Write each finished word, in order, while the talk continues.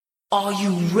Are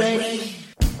you ready?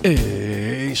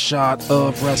 A Shot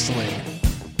of Wrestling,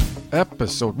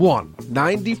 episode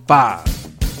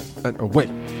 195. And wait,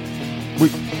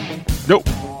 no.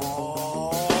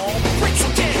 Break so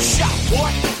get a shot, boy.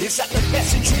 Is that the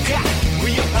message you got?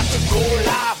 We about to go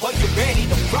live. Are you ready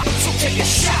to rock? So take a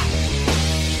shot.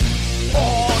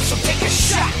 Oh, so take a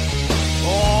shot.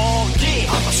 Oh, yeah.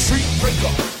 I'm a street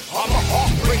breaker. I'm a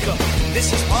heartbreaker.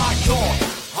 This is my dawn.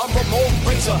 I'm Ramon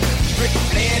Razor. Rick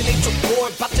Flair, Nature Boy,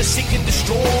 about to seek and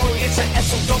destroy. It's an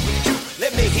SOW.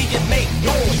 Let me hear you make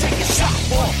noise. Take a shot,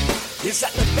 boy. Is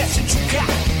that the message you got?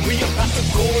 We about to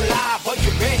go live. Are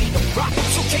you ready to rock?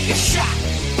 So take a shot.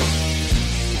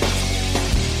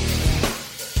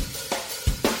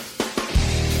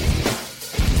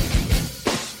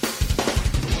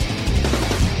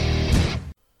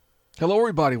 Hello,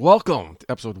 everybody. Welcome to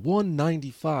episode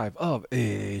 195 of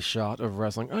A Shot of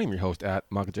Wrestling. I'm your host at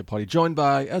Michael J. Putty, joined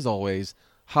by, as always,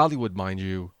 Hollywood, mind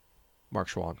you, Mark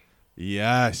Schwann.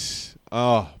 Yes.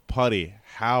 Oh, Putty,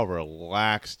 how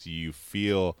relaxed do you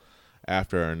feel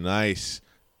after a nice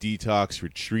detox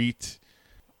retreat?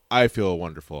 I feel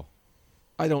wonderful.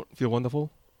 I don't feel wonderful.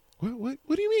 What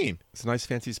do you mean? It's a nice,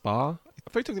 fancy spa. I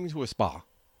thought you took me to a spa.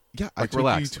 Yeah, I Like, took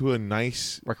relaxed. you to a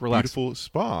nice, Like, relaxed. beautiful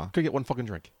spa. Could I get one fucking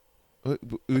drink? It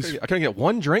was- I couldn't get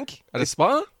one drink at a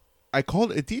spa? I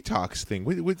called it a detox thing.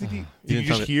 What did you? Did you didn't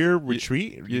tell just me- hear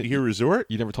retreat? you- Did you hear resort?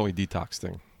 You never told me detox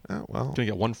thing. Oh well, Couldn't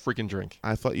get one freaking drink.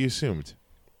 I thought you assumed.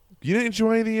 You didn't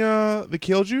enjoy the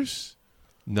kale juice,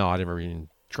 No, I never even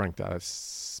drank that. I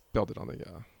spilled it on the...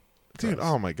 dude. grass.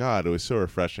 Oh my god, it was so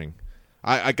refreshing.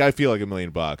 I feel like $1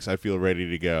 million. I feel ready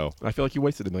to go. I feel like you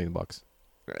wasted $1 million.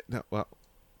 No, well,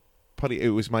 Putty, it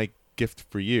was my gift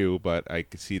for you, but I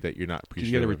could see that you're not Did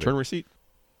appreciative. you get a of return it. receipt?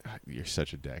 You're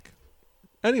such a dick.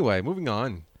 Anyway, moving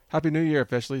on. Happy New Year,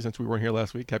 officially, since we weren't here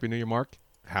last week. Happy New Year, Mark.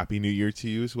 Happy New Year to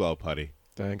you as well, Putty.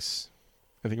 Thanks.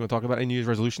 Anything you want to talk about? Any New Year's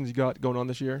resolutions you got going on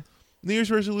this year? New Year's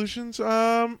resolutions?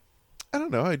 I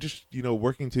don't know. I just,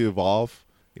 working to evolve.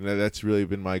 That's really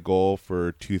been my goal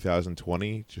for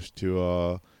 2020, just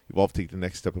to evolve, take the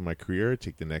next step in my career,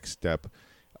 take the next step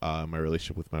in my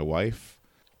relationship with my wife.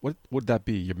 What would that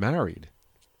be? You're married.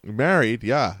 Married,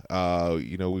 yeah.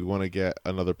 We want to get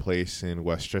another place in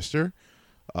Westchester.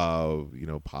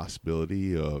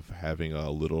 Possibility of having a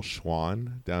little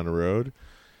Schwann down the road.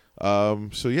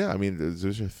 So yeah, I mean,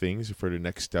 those are things for the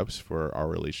next steps for our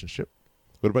relationship.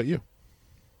 What about you?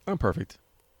 I'm perfect.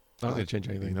 I don't need to change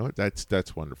anything. You know what?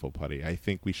 That's wonderful, Putty. I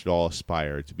think we should all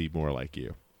aspire to be more like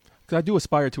you. Because I do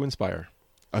aspire to inspire.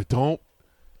 Don't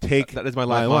take That is my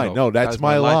life line. motto. No, that's That is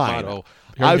my line. motto.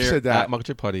 I've Here said that. At Michael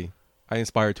J. Putty, I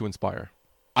inspire to inspire.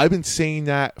 I've been saying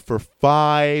that for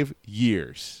 5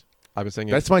 years. I've been saying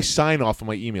it. That's my sign off on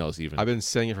my emails. Even I've been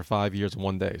saying it for 5 years and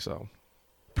 1 day. So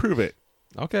prove it.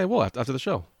 okay, well after the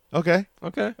show. Okay.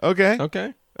 Okay. Okay.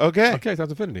 Okay. Okay. Okay. Sounds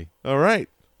infinity. All right.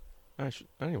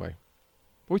 Anyway,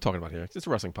 what are we talking about here? It's a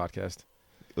wrestling podcast.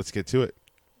 Let's get to it.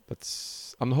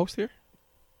 I'm the host here.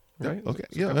 Right? Okay.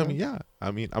 Is it Yeah. kinda I mean, yeah.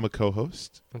 I mean, I'm a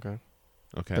co-host. Okay.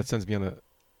 Okay. That sends me on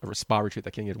a spa retreat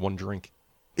that can't get one drink.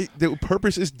 The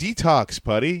purpose is detox,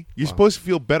 Putty. You're Wow. supposed to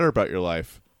feel better about your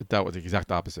life. That was the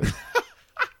exact opposite.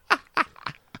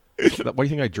 What do you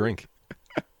think I drink?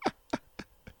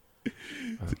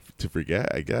 To forget,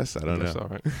 I guess. I don't know. That's all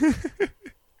right.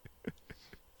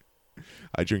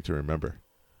 I drink to remember.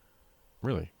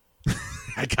 Really?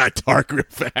 I got dark real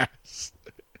fast.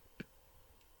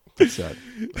 That's sad.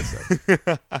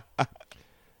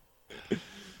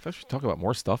 I should talk about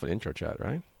more stuff in intro chat,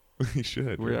 right? We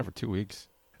should. We were there for 2 weeks.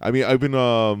 I mean, I've been.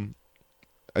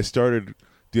 I started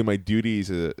doing my duties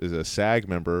as a SAG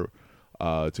member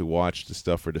to watch the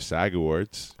stuff for the SAG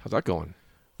Awards. How's that going?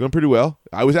 Going pretty well.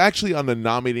 I was actually on the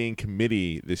nominating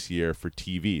committee this year for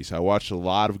TV, so I watched a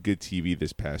lot of good TV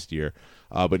this past year.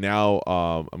 But now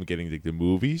I'm getting the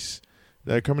movies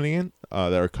that are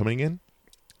coming in.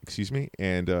 Excuse me.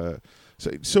 And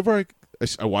so far,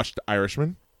 I watched The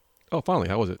Irishman. Oh, finally.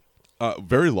 How was it?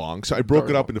 Very long, so I broke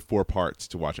Very it up long. into 4 parts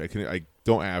to watch. I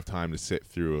don't have time to sit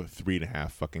through a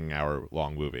 3.5 fucking hour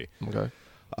long movie. Okay.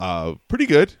 Pretty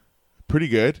good.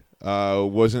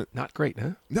 Wasn't Not great,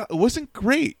 huh? No, it wasn't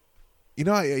great.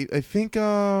 I think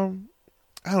I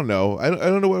don't know. I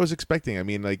don't know what I was expecting. I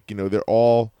mean, they're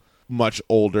all much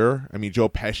older. I mean, Joe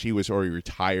Pesci was already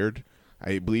retired.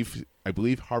 I believe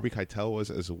Harvey Keitel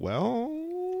was as well.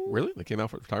 Really? They came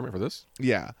out for retirement for this?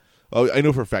 Yeah. Oh, I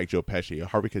know for a fact Joe Pesci.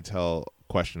 Harvey Keitel,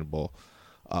 questionable.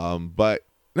 But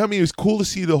no, I mean, it was cool to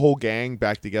see the whole gang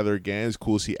back together again. It was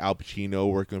cool to see Al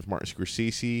Pacino working with Martin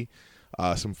Scorsese.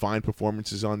 Some fine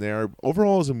performances on there.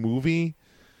 Overall, as a movie,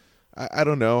 I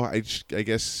don't know. I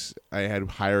guess I had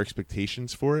higher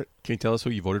expectations for it. Can you tell us who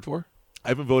you voted for? I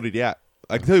haven't voted yet.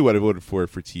 I can tell you what I voted for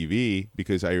TV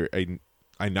because I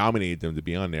nominated them to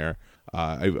be on there.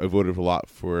 I voted a lot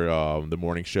for the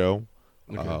morning show,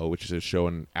 which is a show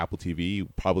on Apple TV,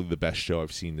 probably the best show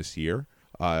I've seen this year.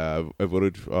 I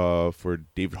voted for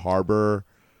David Harbour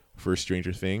for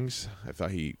Stranger Things. I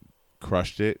thought he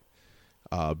crushed it.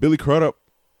 Billy Crudup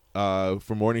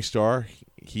for Morning Star.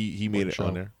 He made it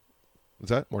on there. What's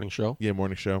that? Morning show? Yeah,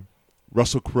 morning show.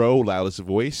 Russell Crowe, Loudest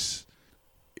Voice.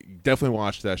 Definitely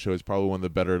watch that show. It's probably one of the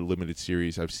better limited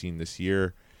series I've seen this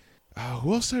year.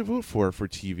 Who else did I vote for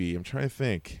TV? I'm trying to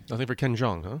think. Nothing for Ken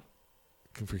Jeong, huh?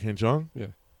 For Ken Jeong? Yeah.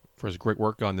 For his great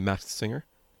work on The Masked Singer.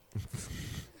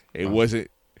 It wasn't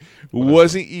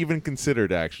even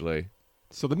considered, actually.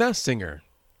 So The Masked Singer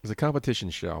is a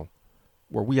competition show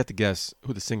where we have to guess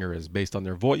who the singer is based on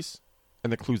their voice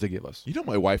and the clues they give us. You know,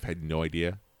 my wife had no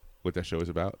idea what that show was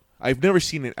about. I've never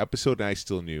seen an episode, and I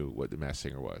still knew what The Masked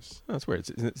Singer was. Oh, that's weird.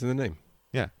 It's in the name.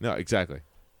 Yeah, no, exactly.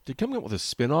 Did you come up with a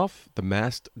spin-off, The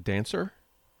Masked Dancer?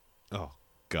 Oh,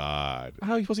 God.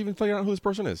 How are you supposed to even figure out who this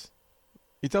person is?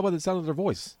 You tell by the sound of their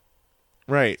voice.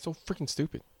 Right. So freaking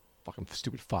stupid. Fucking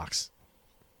stupid fox.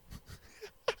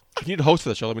 If you need a host for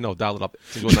the show, let me know. Dial it up.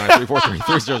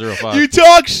 619-343-3005. You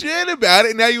talk shit about it,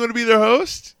 and now you want to be their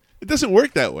host? It doesn't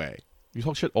work that way. You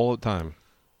talk shit all the time.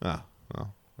 Oh,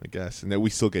 well, I guess. And then we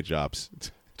still get jobs.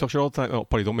 You talk shit all the time. Oh,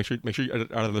 buddy, don't make sure you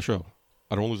edit out of the show.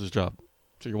 I don't want to lose this job.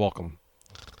 So you're welcome.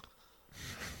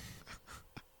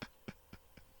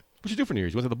 What'd you do for New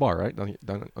Year's? You went to the bar, right?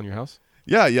 Down on your house?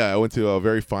 Yeah. I went to a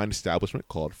very fine establishment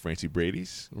called Francie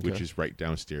Brady's, Okay. which is right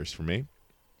downstairs from me.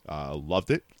 Loved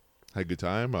it. Had a good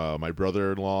time. My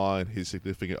brother-in-law and his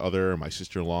significant other, my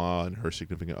sister-in-law and her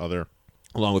significant other,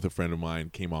 along with a friend of mine,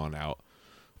 came on out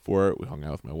for it. We hung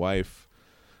out with my wife,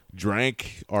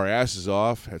 drank our asses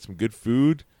off, had some good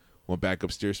food, went back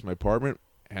upstairs to my apartment,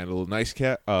 had a little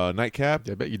nightcap, Yeah,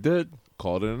 I bet you did.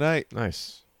 called it a night.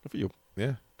 Nice. Good for you.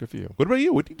 Yeah. Good for you. What about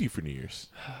you? What did you do for New Year's?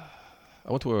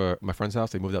 I went to my friend's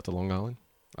house. They moved out to Long Island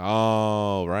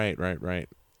Oh, right.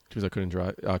 because I couldn't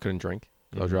drive. I couldn't drink.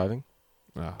 'Cause I was driving.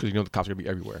 Ah. Because you know the cops are gonna be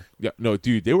everywhere. Yeah, no,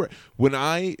 dude, they were when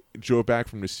I drove back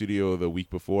from the studio the week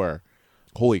before.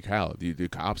 Holy cow, dude, the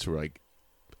cops were like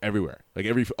everywhere. Like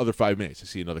every other 5 minutes, I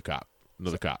see another cop.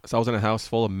 So I was in a house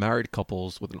full of married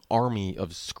couples with an army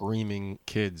of screaming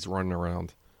kids running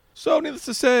around. So needless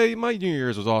to say, my New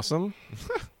Year's was awesome.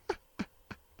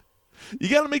 You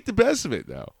got to make the best of it,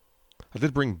 though. I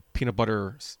did bring peanut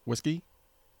butter whiskey.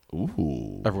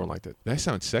 Ooh, Everyone liked it. that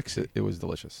sounds sexy. It was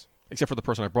delicious. Except for the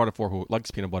person I brought it for who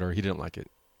likes peanut butter. He didn't like it.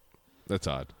 That's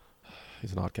odd.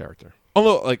 He's an odd character.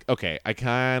 Although, like, okay, I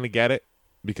kind of get it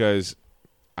because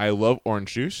I love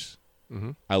orange juice.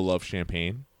 Mm-hmm. I love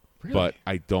champagne, Really? but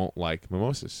I don't like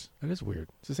mimosas. That is weird.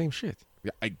 It's the same shit.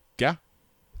 Yeah,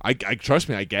 I trust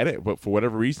me, I get it, but for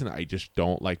whatever reason, I just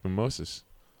don't like mimosas.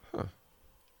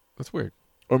 That's weird.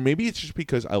 Or maybe it's just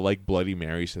because I like Bloody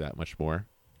Marys that much more.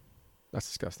 That's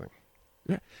disgusting.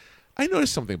 I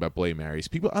noticed something about Bloody Marys.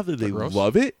 People either they gross?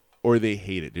 love it or they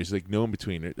hate it. There's like no in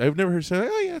between. I've never heard say,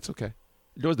 "Oh yeah, it's okay."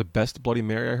 You know what's the best Bloody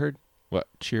Mary I heard? What?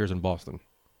 Cheers in Boston.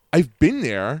 I've been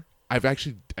there. I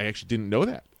actually didn't know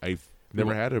that. I've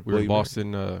never had a We were Bloody in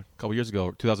Boston a couple years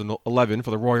ago, 2011, for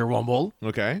the Royal Rumble. Mary.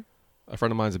 Okay. A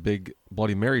friend of mine's a big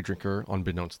Bloody Mary drinker,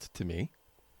 unbeknownst to me.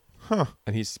 Huh.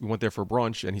 And we went there for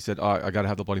brunch, and he said, I got to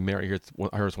have the Bloody Mary here.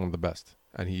 I heard it's one of the best.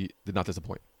 And he did not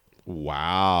disappoint.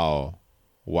 Wow.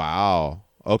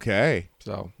 Okay.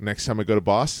 So, Next time I go to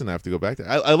Boston, I have to go back there.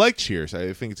 I like Cheers.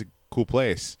 I think it's a cool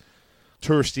place.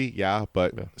 Touristy, yeah,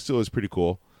 but Yeah. still is pretty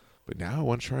cool. But now I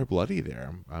want to try Bloody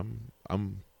there. I'm.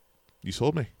 You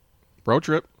sold me. road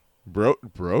trip. Bro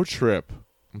trip.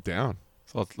 I'm down.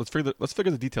 So let's figure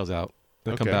the details out.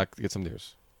 Then come Okay. back to get some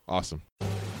news. Awesome.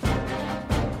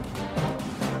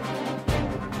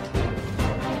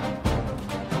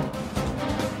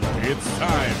 It's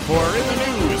time for In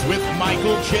the News with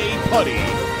Michael J. Putty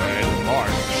and Mark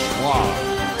Schwab.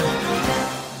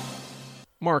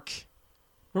 Mark,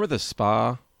 remember the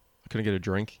spa? I couldn't get a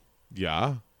drink,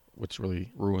 Yeah. which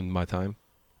really ruined my time.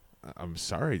 I'm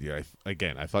sorry, dude.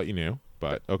 I thought you knew,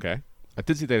 but okay. I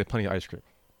did see they had plenty of ice cream.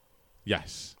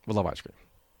 Yes. We love ice cream.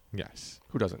 Yes.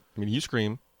 Who doesn't? I mean, you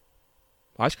scream.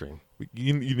 Ice cream.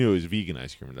 You knew it was vegan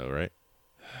ice cream, though, right?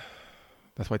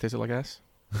 That's why it tasted like ass?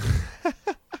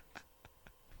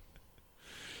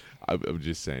 I'm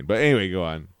just saying. But anyway, go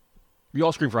on. We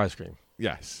all scream for ice cream.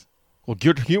 Yes. Well,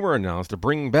 Good Humor announced to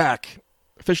bring back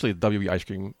officially the WWE ice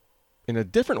cream in a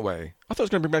different way. I thought it was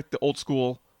going to bring back the old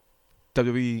school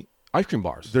WWE ice cream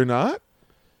bars. They're not?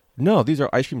 No, these are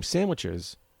ice cream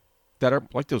sandwiches that are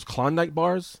like those Klondike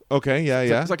bars. Okay, yeah,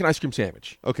 yeah. It's like an ice cream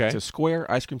sandwich. Okay. It's a square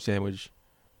ice cream sandwich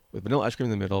with vanilla ice cream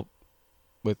in the middle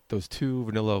with those 2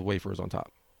 vanilla wafers on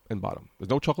top and bottom. There's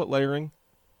no chocolate layering.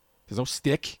 There's no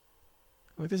stick.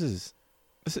 I'm like, this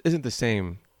isn't the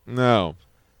same No.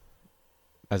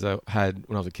 as I had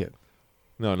when I was a kid.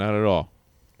 No, not at all.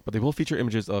 But they will feature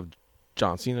images of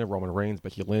John Cena, Roman Reigns,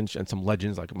 Becky Lynch, and some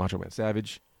legends like Macho Man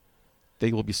Savage.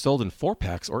 They will be sold in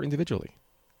 4-packs or individually.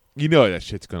 You know that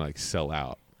shit's going to like sell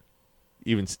out.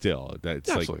 Even still. That's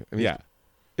Yeah, like absolutely. I mean, yeah.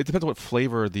 It depends on what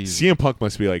flavor these... CM Punk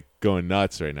must be like going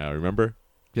nuts right now, remember?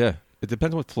 Yeah. It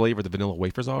depends on what flavor the vanilla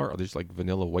wafers are. Are they just like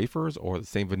vanilla wafers or the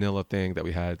same vanilla thing that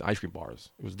we had ice cream bars?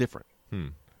 It was different.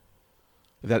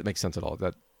 If that makes sense at all.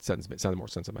 That sounded more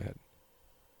sense in my head.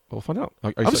 But we'll find out.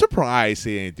 I'm surprised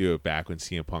they didn't do it back when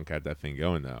CM Punk had that thing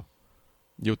going, though.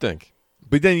 You would think.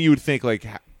 But then you would think, like,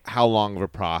 how long of a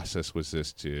process was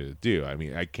this to do? I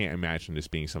mean, I can't imagine this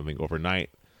being something overnight.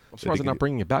 I'm surprised they're not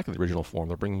bringing it back in the original form.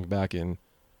 They're bringing it back in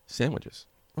sandwiches.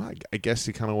 Well, I guess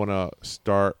they kind of want to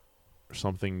start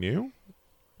something new.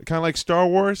 Kind of like Star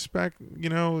Wars back,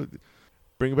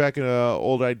 bring back an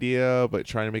old idea, but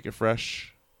trying to make it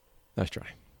fresh. Nice try.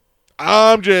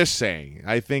 I'm just saying.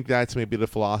 I think that's maybe the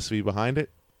philosophy behind it.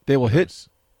 They will hit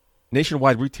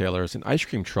nationwide retailers and ice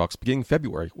cream trucks beginning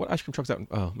February. What ice cream trucks out?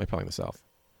 Maybe probably in the South.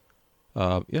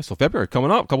 So February coming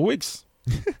up, a couple weeks.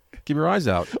 Keep your eyes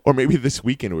out. Or maybe this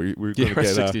weekend we're going to get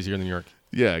 60s here in New York.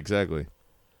 Yeah, exactly.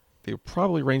 They will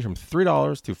probably range from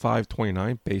 $3 to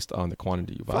 $5.29 based on the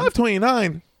quantity you buy.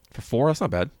 $5.29 for 4. That's not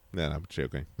bad. No, I'm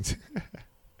joking.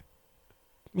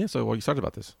 Yeah. So, what are you excited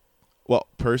about this? Well,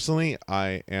 personally,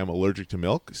 I am allergic to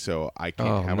milk, so I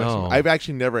can't have no. I've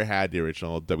actually never had the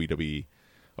original WWE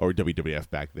or WWF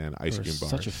back then ice cream bars.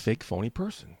 Such a fake, phony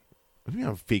person. What do you mean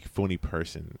I'm a fake, phony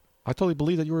person? I totally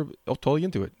believe that you were totally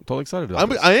into it, totally excited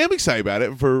about it. I am excited about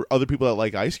it for other people that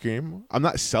like ice cream. I'm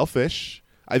not selfish.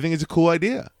 I think it's a cool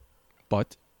idea.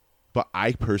 But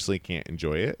I personally can't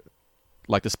enjoy it.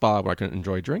 Like the spa where I can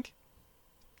enjoy a drink?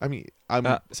 I mean, I'm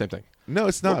same thing. No,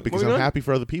 it's not, because I'm doing? happy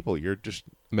for other people. You're just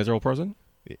A miserable person?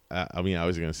 I mean, I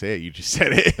was going to say it. You just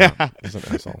said it. That's an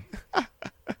asshole.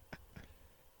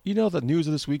 You know, the news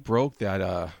of this week broke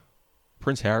that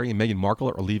Prince Harry and Meghan Markle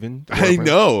are leaving. I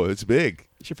know. It's big.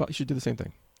 You should do the same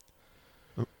thing.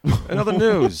 In other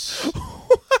news,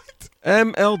 what?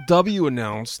 MLW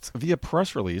announced via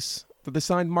press release that they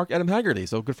signed Mark Adam Haggerty.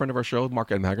 So a good friend of our show,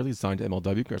 Mark Adam Haggerty, signed to MLW.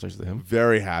 Congratulations to him.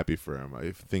 Very happy for him.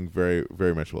 I think very,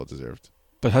 very much well deserved.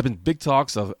 But have been big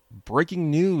talks of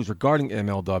breaking news regarding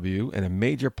MLW and a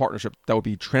major partnership that would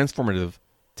be transformative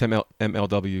to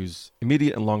MLW's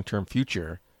immediate and long-term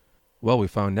future. Well, we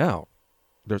found out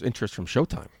there's interest from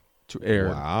Showtime to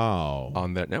air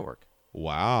on that network.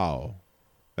 Wow.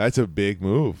 That's a big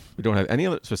move. We don't have any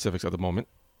other specifics at the moment.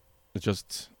 It's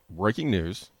just breaking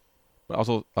news. But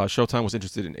also, Showtime was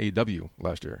interested in AEW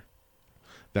last year.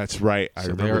 That's right. I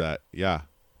remember that. Yeah.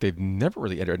 They've never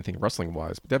really entered anything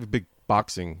wrestling-wise, but they have a big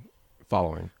boxing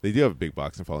following. They do have a big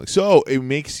boxing following. So it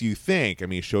makes you think. I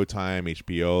mean, Showtime,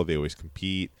 HBO, they always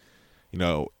compete.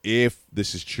 If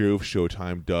this is true, if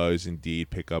Showtime does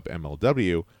indeed pick up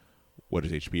MLW, what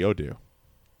does HBO do?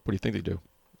 What do you think they do?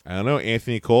 I don't know.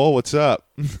 Anthony Cole, what's up?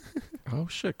 Oh,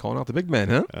 shit. Calling out the big man,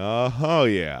 huh? Oh,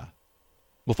 yeah.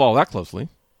 We'll follow that closely.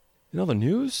 The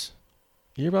news?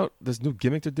 You hear about this new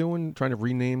gimmick they're doing, trying to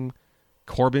rename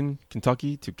Corbin,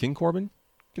 Kentucky to King Corbin,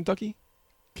 Kentucky?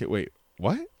 Okay, wait,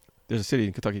 what? There's a city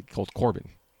in Kentucky called Corbin.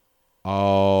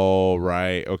 Oh,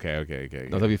 right. Okay.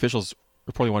 Now, the officials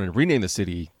reportedly wanted to rename the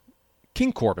city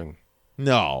King Corbin.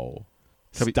 No.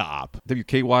 Stop.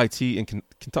 WKYT in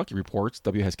Kentucky reports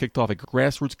W has kicked off a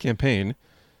grassroots campaign.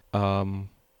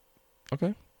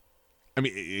 Okay. I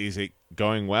mean, is it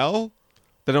going well?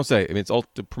 They don't say. I mean, it's all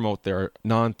to promote their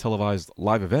non-televised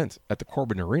live event at the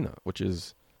Corbin Arena, which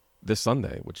is this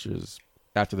Sunday, which is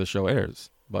after the show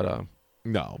airs. But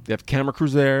no, they have camera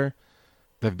crews there.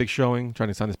 They have a big showing, trying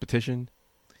to sign this petition.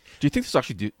 Do you think this will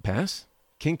actually pass?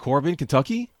 King Corbin,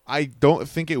 Kentucky? I don't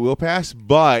think it will pass,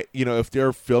 but if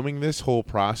they're filming this whole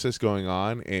process going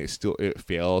on and it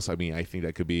fails, I mean, I think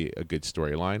that could be a good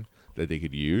storyline that they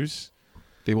could use.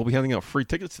 They will be handing out free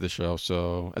tickets to the show,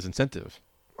 so as incentive.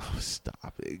 Oh,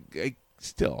 stop.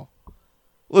 Still.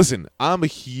 Listen, I'm a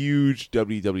huge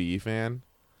WWE fan.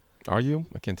 Are you?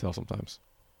 I can't tell sometimes.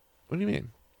 What do you mean?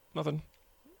 Nothing.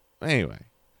 Anyway,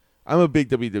 I'm a big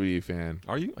WWE fan.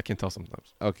 Are you? I can't tell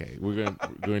sometimes. Okay, we're going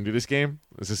to do this game?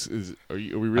 Are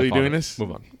we really doing this?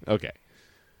 Move on. Okay.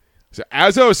 So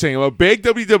as I was saying, I'm a big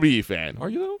WWE fan. Are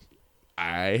you though?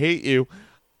 I hate you.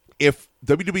 If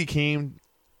WWE came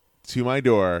to my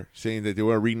door saying that they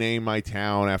want to rename my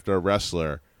town after a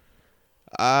wrestler,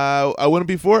 I wouldn't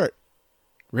be for it.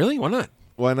 Really? Why not?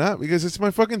 Why not? Because it's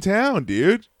my fucking town,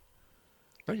 dude.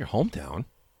 Not your hometown.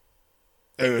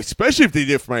 Especially if they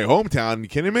did it for my hometown. You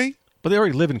kidding me? But they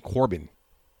already live in Corbin.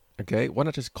 Okay? Why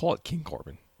not just call it King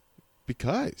Corbin?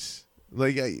 Because,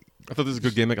 like, I thought this was a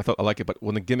good gimmick. I like it. But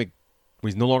when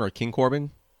he's no longer King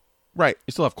Corbin, right.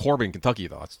 you still have Corbin, Kentucky,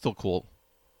 though. It's still cool.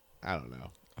 I don't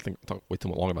know. I think I'll talk way too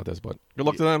long about this, but good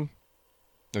luck to them.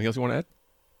 Anything else you want to add?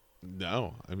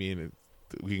 No. I mean,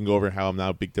 we can go over how I'm not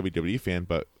a big WWE fan,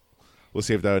 but we'll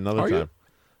save that another time.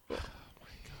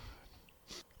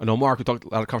 I know, Mark, we talked a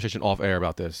lot of conversation off air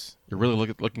about this. You're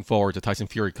really looking forward to Tyson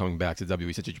Fury coming back to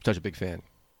WWE since you're such a big fan.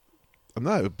 I'm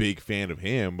not a big fan of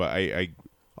him, but I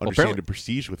understand the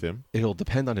prestige with him. It'll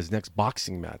depend on his next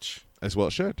boxing match. As well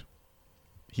it should.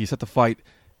 He's set to fight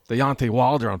Deontay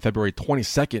Wilder on February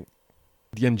 22nd,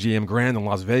 the MGM Grand in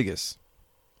Las Vegas.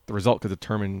 The result could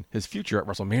determine his future at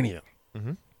WrestleMania.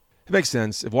 Mm-hmm. It makes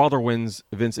sense. If Wilder wins,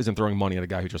 Vince isn't throwing money at a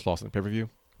guy who just lost in the pay-per-view.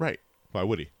 Right. Why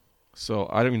would he? So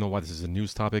I don't even know why this is a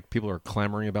news topic. People are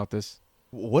clamoring about this.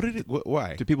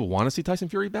 Why? Do people want to see Tyson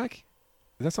Fury back?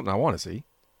 That's something I want to see.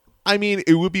 I mean,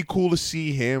 it would be cool to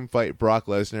see him fight Brock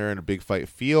Lesnar in a big fight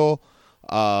feel.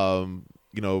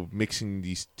 Mixing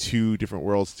these two different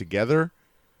worlds together.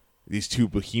 These two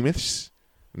behemoths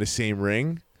in the same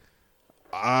ring.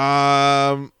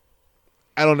 I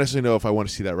don't necessarily know if I want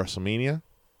to see that WrestleMania.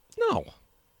 No.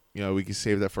 We can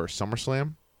save that for a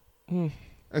SummerSlam.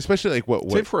 Especially like what?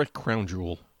 Save for a crown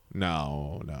jewel.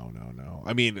 No.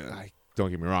 I mean,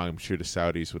 don't get me wrong. I'm sure the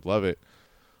Saudis would love it.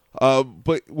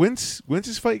 But when's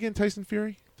his fight again? Tyson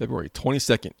Fury? February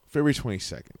 22nd. February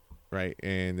 22nd, right?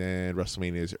 And then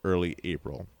WrestleMania is early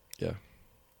April. Yeah.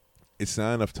 It's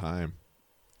not enough time.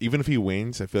 Even if he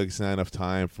wins, I feel like it's not enough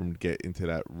time for him to get into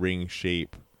that ring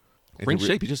shape. Ring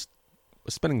shape? He just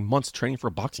was spending months training for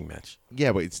a boxing match.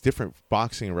 Yeah, but it's different.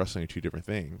 Boxing and wrestling are two different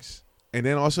things. And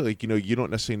then also, like, you don't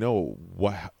necessarily know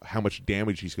how much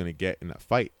damage he's going to get in that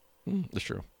fight. That's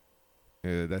true.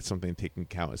 That's something to take into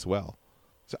account as well.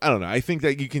 So I don't know. I think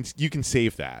that you can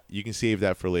save that. You can save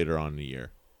that for later on in the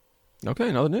year. Okay,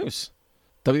 another news.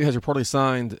 WWE has reportedly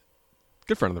signed,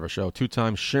 good friend of the show,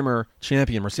 two-time Shimmer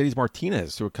champion Mercedes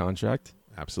Martinez to a contract.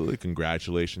 Absolutely.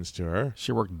 Congratulations to her.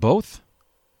 She worked both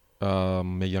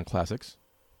Mae Young Classics.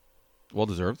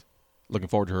 Well-deserved. Looking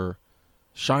forward to her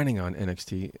shining on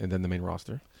NXT and then the main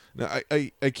roster. Now,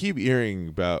 I keep hearing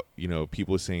about,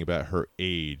 people saying about her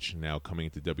age now coming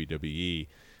into WWE.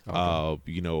 Okay. How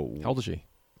old is she?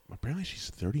 Apparently she's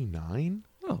 39.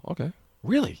 Oh, okay.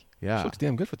 Really? Yeah. She looks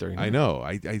damn good for 39. I know.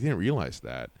 I didn't realize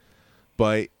that.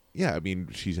 But, yeah, I mean,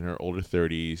 she's in her older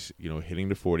 30s, hitting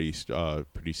the 40s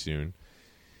pretty soon.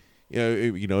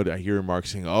 I hear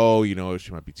remarks saying,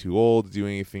 she might be too old to do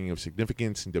anything of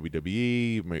significance in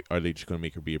WWE. Are they just going to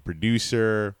make her be a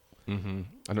producer? Mm-hmm. I know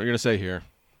what you're going to say here.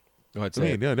 Go ahead,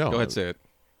 say it. No. Go ahead, say it.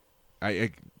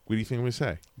 What do you think I'm going to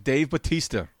say? Dave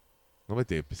Bautista. What about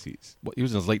Dave Bautista? What, he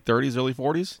was in his late 30s, early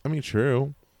 40s? I mean,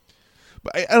 true.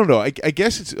 But I don't know. I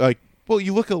guess it's like, well,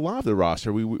 you look at a lot of the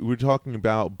roster. We were talking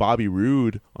about Bobby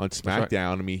Roode on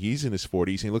SmackDown. Right. I mean, he's in his 40s,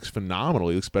 and he looks phenomenal.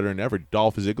 He looks better than ever.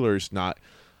 Dolph Ziggler is not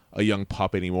a young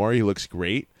pup anymore. He looks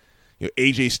great.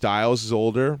 AJ Styles is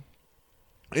older.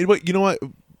 But you know what?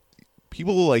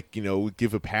 People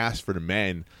give a pass for the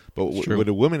men, but what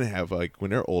the women have,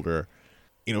 when they're older,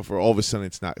 for all of a sudden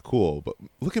it's not cool. But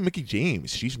look at Mickie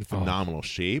James. She's in phenomenal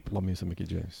shape. Love me some Mickie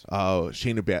James.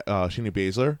 Shayna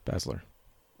Baszler. Baszler.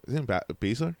 Isn't it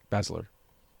Baszler? Baszler.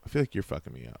 I feel like you're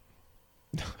fucking me up.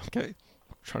 Okay.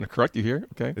 I'm trying to correct you here.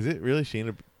 Okay. Is it really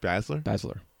Shayna Baszler?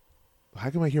 Baszler.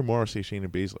 How come I hear Morrow say Shayna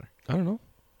Baszler? I don't know.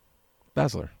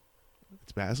 Baszler.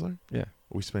 It's Baszler? Yeah.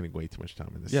 We're spending way too much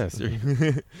time in this. Yes.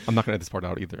 I'm not going to edit this part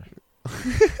out either.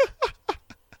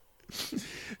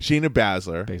 Shayna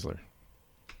Baszler. Baszler.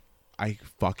 I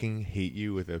fucking hate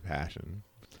you with a passion.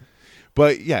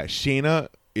 But yeah, Shayna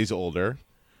is older.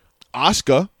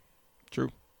 Asuka. True.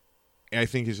 I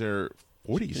think is her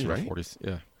 40s, right? 40s,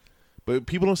 yeah. But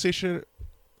people don't say shit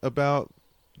about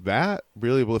that,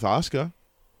 really, with Asuka.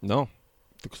 No.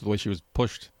 Because of the way she was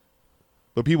pushed.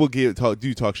 But people do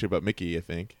talk shit about Mickie, I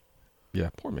think. Yeah,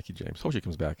 poor Mickie James. Hope she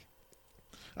comes back.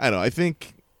 I don't know. I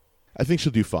think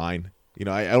she'll do fine.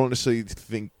 I don't necessarily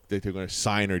think that they're going to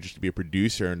sign her just to be a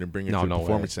producer and then bring her to the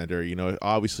Performance Center.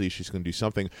 Obviously she's going to do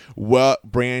something. What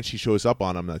brand she shows up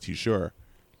on, I'm not too sure.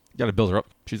 You got to build her up.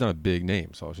 She's not a big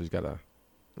name, so she's got to.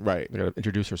 Right. You got to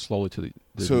introduce her slowly to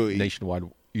the nationwide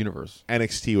universe.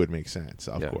 NXT would make sense,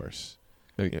 of course.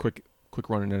 Maybe quick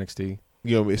run in NXT.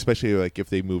 Especially if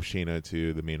they move Shayna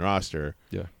to the main roster.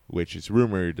 Yeah. Which is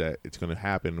rumored that it's going to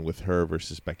happen with her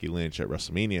versus Becky Lynch at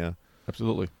WrestleMania.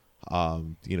 Absolutely.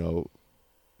 you know,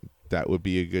 that would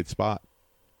be a good spot.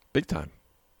 Big time.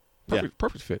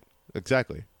 Perfect fit.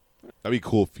 Exactly. That'd be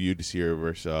cool for you to see her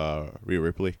versus Rhea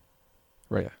Ripley.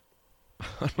 Right. I'm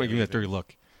going to give you that dirty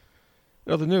look.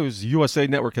 In other news, USA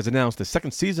Network has announced the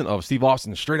second season of Steve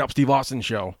Austin's Straight Up Steve Austin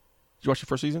Show. Did you watch the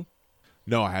first season?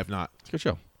 No, I have not. It's a good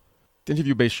show. The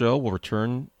interview-based show will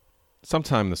return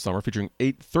sometime this summer, featuring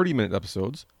 8 30-minute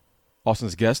episodes.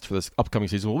 Austin's guest for this upcoming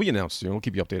season will be announced soon. We'll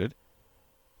keep you updated.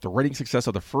 The rating success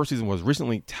of the first season was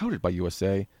recently touted by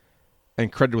USA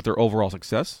and credited with their overall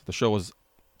success. The show was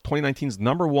 2019's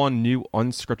 #1 new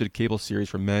unscripted cable series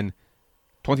for men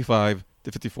 25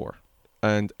 to 54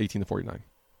 and 18 to 49.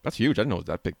 That's huge. I didn't know it was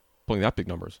that big, pulling that big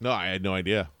numbers. No, I had no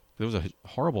idea. It was a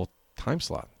horrible time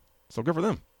slot. So good for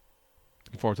them.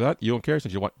 Looking forward to that. You don't care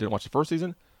since you didn't watch the first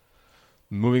season.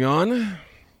 Moving on.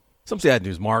 Some sad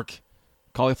news, Mark.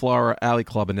 Cauliflower Alley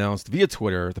Club announced via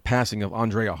Twitter the passing of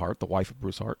Andrea Hart, the wife of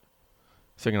Bruce Hart.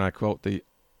 Saying, and I quote, the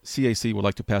CAC would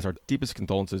like to pass our deepest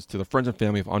condolences to the friends and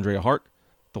family of Andrea Hart,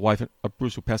 the wife of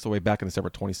Bruce who passed away back on December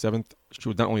 27th. She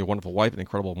was not only a wonderful wife, an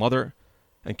incredible mother,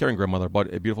 and caring grandmother,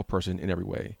 but a beautiful person in every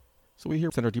way. So we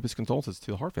here send our deepest condolences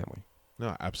to the Hart family.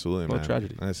 No, absolutely, What man. a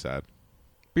tragedy. That's sad.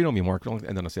 But you know me, Mark. Don't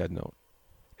end on a sad note.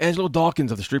 Angelo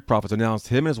Dawkins of the Street Profits announced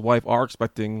him and his wife are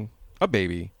expecting a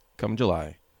baby come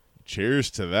July. Cheers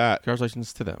to that.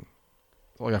 Congratulations to them.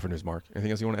 That's all I got for news, Mark.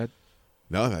 Anything else you want to add?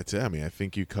 No, that's it. I mean, I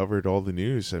think you covered all the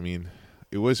news. I mean,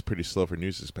 it was pretty slow for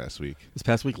news this past week.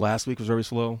 Last week was very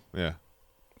slow. Yeah.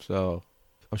 So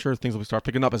I'm sure things will start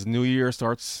picking up as the new year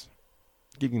starts.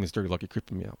 Giving me this dirty look, you're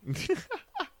creeping me out. You're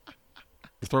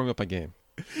throwing up my game.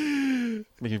 Making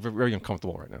me very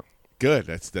uncomfortable right now. Good.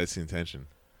 That's the intention.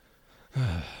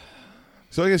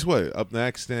 So I guess what? Up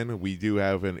next, then, we do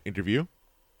have an interview,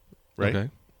 right? Okay.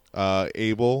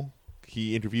 Abel,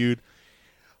 he interviewed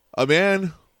a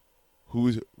man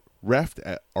who's reffed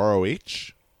at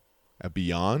ROH, at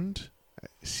Beyond,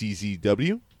 at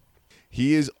CZW.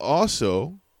 He is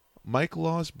also Mike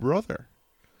Law's brother,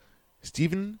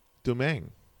 Stephen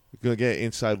Domingue. We're going to get an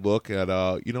inside look at,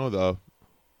 the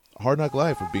hard knock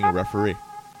life of being a referee.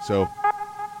 So,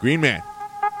 Green Man,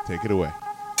 take it away.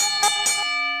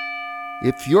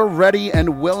 If you're ready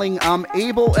and willing, I'm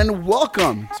Abel, and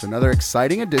welcome to another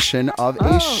exciting edition of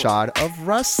A Shot of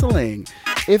Wrestling.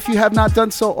 If you have not done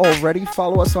so already,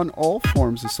 follow us on all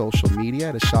forms of social media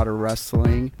at A Shot of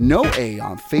Wrestling. No A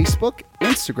on Facebook,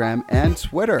 Instagram, and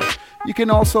Twitter. You can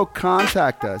also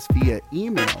contact us via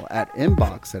email at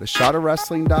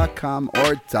inbox@ashotofwrestling.com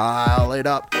or dial it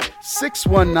up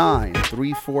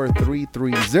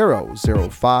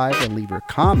 619-343-3005 and leave your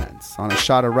comments on A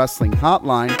Shot of Wrestling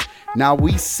hotline. Now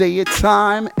we say it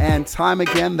time and time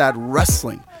again that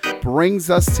wrestling brings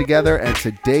us together, and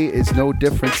today is no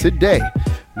different. Today,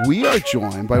 we are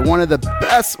joined by one of the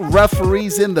best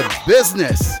referees in the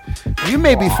business. You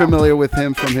may be familiar with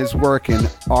him from his work in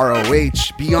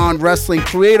ROH, Beyond Wrestling,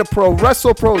 Create a Pro,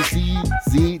 WrestlePro,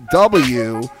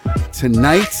 ZZW.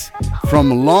 Tonight,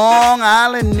 from Long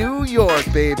Island, New York,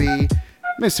 baby,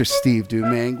 Mr. Steve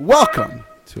Domingue. Welcome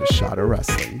to A Shot of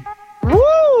Wrestling. Woo!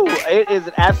 It is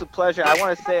an absolute pleasure. I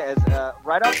want to say, as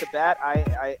right off the bat,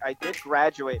 I did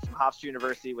graduate from Hofstra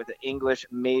University with an English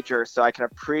major, so I can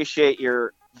appreciate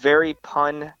your very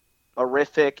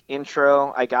pun-horrific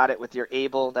intro. I got it with your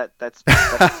Abel. That's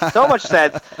so much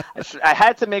sense. I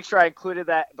had to make sure I included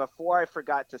that before I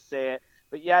forgot to say it.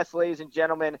 But yes, ladies and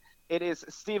gentlemen, it is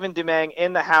Stephen Domingue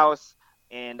in the house,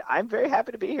 and I'm very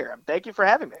happy to be here. Thank you for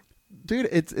having me. Dude,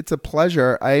 it's a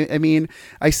pleasure. I mean,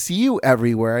 I see you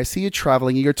everywhere. I see you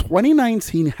traveling. Your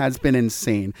 2019 has been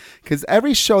insane because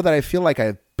every show that I feel like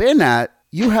I've been at,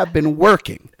 you have been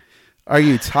working. Are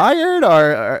you tired,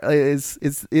 or has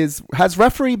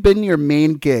referee been your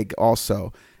main gig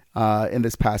also in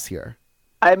this past year?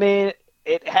 I mean,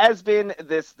 it has been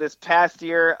this past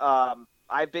year.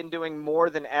 I've been doing more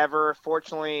than ever.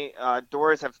 Fortunately,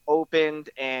 doors have opened,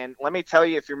 and let me tell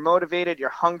you, if you're motivated, you're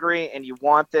hungry, and you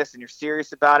want this, and you're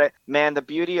serious about it, man, the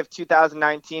beauty of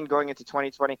 2019 going into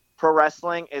 2020 pro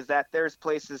wrestling is that there's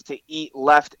places to eat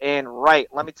left and right.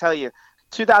 Let me tell you,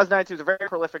 2019 was a very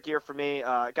prolific year for me.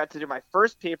 I got to do my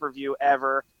first pay-per-view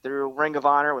ever through Ring of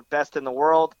Honor with Best in the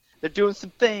World. They're doing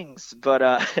some things, but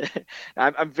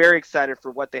I'm very excited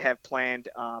for what they have planned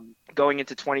going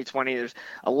into 2020. There's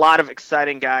a lot of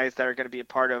exciting guys that are going to be a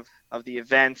part of of the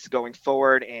events going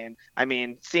forward. And I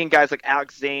mean, seeing guys like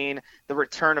Alex Zane, the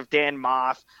return of Dan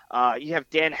Moff, you have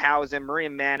Dan Housen, Maria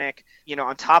Manick, you know,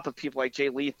 on top of people like Jay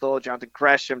Lethal, Jonathan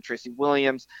Gresham, Tracy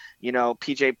Williams, you know,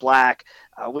 PJ Black.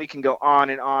 We can go on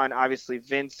and on. Obviously,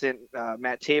 Vincent,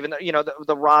 Matt Taven. You know,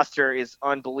 the roster is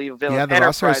unbelievable. Yeah, the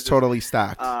roster is totally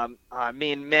stacked. I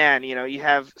mean, man, you know, you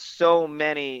have so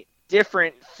many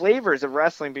different flavors of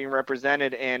wrestling being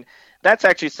represented, and that's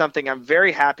actually something I'm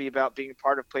very happy about, being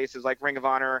part of places like Ring of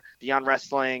Honor, Beyond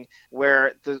Wrestling,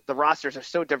 where the rosters are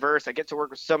so diverse. I get to work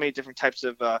with so many different types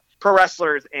of pro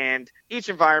wrestlers, and each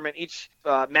environment, each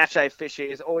match I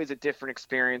officiate is always a different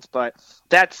experience. But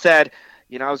that said,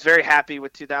 you know, I was very happy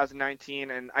with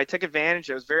 2019, and I took advantage.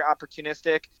 I was very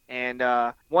opportunistic, and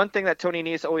one thing that Tony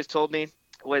Nese always told me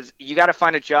was, you got to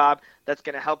find a job that's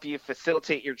going to help you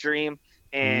facilitate your dream.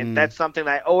 And that's something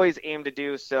that I always aim to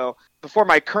do. So before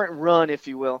my current run, if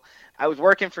you will, I was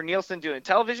working for Nielsen doing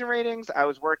television ratings. I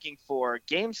was working for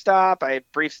GameStop. I had a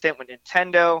brief stint with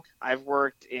Nintendo. I've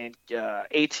worked in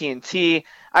AT&T.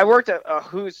 I worked at a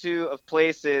who's who of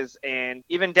places, and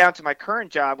even down to my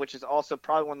current job, which is also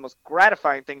probably one of the most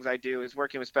gratifying things I do, is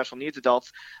working with special needs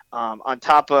adults. On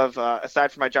top of,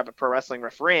 aside from my job at pro wrestling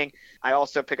refereeing, I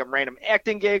also pick up random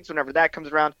acting gigs whenever that comes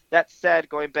around. That said,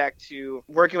 going back to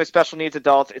working with special needs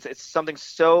adults, it's something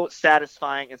so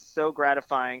satisfying and so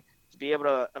gratifying to be able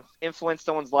to influence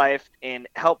someone's life and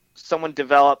help someone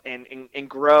develop and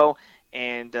grow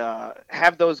and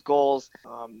have those goals.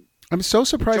 I'm so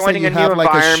surprised that you have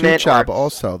like a shoot job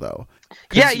also, though.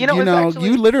 Yeah, you know,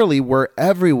 you literally were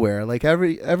everywhere. Like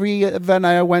every event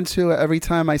I went to, every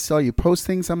time I saw you post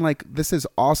things, I'm like, this is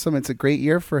awesome. It's a great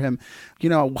year for him. You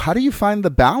know, how do you find the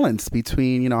balance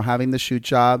between, you know, having the shoot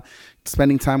job,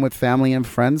 spending time with family and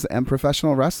friends, and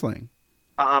professional wrestling?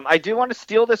 I do want to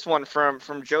steal this one from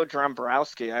Joe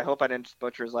Dombrowski. I hope I didn't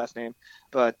butcher his last name,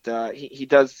 but he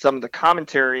does some of the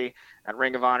commentary at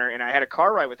Ring of Honor, and I had a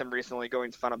car ride with him recently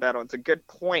going to Final Battle. It's a good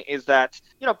point, is that,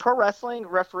 you know, pro wrestling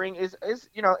refereeing is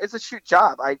you know, it's a shoot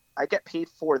job. I get paid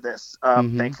for this,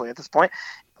 thankfully at this point.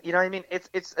 You know what I mean?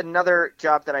 It's another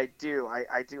job that I do.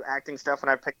 I do acting stuff,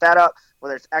 and I pick that up,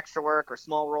 whether it's extra work or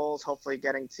small roles, hopefully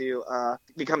getting to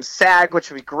become SAG, which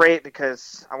would be great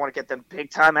because I want to get them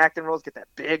big-time acting roles, get that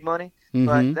big money.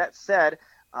 But that said,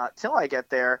 till I get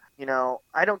there, you know,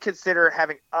 I don't consider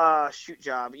having a shoot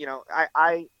job. You know,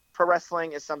 pro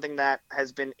wrestling is something that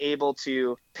has been able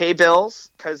to pay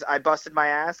bills because I busted my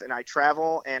ass and I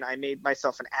travel and I made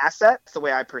myself an asset. That's the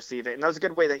way I perceive it. And that was a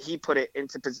good way that he put it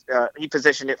he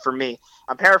positioned it for me.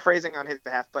 I'm paraphrasing on his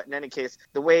behalf, but in any case,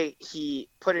 the way he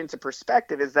put it into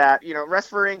perspective is that, you know,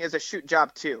 refereeing is a shoot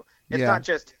job too. It's not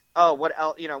just, oh, what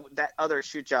else, you know, that other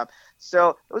shoot job. So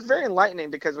it was very enlightening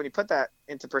because when he put that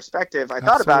into perspective, I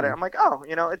thought about it. I'm like, oh,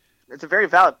 you know, it's a very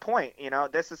valid point. You know,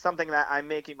 this is something that I'm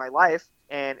making my life,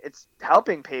 and it's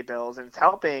helping pay bills, and it's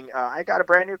helping. I got a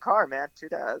brand new car, man,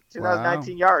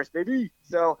 2019 Yaris, baby.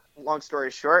 So long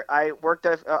story short, I worked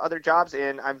at other jobs,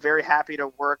 and I'm very happy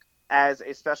to work as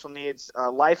a special needs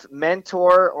life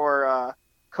mentor or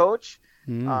coach.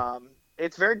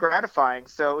 It's very gratifying.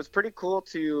 So it was pretty cool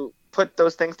to put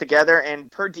those things together and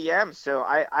per DM. So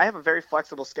I have a very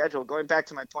flexible schedule. Going back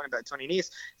to my point about Tony Nese,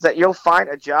 is that you'll find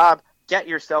a job, get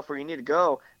yourself where you need to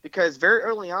go, because very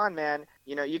early on, man,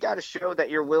 you know, you got to show that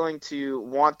you're willing to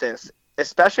want this,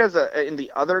 especially in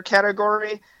the other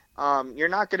category. You're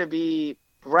not going to be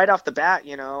right off the bat,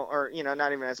 you know, or, you know,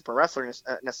 not even as a pro wrestler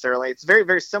necessarily. It's very,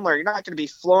 very similar. You're not going to be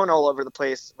flown all over the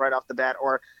place right off the bat,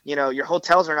 or, you know, your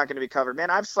hotels are not going to be covered. Man,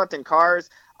 I've slept in cars.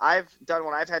 I've done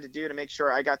what I've had to do to make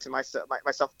sure I got to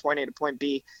myself point A to point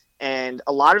B. And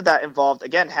a lot of that involved,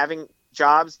 again, having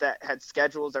jobs that had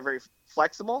schedules that are very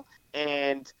flexible,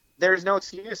 and there's no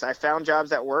excuse. I found jobs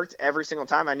that worked every single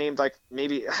time. I named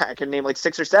maybe I can name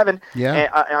 6 or 7. Yeah.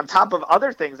 And on top of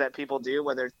other things that people do,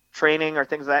 whether it's training or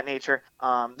things of that nature,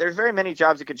 there's very many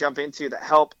jobs you could jump into that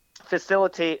help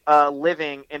facilitate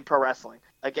living in pro wrestling.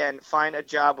 Again, find a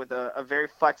job with a very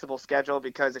flexible schedule,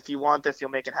 because if you want this, you'll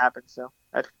make it happen. So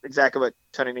that's exactly what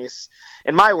Tony Nese,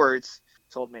 in my words,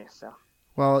 told me. So.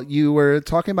 Well, you were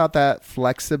talking about that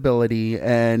flexibility,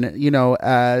 and, you know,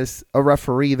 as a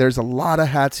referee, there's a lot of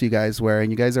hats you guys wear,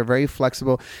 and you guys are very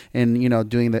flexible in, you know,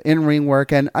 doing the in-ring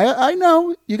work. And I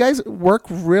know you guys work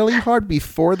really hard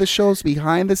before the shows,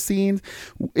 behind the scenes.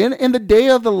 In the day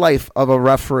of the life of a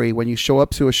referee, when you show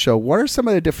up to a show, what are some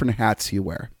of the different hats you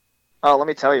wear? Oh, let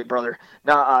me tell you, brother.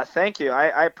 No, thank you.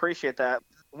 I appreciate that.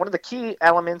 one of the key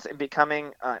elements in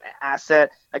becoming an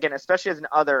asset, again, especially as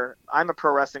I'm a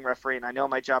pro wrestling referee, and I know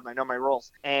my job and I know my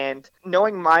roles. And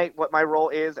knowing what my role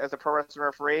is as a pro wrestling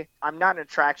referee, I'm not an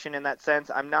attraction in that sense.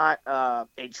 I'm not a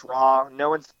draw. No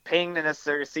one's paying to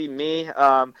necessarily see me.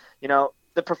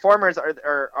 The performers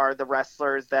are the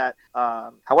wrestlers that,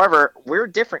 however, we're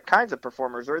different kinds of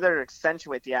performers. We're there to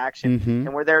accentuate the action,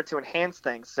 and we're there to enhance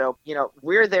things. So,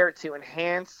 we're there to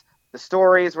enhance the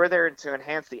stories. We're there to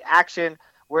enhance the action.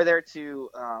 We're there to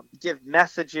give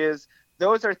messages.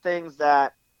 Those are things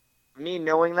that me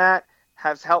knowing that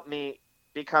has helped me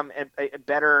become a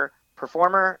better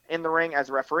performer in the ring as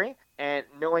a referee, and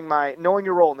knowing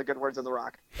your role, in the good words of The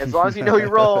Rock. As long as you know your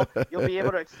role, you'll be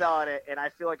able to excel at it. And I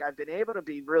feel like I've been able to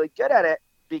be really good at it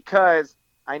because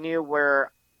I knew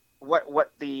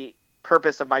what the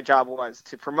purpose of my job was,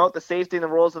 to promote the safety and the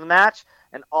rules of the match,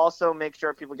 and also make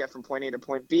sure people get from point A to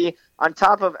point B, on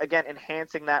top of, again,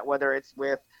 enhancing that, whether it's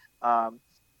with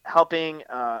helping,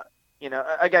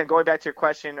 again, going back to your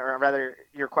question, or rather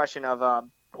your question of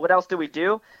what else do we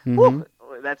do? Woo,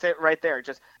 that's it right there.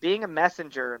 Just being a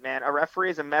messenger, man. A referee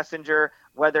is a messenger,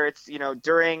 whether it's,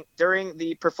 during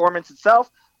the performance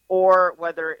itself, or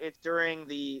whether it's during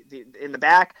the in the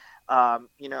back.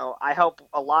 I help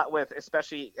a lot with,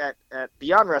 especially at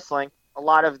Beyond Wrestling, a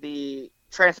lot of the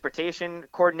transportation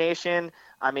coordination.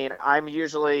 I mean, I'm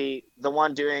usually the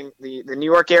one doing the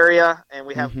New York area, and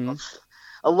we have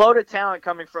a load of talent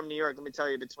coming from New York. Let me tell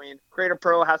you, between Creator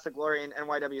Pro, House of Glory, and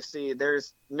NYWC,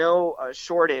 there's no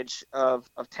shortage of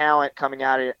talent coming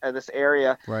out of this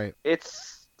area. Right.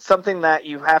 It's something that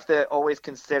you have to always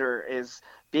consider, is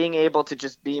being able to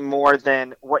just be more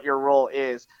than what your role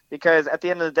is, because at the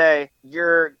end of the day,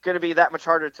 you're going to be that much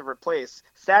harder to replace.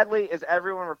 Sadly, is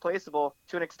everyone replaceable?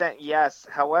 To an extent, yes.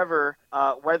 However,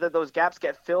 whether those gaps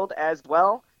get filled as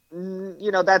well,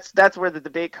 that's where the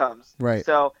debate comes. Right.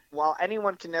 So while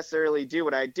anyone can necessarily do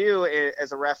what I do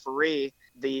as a referee,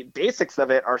 the basics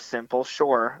of it are simple,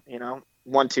 sure,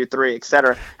 1, 2, 3,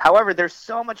 etc. However, there's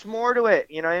so much more to it.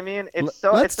 You know what I mean?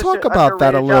 Let's talk about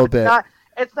that a little bit.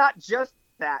 It's not just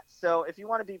that. So if you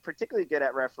want to be particularly good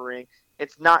at refereeing,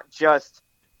 it's not just.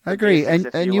 I agree,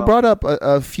 and you brought up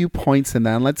a few points in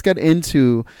that. And let's get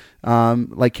into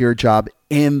your job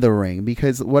in the ring,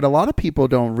 because what a lot of people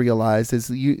don't realize is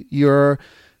you are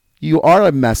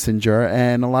a messenger,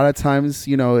 and a lot of times,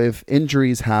 if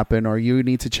injuries happen or you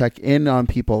need to check in on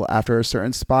people after a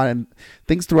certain spot and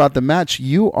things throughout the match,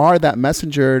 you are that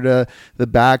messenger to the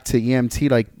back, to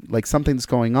EMT, like something's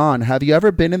going on. Have you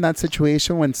ever been in that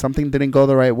situation when something didn't go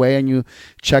the right way and you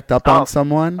checked up on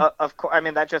someone? Of course. I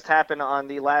mean, that just happened on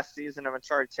the last season of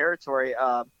Uncharted Territory.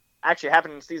 Actually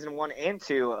happened in season 1 and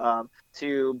 2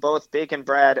 to both Bacon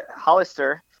Brad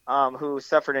Hollister, who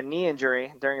suffered a knee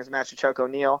injury during his match with Chuck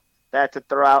O'Neal. That had to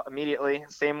throw out immediately.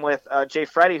 Same with Jay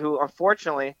Freddy, who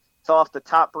unfortunately fell off the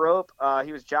top rope.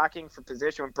 He was jockeying for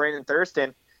position with Brandon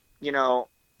Thurston.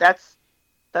 That's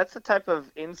the type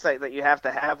of insight that you have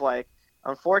to have. Like,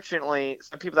 unfortunately,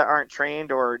 some people that aren't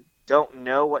trained or don't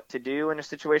know what to do in a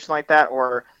situation like that,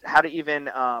 or how to even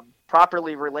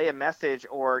properly relay a message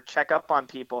or check up on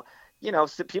people.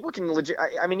 So people can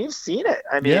I mean, you've seen it.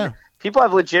 I mean, yeah. People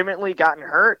have legitimately gotten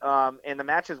hurt, and the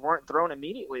matches weren't thrown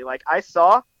immediately. Like I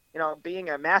saw. Being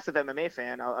a massive MMA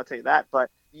fan, I'll tell you that, but,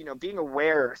 being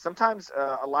aware, sometimes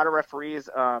a lot of referees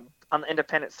on the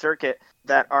independent circuit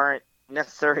that aren't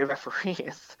necessarily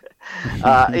referees,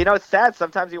 it's sad.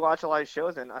 Sometimes you watch a lot of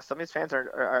shows and some of these fans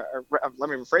are let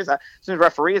me rephrase that, some of the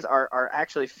referees are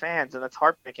actually fans, and that's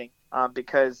heartbreaking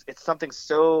because it's something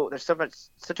there's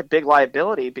such a big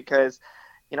liability because,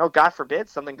 God forbid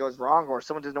something goes wrong or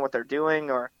someone doesn't know what they're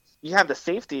doing, or you have the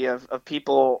safety of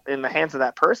people in the hands of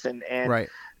that person. And right.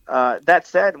 That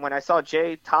said, when I saw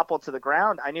Jay topple to the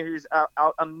ground, I knew he was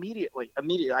out immediately.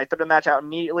 I threw the match out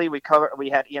immediately. We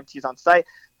had EMTs on site.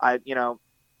 I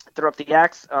threw up the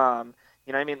X.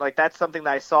 That's something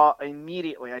that I saw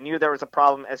immediately. I knew there was a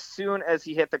problem. As soon as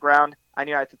he hit the ground, I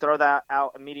knew I had to throw that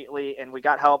out immediately, and we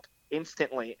got help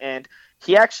instantly. And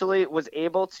he actually was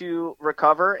able to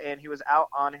recover, and he was out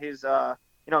on his,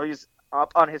 he's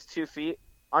up on his 2 feet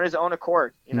on his own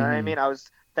accord. You know what I mean?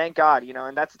 Thank God,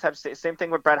 and that's the type of same thing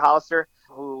with Brad Hollister,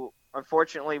 who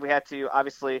unfortunately we had to,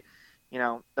 obviously,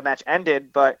 the match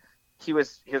ended, but he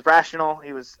was rational.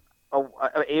 He was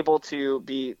able to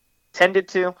be tended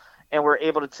to, and we're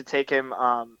able to take him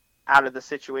out of the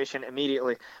situation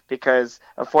immediately because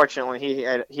unfortunately he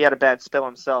had a bad spill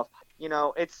himself.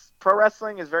 It's pro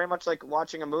wrestling is very much like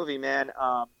watching a movie, man.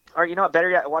 Or better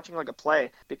yet, watching like a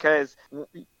play, because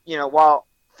while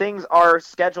things are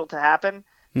scheduled to happen,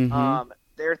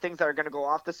 there are things that are going to go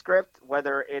off the script,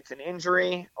 whether it's an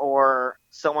injury or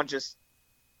someone just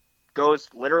goes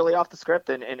literally off the script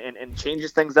and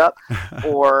changes things up,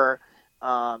 or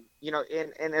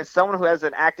and as someone who has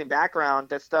an acting background,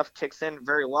 that stuff kicks in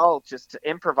very well just to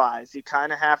improvise. You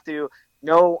kind of have to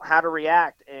know how to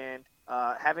react, and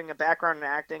having a background in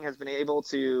acting has been able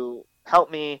to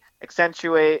help me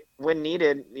accentuate when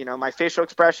needed, my facial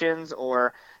expressions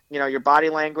or, your body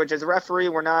language. As a referee,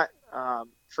 we're not,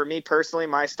 for me personally,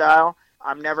 my style,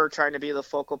 I'm never trying to be the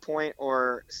focal point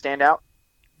or stand out.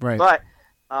 Right. But,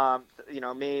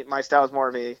 my style is more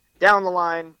of a down the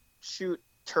line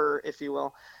shooter, if you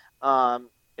will.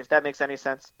 If that makes any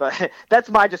sense, but that's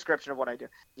my description of what I do,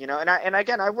 and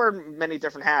again, I wear many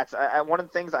different hats. One of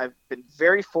the things I've been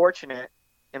very fortunate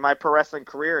in my pro wrestling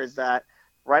career is that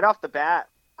right off the bat,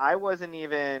 I wasn't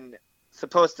even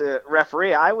supposed to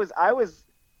referee.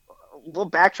 We'll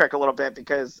backtrack a little bit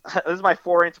because this is my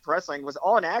foray into pro wrestling. It was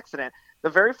all an accident. The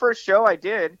very first show I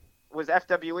did was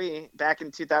FWE back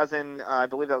in 2000, I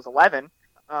believe that was 11.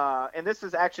 And this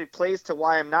is actually plays to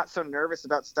why I'm not so nervous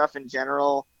about stuff in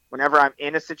general. Whenever I'm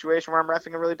in a situation where I'm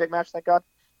reffing a really big match, thank God,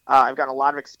 I've gotten a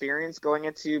lot of experience going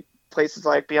into places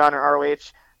like Beyond and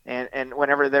ROH, and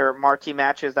whenever there are marquee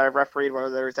matches that I've refereed,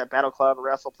 whether it's at Battle Club,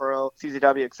 Wrestle Pro,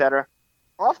 CZW, etc.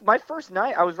 Off my first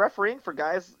night, I was refereeing for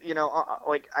guys,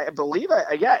 I believe,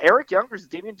 Eric Young versus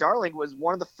Damian Darling was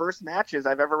one of the first matches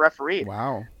I've ever refereed.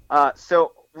 Wow.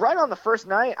 So right on the first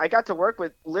night, I got to work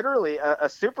with literally a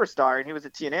superstar, and he was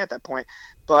at TNA at that point.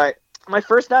 But my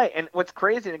first night, and what's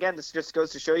crazy, and again, this just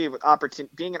goes to show you with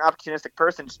being an opportunistic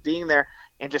person, just being there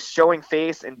and just showing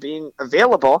face and being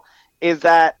available, is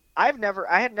that I had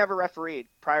never refereed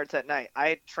prior to that night. I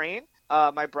had trained.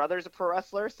 My brother's a pro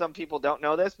wrestler. Some people don't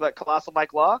know this, but Colossal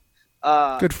Mike Law.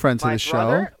 Good friend to the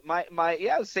show.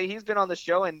 Say he's been on the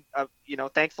show, and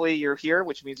thankfully you're here,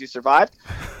 which means you survived,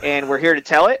 and we're here to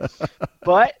tell it.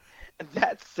 But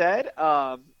that said,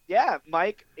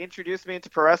 Mike introduced me into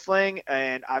pro wrestling,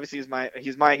 and obviously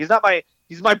he's my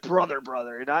brother,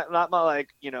 not my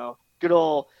good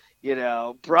old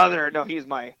brother. No, he's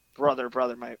my brother,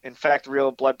 my in fact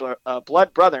real blood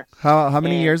brother. How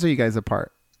many years are you guys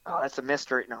apart? Oh, that's a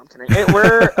mystery. No, I'm kidding.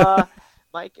 We're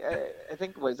Mike, I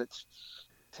think was it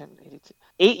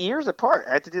 8 years apart.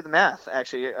 I had to do the math.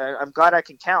 Actually, I'm glad I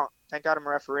can count. Thank God I'm a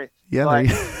referee. Yeah. But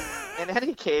in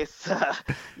any case,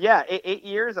 8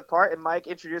 years apart. And Mike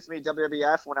introduced me to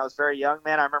WWF when I was very young.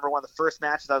 Man, I remember one of the first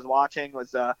matches I was watching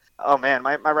was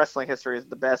my wrestling history is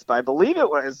the best. But I believe it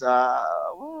was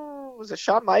it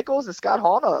Shawn Michaels and Scott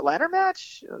Hall in a ladder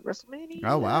match, WrestleMania.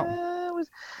 Oh wow.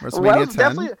 WrestleMania 10.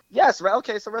 Definitely, yes.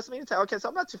 Okay, so WrestleMania 10. Okay, so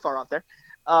I'm not too far off there.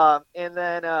 And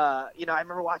then I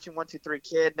remember watching 1, 2, 3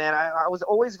 Kid. Man, I was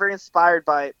always very inspired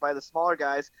by the smaller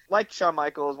guys like Shawn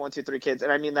Michaels, 1, 2, 3 Kids,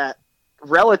 and I mean that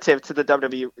relative to the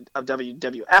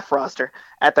WWF roster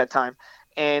at that time.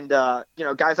 And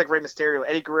guys like Rey Mysterio,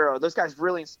 Eddie Guerrero, those guys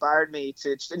really inspired me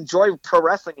to just enjoy pro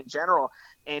wrestling in general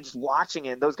and just watching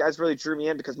it. Those guys really drew me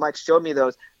in because Mike showed me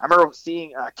those. I remember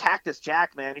seeing Cactus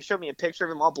Jack, man. He showed me a picture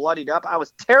of him all bloodied up. I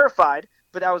was terrified,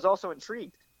 but I was also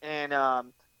intrigued. And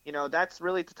that's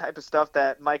really the type of stuff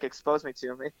that Mike exposed me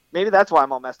to. Maybe that's why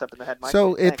I'm all messed up in the head, Mike.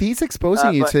 So if he's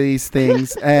exposing you to these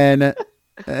things and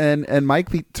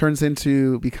Mike turns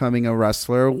into becoming a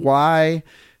wrestler,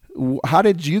 how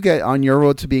did you get on your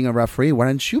road to being a referee? Why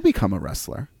didn't you become a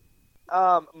wrestler?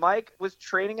 Mike was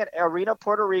training at Arena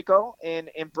Puerto Rico in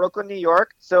Brooklyn, New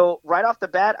York. So right off the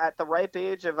bat, at the ripe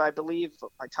age of, I believe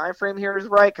my time frame here is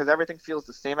right, because everything feels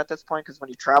the same at this point, because when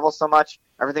you travel so much,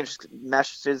 everything just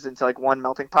meshes into like one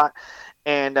melting pot.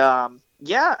 And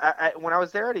when I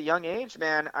was there at a young age,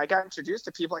 man, I got introduced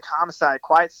to people like Homicide,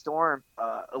 Quiet Storm,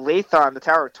 Lathon, the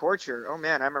Tower of Torture. Oh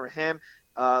man, I remember him.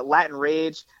 Latin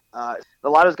Rage. A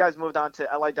lot of those guys moved on to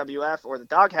LIWF or the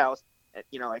Doghouse.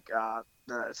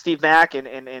 Steve Mack and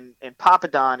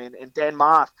Papadon and Dan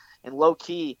Moff and Low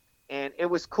Key. And it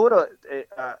was cool to,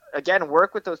 again,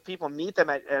 work with those people, meet them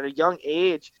at a young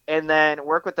age, and then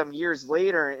work with them years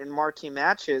later in marquee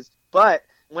matches. But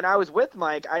when I was with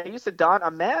Mike, I used to don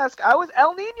a mask. I was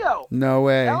El Nino. No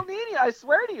way. El Nino, I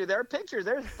swear to you. There are pictures.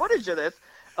 There's footage of this,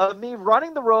 of me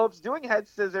running the ropes, doing head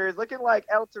scissors, looking like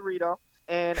El Torito,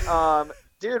 and,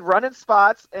 running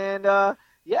spots. And,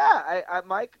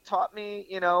 Mike taught me,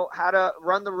 how to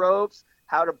run the ropes,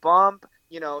 how to bump,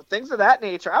 things of that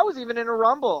nature. I was even in a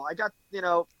rumble. I got,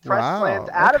 press plans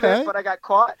out of it, but I got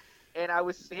caught and I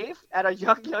was safe at a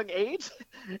young age.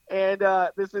 And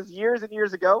this is years and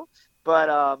years ago.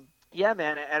 But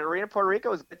man, at Arena Puerto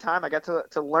Rico was a good time. I got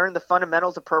to learn the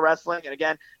fundamentals of pro wrestling. And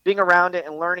again, being around it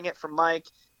and learning it from Mike,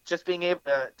 just being able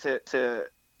to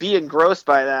be engrossed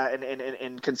by that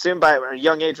and consumed by it at a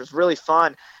young age was really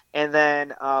fun. And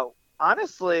then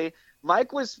honestly,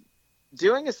 Mike was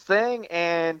doing his thing,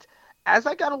 and as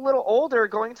I got a little older,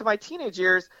 going into my teenage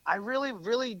years, I really,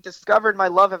 really discovered my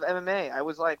love of MMA. I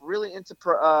was like really into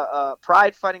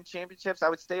Pride Fighting Championships. I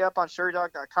would stay up on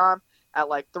SureDog.com at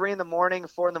like 3 in the morning,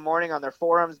 4 in the morning on their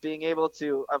forums, being able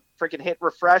to freaking hit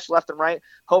refresh left and right,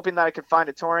 hoping that I could find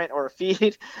a torrent or a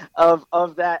feed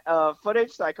of that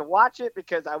footage so I could watch it,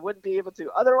 because I wouldn't be able to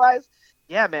otherwise.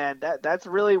 Yeah, man, that's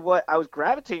really what I was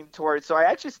gravitating towards. So I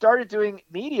actually started doing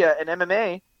media in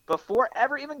MMA before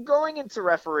ever even going into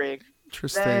refereeing.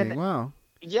 Interesting. Wow.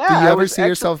 Yeah. Do you ever see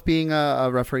yourself being a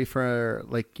referee for,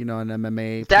 like, an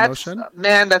MMA promotion?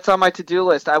 Man, that's on my to-do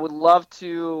list. I would love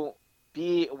to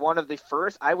be one of the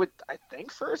first. I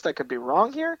think first, I could be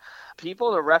wrong here,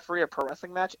 people to referee a pro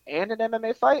wrestling match and an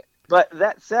MMA fight. But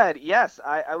that said, yes,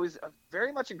 I was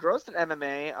very much engrossed in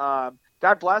MMA.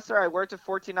 God bless her. I worked at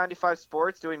 1495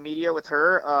 Sports doing media with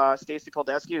her, Stacy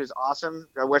Poldesky, who's awesome.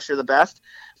 I wish her the best.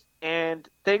 And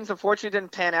things unfortunately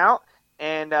didn't pan out,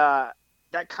 and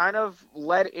that kind of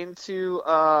led into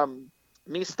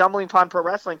me stumbling upon pro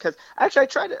wrestling, because actually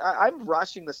I'm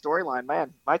rushing the storyline,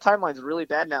 man. My timeline's really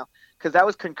bad now, because that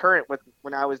was concurrent with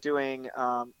when I was doing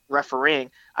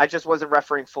refereeing. I just wasn't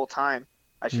refereeing full time,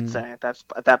 I should say, at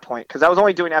that point, because I was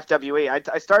only doing FWE.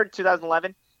 I started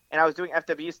 2011, and I was doing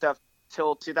FWE stuff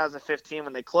till 2015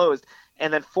 when they closed.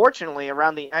 And then fortunately,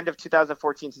 around the end of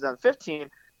 2014, 2015,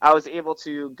 I was able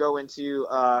to go into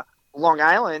Long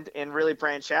Island and really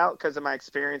branch out because of my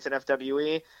experience in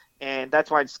FWE. And that's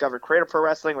why I discovered Creative Pro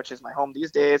Wrestling, which is my home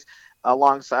these days,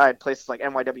 alongside places like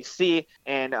NYWC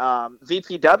and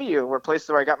VPW, were places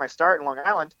where I got my start in Long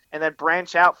Island, and then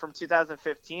branch out from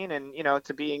 2015 and,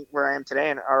 to being where I am today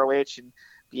in ROH and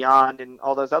Beyond and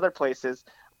all those other places.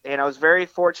 And I was very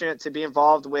fortunate to be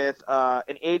involved with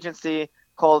an agency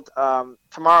called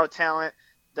Tomorrow Talent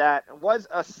that was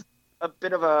a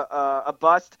bit of a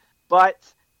bust, but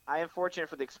I am fortunate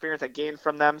for the experience I gained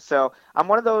from them. So I'm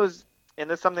one of those, and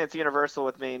this is something that's universal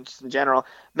with me and just in general,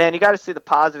 man, you got to see the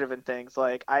positive in things.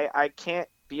 Like I can't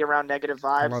be around negative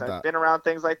vibes. I've been around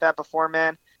things like that before,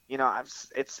 man.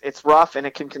 It's rough and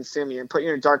it can consume you and put you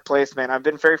in a dark place, man. I've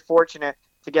been very fortunate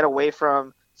to get away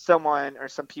from someone or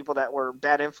some people that were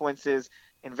bad influences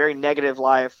in very negative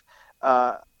led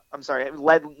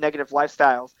negative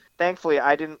lifestyles. Thankfully,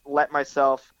 I didn't let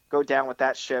myself go down with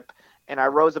that ship, and I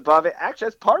rose above it. Actually,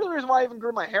 that's part of the reason why I even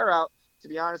grew my hair out, to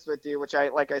be honest with you, which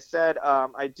like I said,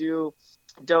 I do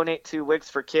donate to Wigs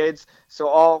for Kids. So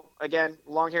all, again,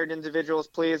 long-haired individuals,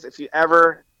 please, if you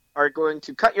ever are going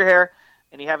to cut your hair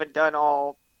and you haven't done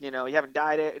all, you haven't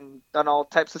dyed it and done all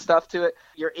types of stuff to it,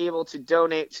 you're able to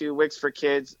donate to Wigs for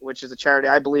Kids, which is a charity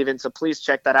I believe in. So please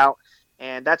check that out.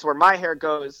 And that's where my hair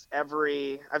goes I've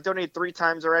donated 3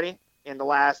 times already in the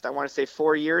last, I want to say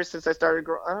 4 years since I started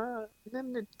growing.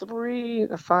 3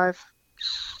 to 5.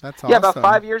 That's awesome. Yeah, about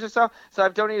 5 years or so. So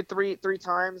I've donated three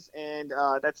times, and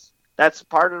that's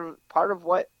part of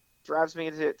what drives me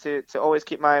to always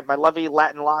keep my lovely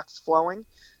Latin locks flowing.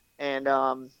 And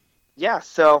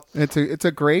so it's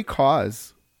a great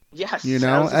cause. Yes, and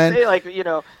say,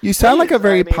 you sound like a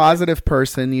very positive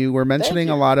person. You were mentioning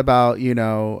a lot about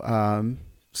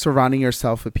surrounding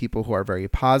yourself with people who are very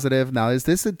positive. Now, is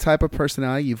this a type of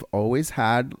personality you've always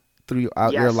had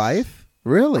throughout your life?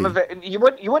 Really? You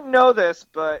wouldn't know this,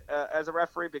 but as a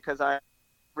referee, because I'm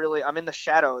in the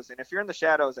shadows, and if you're in the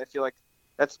shadows, I feel like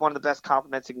that's one of the best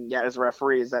compliments you can get as a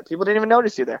referee, is that people didn't even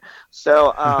notice you there.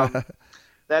 So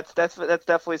that's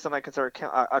definitely something I consider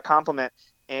a compliment.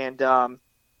 And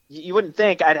you wouldn't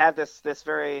think I'd have this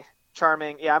very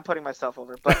charming, I'm putting myself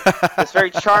over, but this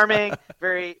very charming,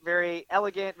 very, very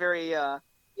elegant, very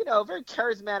very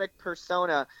charismatic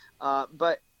persona.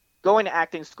 But going to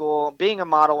acting school, being a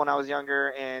model when I was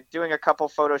younger, and doing a couple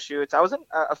photo shoots. I was in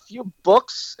a few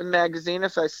books and magazine,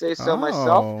 if I say so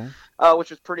myself, which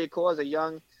was pretty cool as a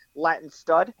young Latin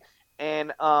stud.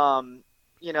 And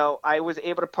I was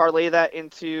able to parlay that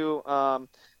into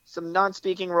some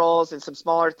non-speaking roles and some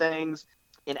smaller things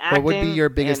in acting. What would be your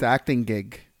biggest acting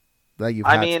gig that you've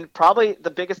had? I mean, probably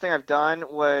the biggest thing I've done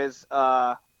was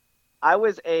I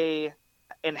was in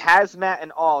hazmat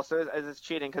and all, so it's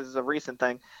cheating because it's a recent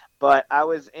thing, but I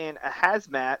was in a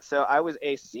hazmat, so I was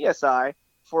a CSI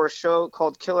for a show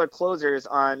called Killer Closers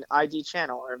on ID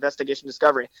Channel, or Investigation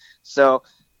Discovery. So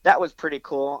that was pretty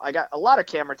cool. I got a lot of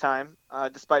camera time,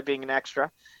 despite being an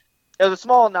extra. It was a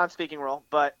small non-speaking role,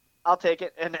 but I'll take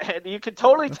it, and you can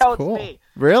totally tell cool. It's me.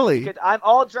 Really? I'm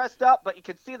all dressed up, but you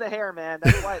can see the hair, man.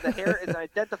 That's why the hair is an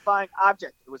identifying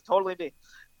object. It was totally me.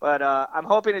 But I'm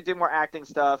hoping to do more acting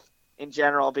stuff in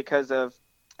general because of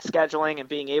scheduling and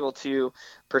being able to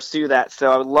pursue that.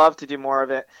 So I would love to do more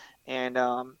of it. And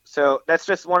so that's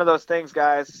just one of those things,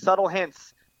 guys. Subtle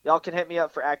hints. Y'all can hit me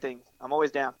up for acting. I'm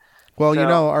always down. Well, So- you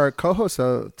know, our co-host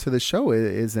to the show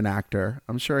is an actor.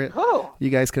 I'm sure Who? you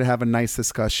guys could have a nice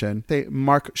discussion.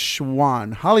 Mark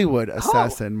Schwann, Hollywood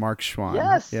assassin, Mark Schwann.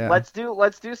 Yes, Yeah. let's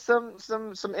do some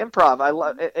improv. I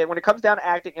love it. When it comes down to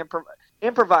acting,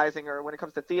 improvising, or when it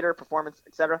comes to theater, performance,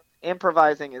 etc.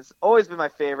 Improvising has always been my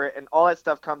favorite, and all that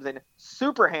stuff comes in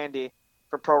super handy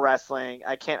for pro wrestling.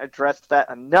 I can't address that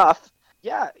enough.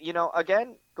 Yeah, you know,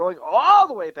 again, going all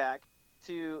the way back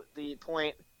to the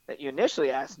point that you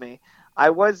initially asked me, I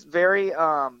was very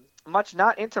much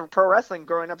not into pro wrestling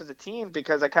growing up as a teen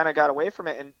because I kind of got away from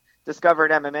it and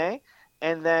discovered MMA.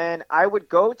 And then I would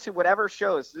go to whatever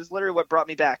shows. This is literally what brought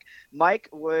me back. Mike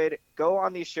would go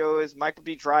on these shows. Mike would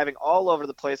be driving all over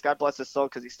the place. God bless his soul,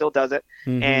 because he still does it.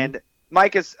 Mhm. And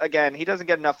Mike is, again, he doesn't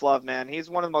get enough love, man. He's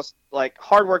one of the most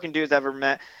hardworking dudes I've ever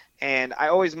met. And I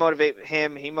always motivate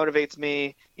him. He motivates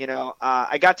me. You know,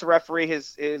 I got to referee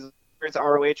his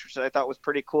ROH, which I thought was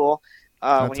pretty cool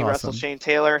when he wrestled awesome. Shane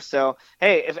Taylor. So,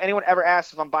 hey, if anyone ever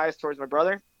asks if I'm biased towards my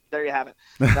brother, there you have it.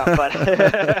 No,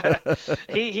 but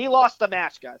he lost the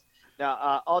match, guys.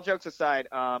 Now, all jokes aside,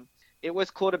 it was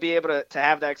cool to be able to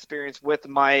have that experience with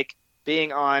Mike,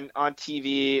 being on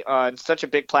TV on such a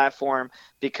big platform,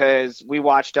 because we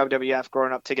watched WWF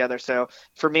growing up together. So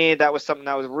for me, that was something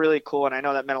that was really cool, and I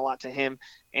know that meant a lot to him.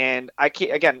 And I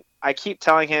keep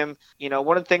telling him, you know,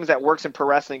 one of the things that works in pro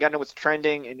wrestling, you got to know what's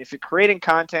trending, and if you're creating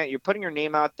content, you're putting your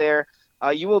name out there,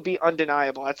 you will be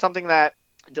undeniable. That's something that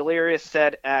Delirious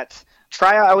said at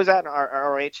tryout I was at in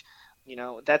ROH. You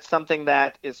know, that's something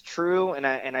that is true, and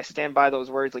I stand by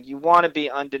those words. Like, you want to be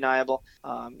undeniable.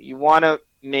 You want to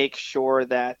make sure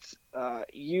that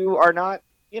you are not,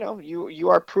 you know, you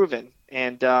are proven.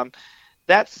 And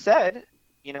that said,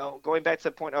 you know, going back to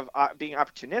the point of being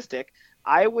opportunistic,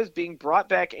 I was being brought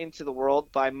back into the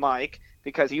world by Mike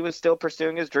because he was still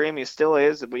pursuing his dream. He still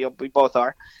is. We both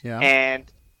are. Yeah.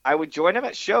 And I would join him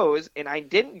at shows, and I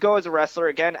didn't go as a wrestler.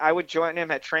 Again, I would join him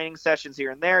at training sessions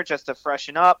here and there just to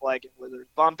freshen up, like whether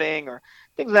it's bumping or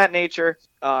things of that nature.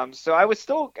 So I would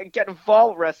still get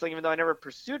involved with wrestling, even though I never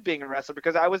pursued being a wrestler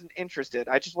because I wasn't interested.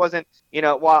 I just wasn't, you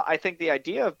know, while I think the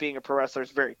idea of being a pro wrestler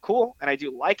is very cool, and I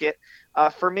do like it,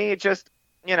 for me, it just,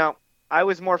 you know, I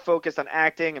was more focused on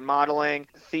acting and modeling,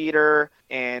 theater,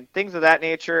 and things of that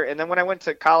nature. And then when I went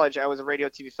to college, I was a radio,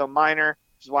 TV, film minor,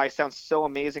 which is why I sound so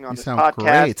amazing on You this sound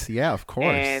podcast. great. Yeah, of course.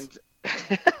 And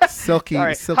silky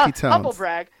Sorry, tones. humble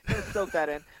brag. Gonna soak that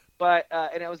in. But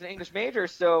and I was an English major,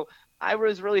 so I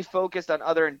was really focused on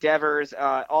other endeavors.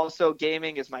 Also,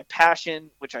 gaming is my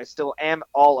passion, which I still am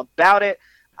all about it.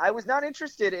 I was not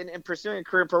interested in pursuing a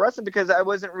career in pro wrestling because I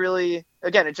wasn't really,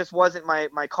 again, it just wasn't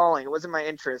my calling. It wasn't my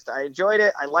interest. I enjoyed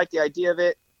it. I liked the idea of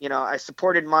it. You know, I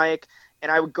supported Mike,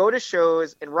 and I would go to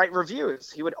shows and write reviews.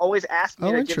 He would always ask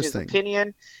me to give his interesting.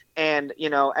 opinion. And,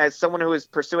 you know, as someone who was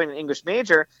pursuing an English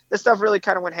major, this stuff really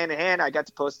kind of went hand in hand. I got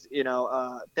to post, you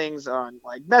know, things on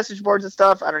like message boards and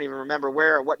stuff. I don't even remember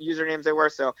where or what usernames they were.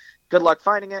 So good luck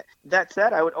finding it. That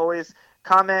said, I would always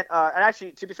comment. And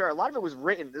actually, to be fair, a lot of it was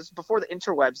written. This is before the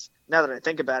interwebs, now that I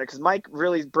think about it, because Mike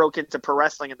really broke into pro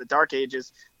wrestling in the dark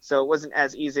ages. So it wasn't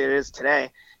as easy as it is today.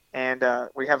 And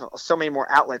we have so many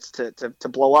more outlets to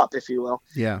blow up, if you will.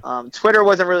 Yeah. Twitter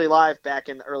wasn't really live back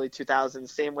in the early 2000s.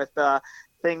 Same with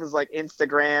things like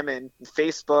Instagram and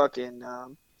Facebook. And,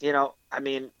 you know, I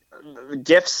mean,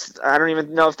 GIFs, I don't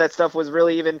even know if that stuff was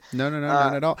really even No,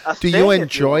 not at all. a Do thing, you if you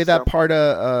enjoy will, that so. part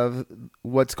of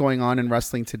what's going on in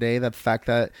wrestling today? The fact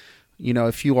that, you know,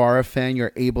 if you are a fan,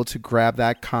 you're able to grab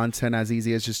that content as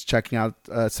easy as just checking out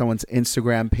someone's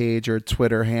Instagram page or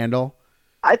Twitter handle?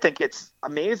 I think it's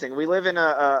amazing. We live in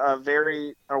a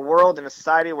world and a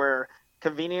society where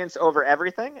convenience over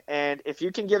everything. And if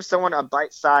you can give someone a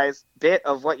bite-sized bit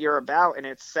of what you're about and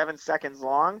it's 7 seconds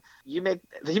long, you make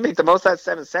the most out of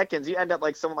 7 seconds. You end up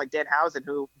like someone like Danhausen,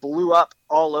 who blew up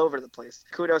all over the place.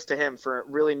 Kudos to him for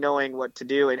really knowing what to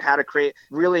do and how to create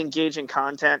really engaging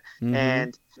content. Mhm.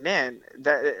 And man,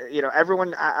 that, you know,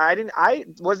 everyone, I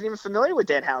wasn't even familiar with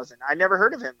Danhausen. I never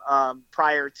heard of him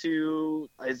prior to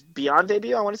his Beyond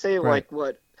debut. I want to say Right.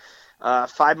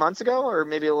 5 months ago, or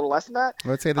maybe a little less than that.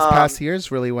 Let's say this past year is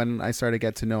really when I started to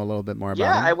get to know a little bit more about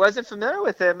Yeah, him. I wasn't familiar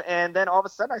with him, and then all of a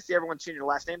sudden I see everyone changing their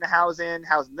last name to Hausen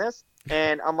this,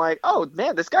 and I'm like, oh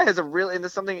man, this guy has a real, and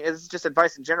this something is just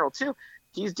advice in general too.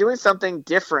 He's doing something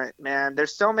different, man.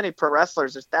 There's so many pro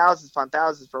wrestlers. There's thousands upon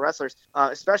thousands of pro wrestlers,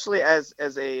 especially as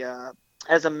a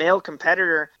as a male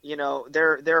competitor,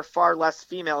 there are far less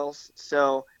females,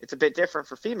 so it's a bit different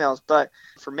for females. But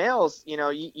for males,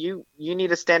 you need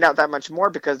to stand out that much more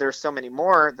because there's so many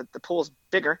more that the pool's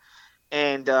bigger.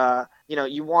 And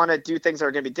you want to do things that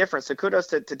are going to be different. So kudos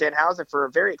to Danhausen for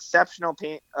a very exceptional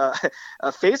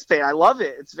face paint. I love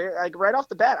it. It's very right off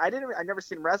the bat. I never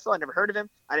seen him wrestle. I never heard of him.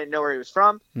 I didn't know where he was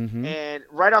from. Mm-hmm. And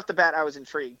right off the bat, I was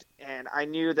intrigued, and I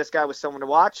knew this guy was someone to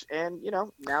watch. And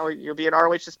now you'll be in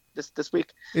ROH this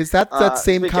week. Is that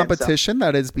same weekend, competition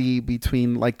that is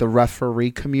between like the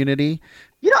referee community?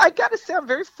 I gotta say I'm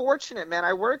very fortunate, man.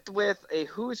 I worked with a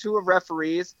who's who of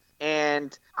referees,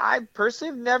 and I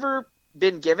personally have never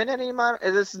been given any amount.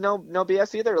 This is no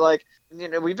BS either. Like,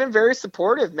 we've been very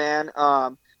supportive, man.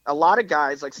 A lot of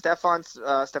guys like Stefan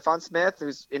Smith,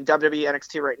 who's in WWE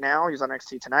NXT right now. He's on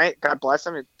NXT tonight. God bless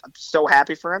him. I'm so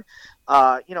happy for him.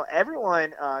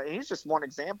 Everyone. And he's just one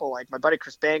example. Like my buddy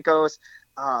Chris Bankos,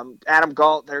 Adam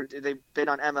Galt. They've been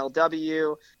on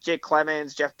MLW. Jake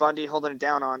Clemens, Jeff Bundy, holding it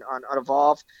down on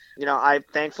Evolve. I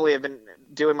thankfully have been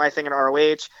doing my thing in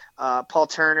ROH. Paul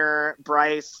Turner,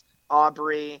 Bryce,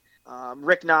 Aubrey.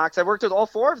 Rick Knox. I worked with all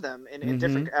four of them in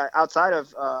different outside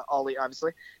of All Elite,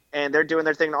 obviously, and they're doing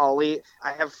their thing in All Elite.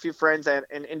 I have a few friends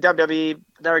in WWE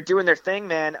that are doing their thing,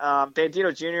 man.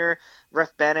 Bandito Jr.,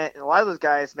 Ref Bennett, and a lot of those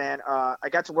guys, man. I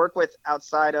got to work with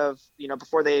outside of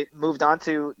before they moved on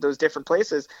to those different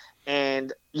places.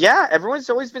 And yeah, everyone's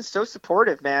always been so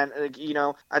supportive, man.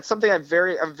 That's something I'm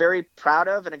very proud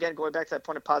of. And again, going back to that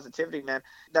point of positivity, man,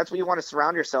 that's what you want to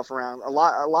surround yourself around. A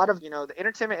lot of the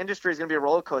entertainment industry is going to be a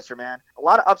roller coaster, man. A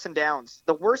lot of ups and downs.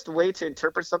 The worst way to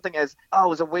interpret something as, it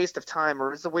was a waste of time or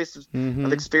it was a waste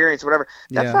of experience, or whatever.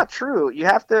 That's not true. You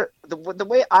have to. The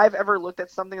way I've ever looked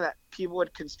at something that people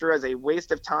would construe as a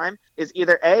waste of time is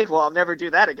either A, well, I'll never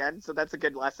do that again, so that's a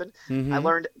good lesson. I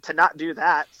learned to not do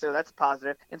that, so that's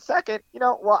positive. And second,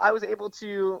 I was able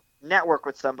to network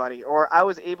with somebody, or I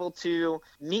was able to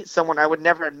meet someone I would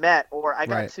never have met, or I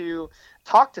got to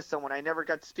talk to someone I never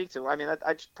got to speak to. I mean,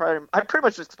 I pretty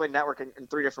much just explained network in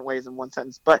 3 different ways in one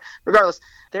sentence. But regardless,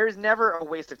 there's never a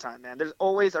waste of time, man. There's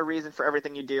always a reason for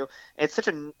everything you do. It's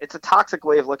a toxic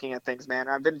way of looking at things, man.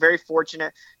 I've been very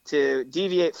fortunate to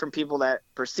deviate from people that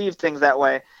perceive things that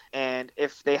way. And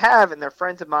if they have, and they're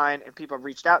friends of mine, and people have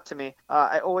reached out to me,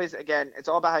 I always, again, it's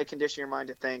all about how you condition your mind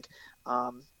to think.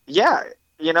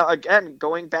 Again,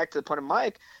 going back to the point of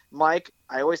Mike,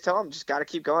 I always tell him, just got to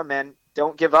keep going, man.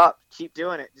 Don't give up. Keep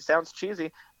doing it. It sounds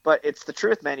cheesy, but it's the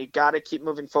truth, man. You got to keep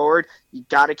moving forward. You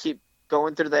got to keep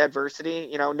going through the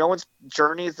adversity. No one's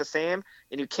journey is the same,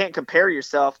 and you can't compare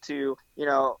yourself to,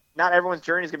 not everyone's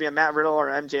journey is going to be a Matt Riddle or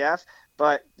MJF,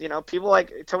 but, people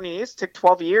like Tony Nese took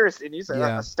 12 years, and he's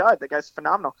a stud. The guy's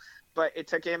phenomenal. But it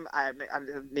took him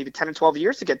maybe 10 or 12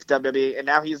 years to get to WWE, and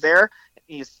now he's there.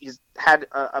 He's had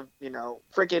a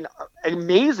freaking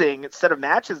amazing set of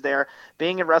matches there.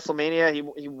 Being in WrestleMania,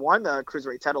 he won the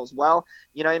Cruiserweight title as well.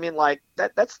 You know what I mean? Like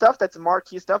that stuff, that's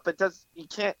marquee stuff, but you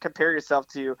can't compare yourself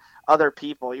to other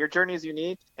people. Your journey is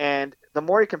unique, and the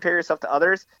more you compare yourself to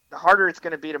others, the harder it's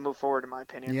going to be to move forward, in my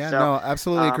opinion. Yeah, no,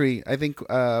 absolutely agree. I think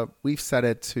we've said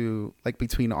it to, like,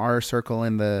 between our circle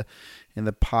and the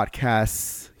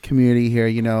podcast community here,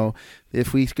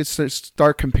 if we could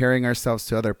start comparing ourselves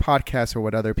to other podcasts or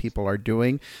what other people are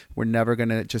doing, we're never going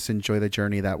to just enjoy the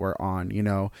journey that we're on,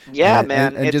 Yeah,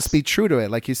 man. And just be true to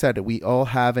it. Like you said, we all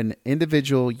have an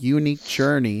individual, unique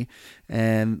journey,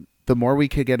 and the more we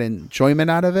could get enjoyment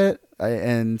out of it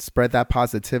and spread that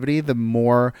positivity, the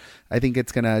more I think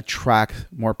it's going to attract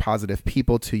more positive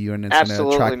people to you, and it's going to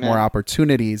attract more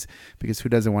opportunities, because who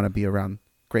doesn't want to be around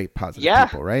great positive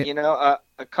people, right?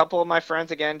 A couple of my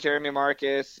friends, again, Jeremy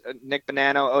Marcus, Nick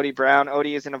Bonanno, Odie Brown.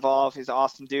 Odie is in Evolve. He's an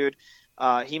awesome dude.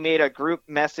 He made a group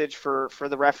message for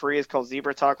the referees called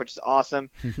Zebra Talk, which is awesome.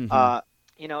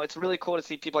 It's really cool to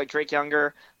see people like Drake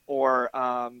Younger or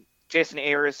Jason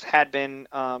Ayers had been,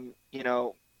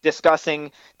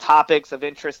 discussing topics of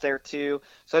interest there too.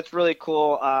 So it's really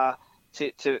cool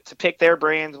to pick their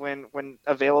brains when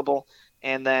available,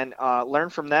 and then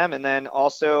learn from them, and then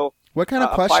also. What kind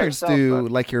of questions do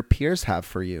your peers have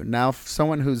for you? Now,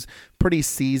 someone who's pretty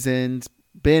seasoned,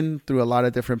 been through a lot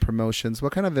of different promotions,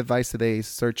 what kind of advice do they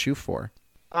search you for?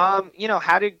 How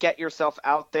to get yourself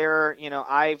out there.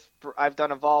 I've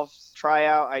done Evolve's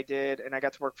tryout. I did, and I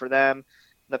got to work for them in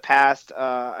the past.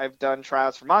 I've done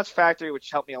tryouts for Monster Factory, which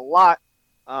helped me a lot.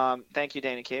 Thank you,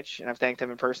 Danny Cage, and I've thanked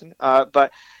him in person.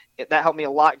 But that helped me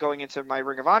a lot going into my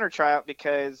Ring of Honor tryout,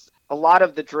 because a lot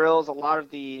of the drills, a lot of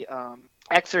the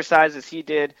exercises he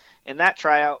did in that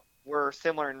tryout were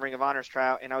similar in Ring of Honor's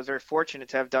tryout, and I was very fortunate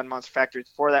to have done Monster Factory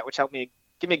before that, which helped me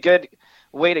give me a good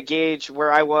way to gauge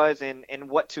where I was and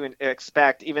what to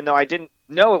expect, even though I didn't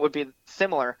know it would be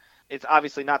similar. It's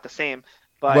obviously not the same.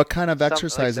 But What kind of like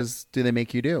exercises do they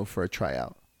make you do for a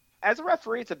tryout? as a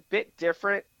referee, it's a bit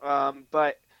different,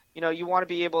 but you want to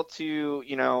be able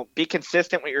to, be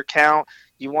consistent with your count.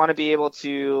 You want to be able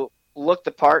to look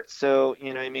the part, so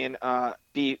what I mean,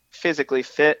 be physically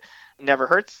fit. Never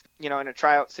hurts. In a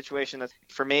tryout situation, that's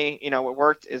for me. What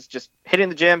worked is just hitting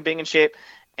the gym, being in shape,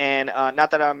 and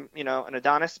not that I'm, an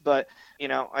Adonis, but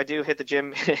I do hit the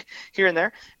gym here and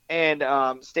there,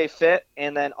 and stay fit,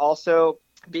 and then also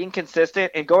being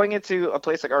consistent and going into a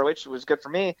place like ROH was good for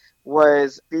me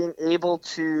was being able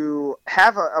to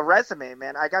have a resume,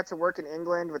 man. I got to work in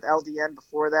England with LDN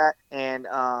before that, and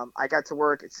I got to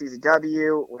work at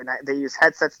CZW when they use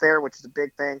headsets there, which is a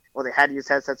big thing. Well, they had to use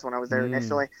headsets when I was there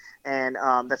initially, and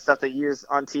that's stuff they use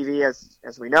on TV,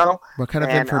 as we know. What kind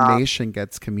of information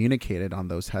gets communicated on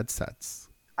those headsets?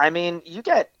 I mean, you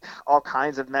get all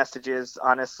kinds of messages,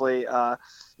 honestly. A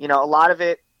lot of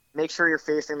it, make sure you're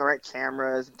facing the right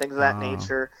cameras and things of that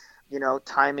nature,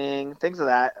 timing, things of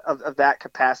that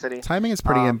capacity. Timing is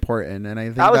pretty important, and I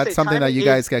think that's something that you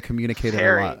guys get communicated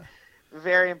a lot.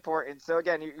 Very important. So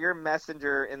again, you're a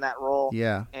messenger in that role.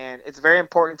 Yeah. And it's very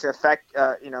important to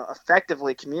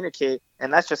effectively communicate,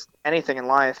 and that's just anything in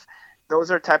life.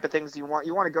 Those are the type of things you want.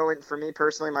 You want to go in, for me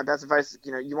personally, my best advice,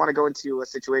 you want to go into a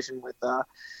situation with a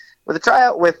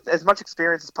tryout with as much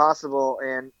experience as possible,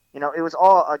 and it was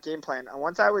all a game plan.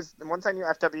 Once I knew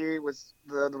FWE was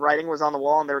the writing was on the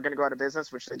wall and they were going to go out of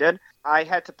business, which they did, I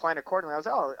had to plan accordingly. I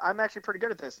was, I'm actually pretty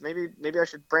good at this. Maybe I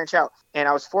should branch out. And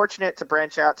I was fortunate to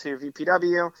branch out to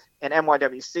VPW and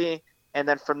NYWC. And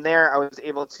then from there, I was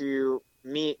able to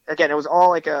meet, again, it was all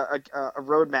like a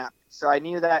roadmap. So I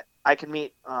knew that I could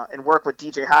meet and work with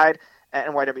DJ Hyde at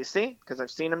NYWC because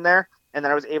I've seen him there. And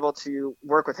then I was able to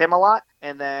work with him a lot.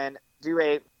 And then do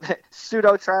a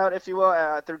pseudo tryout, if you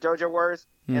will, through Dojo Wars,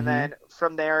 and then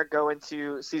from there go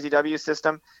into CZW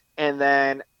system, and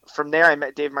then from there I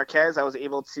met Dave Marquez. I was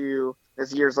able to,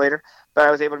 this years later, but I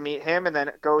was able to meet him and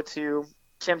then go to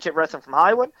Championship Wrestling from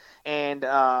Hollywood and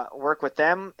work with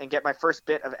them and get my first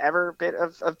bit of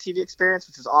TV experience,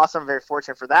 which is awesome. I'm very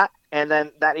fortunate for that, and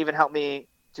then that even helped me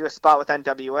do a spot with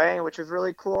NWA, which was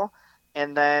really cool.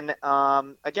 And then,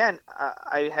 again,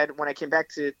 when I came back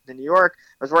to New York,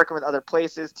 I was working with other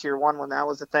places, Tier 1 when that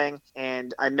was a thing,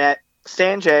 and I met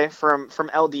Sanjay from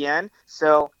LDN.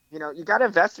 So, you got to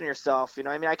invest in yourself.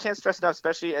 I can't stress enough,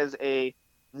 especially as a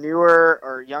newer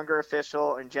or younger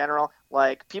official in general.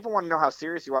 Like, people want to know how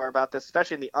serious you are about this,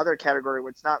 especially in the other category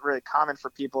where it's not really common for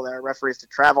people that are referees to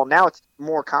travel. Now it's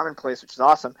more commonplace, which is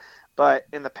awesome. But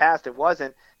in the past, it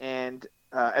wasn't. And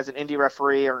as an indie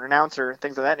referee or announcer,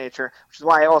 things of that nature, which is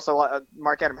why I also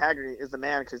Mark Adam Haggerty is the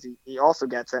man, because he also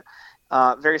gets it.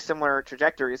 Very similar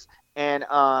trajectories, and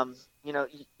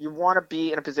you want to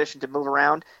be in a position to move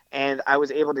around, and I was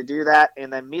able to do that,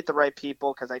 and then meet the right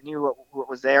people because I knew what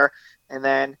was there, and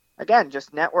then again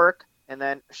just network, and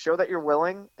then show that you're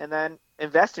willing, and then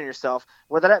invest in yourself.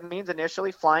 Whether that means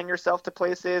initially flying yourself to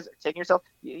places, taking yourself,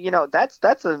 that's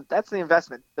the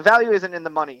investment. The value isn't in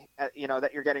the money,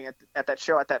 that you're getting at that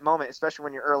show at that moment, especially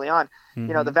when you're early on.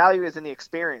 The value is in the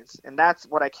experience, and that's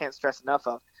what I can't stress enough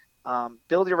of.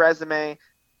 Build your resume,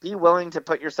 be willing to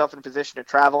put yourself in a position to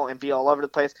travel and be all over the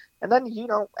place, and then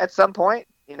at some point,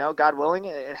 God willing,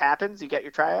 it happens. You get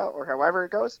your tryout or however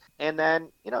it goes. And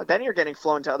then, then you're getting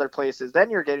flown to other places. Then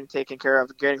you're getting taken care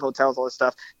of, getting hotels, all this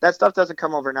stuff. That stuff doesn't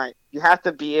come overnight. You have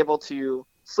to be able to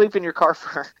sleep in your car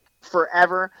for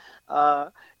forever.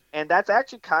 And that's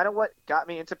actually kind of what got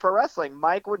me into pro wrestling.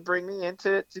 Mike would bring me in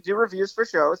to do reviews for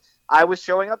shows. I was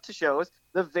showing up to shows.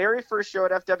 The very first show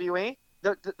at FWE,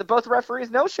 the both referees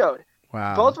no-showed.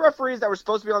 Wow. Both referees that were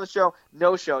supposed to be on the show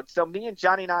no-showed. So me and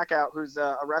Johnny Knockout, who's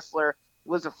a wrestler,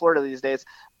 lives in Florida these days,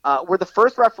 were the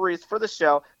first referees for the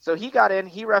show. So he got in,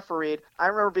 he refereed. I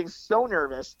remember being so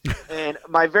nervous. And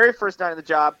my very first night on the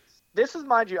job, this is,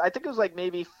 mind you, I think it was like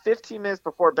maybe 15 minutes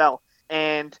before bell.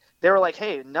 And they were like,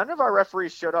 hey, none of our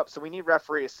referees showed up, so we need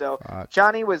referees. So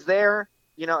Johnny was there,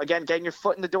 again, getting your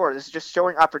foot in the door. This is just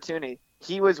showing opportunity.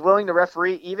 He was willing to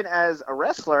referee even as a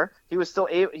wrestler. He was still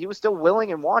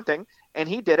willing and wanting, and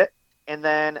he did it. And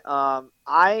then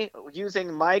I,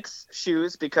 using Mike's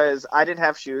shoes, because I didn't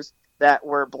have shoes that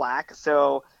were black.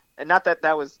 So, and not that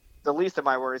that was the least of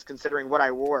my worries, considering what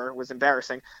I wore was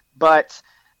embarrassing. But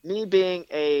me being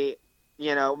my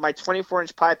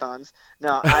 24-inch pythons,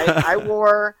 I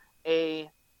wore a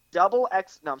I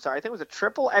think it was a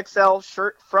triple XL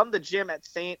shirt from the gym at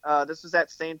St.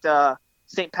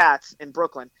 Pat's in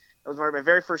Brooklyn. It was my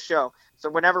very first show. So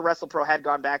whenever WrestlePro had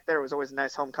gone back there, it was always a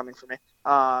nice homecoming for me.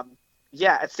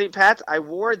 Yeah, at St. Pat's, I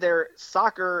wore their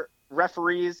soccer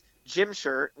referees gym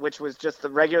shirt, which was just the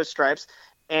regular stripes,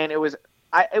 and it was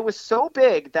so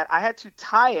big that I had to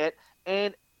tie it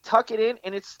and tuck it in,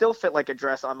 and it still fit like a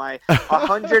dress on my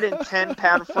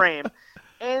 110-pound frame.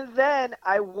 And then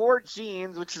I wore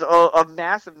jeans, which is a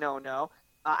massive no-no.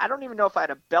 I don't even know if I had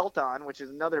a belt on, which is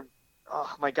another.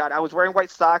 Oh my God! I was wearing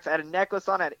white socks. I had a necklace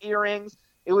on. I had earrings.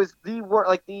 It was the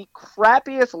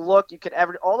crappiest look you could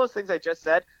ever. All those things I just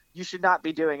said, you should not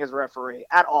be doing as a referee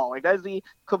at all. Like, that is the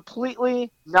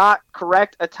completely not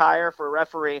correct attire for a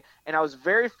referee. And I was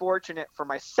very fortunate for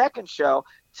my second show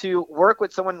to work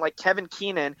with someone like Kevin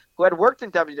Keenan, who had worked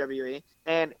in WWE,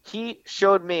 and he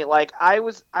showed me, like, I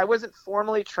wasn't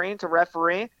formally trained to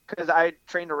referee because I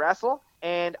trained to wrestle,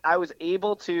 and I was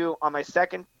able to, on my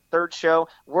third show,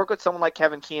 work with someone like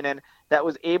Kevin Keenan that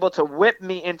was able to whip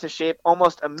me into shape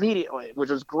almost immediately, which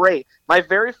was great. My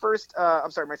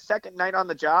second night on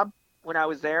the job when I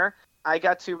was there, I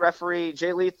got to referee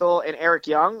Jay Lethal and Eric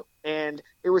Young, and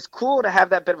it was cool to have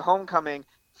that bit of homecoming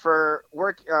for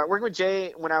working with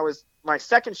Jay when I was my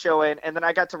second show in, and then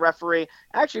I got to referee,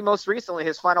 actually most recently,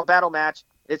 his final battle match,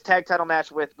 his tag title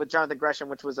match with Jonathan Gresham,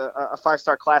 which was a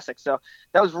 5-star classic. So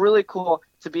that was really cool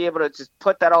to be able to just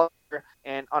put that all together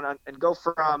and go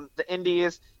from the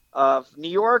indies of New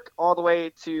York all the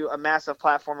way to a massive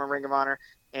platform in Ring of Honor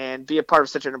and be a part of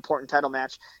such an important title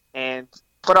match and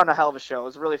put on a hell of a show. It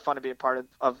was really fun to be a part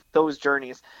of those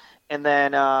journeys. And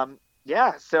then,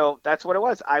 so that's what it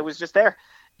was. I was just there.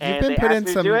 You've been put in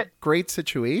some great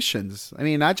situations. I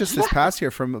mean, not just this past year,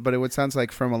 but it sounds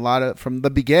like from the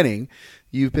beginning,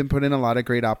 you've been put in a lot of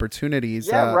great opportunities.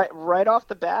 Yeah, right off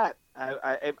the bat,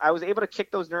 I was able to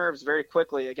kick those nerves very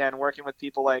quickly. Again, working with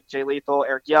people like Jay Lethal,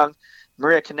 Eric Young,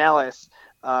 Maria Kanellis.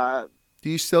 Do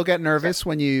you still get nervous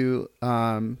when you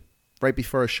right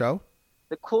before a show?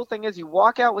 The cool thing is you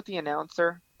walk out with the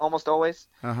announcer almost always.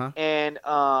 Uh-huh. And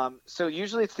so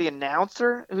usually it's the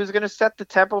announcer who's going to set the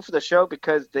tempo for the show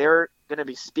because they're going to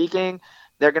be speaking.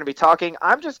 They're going to be talking.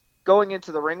 I'm just going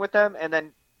into the ring with them and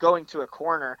then going to a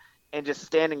corner and just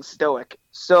standing stoic.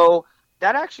 So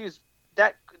that actually is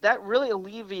that really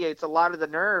alleviates a lot of the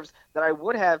nerves that I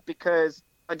would have because,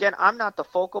 again, I'm not the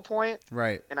focal point.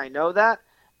 Right. And I know that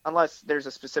unless there's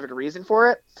a specific reason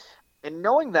for it. And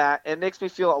knowing that, it makes me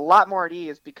feel a lot more at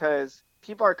ease because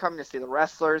people are coming to see the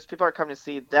wrestlers. People are coming to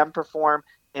see them perform,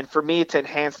 and for me to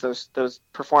enhance those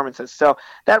performances. So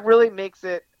that really makes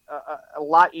it a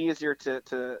lot easier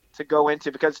to go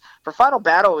into because for Final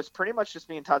Battle, it was pretty much just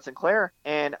me and Todd Sinclair,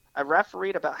 and I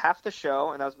refereed about half the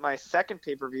show, and that was my second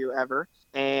pay-per-view ever.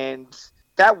 And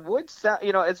that would sound,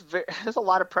 there's a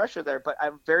lot of pressure there, but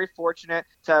I'm very fortunate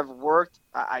to have worked,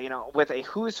 with a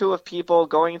who's who of people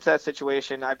going into that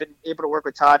situation. I've been able to work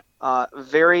with Todd,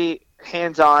 very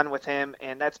hands-on with him,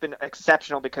 and that's been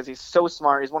exceptional because he's so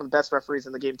smart. He's one of the best referees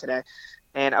in the game today.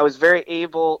 And I was very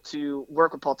able to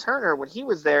work with Paul Turner when he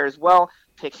was there as well,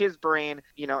 pick his brain,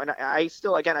 and I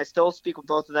still speak with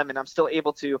both of them, and I'm still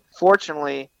able to,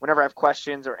 fortunately, whenever I have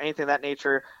questions or anything of that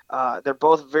nature, they're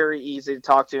both very easy to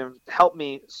talk to and help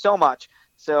me so much.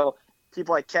 So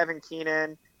people like Kevin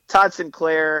Keenan, Todd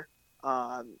Sinclair,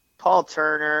 Paul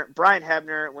Turner, Brian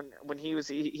Hebner, when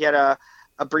he had a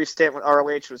brief stint with ROH,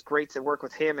 it was great to work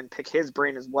with him and pick his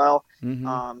brain as well.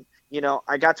 Mm-hmm.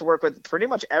 I got to work with pretty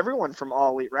much everyone from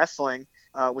All Elite Wrestling,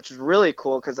 which is really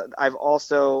cool because I've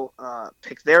also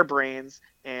picked their brains.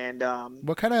 And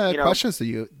what kind of questions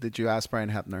did you ask Brian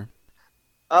Hebner?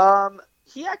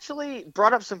 He actually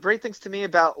brought up some great things to me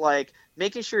about like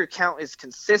making sure your count is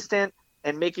consistent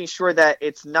and making sure that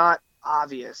it's not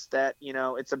obvious that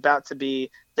it's about to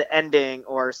be the ending,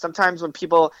 or sometimes when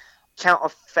people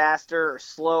count faster or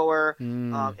slower,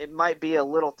 it might be a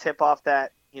little tip off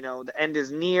that the end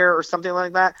is near or something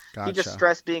like that. Gotcha. He just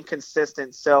stressed being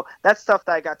consistent. So that's stuff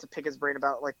that I got to pick his brain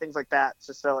about, like things like that.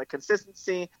 So like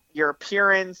consistency, your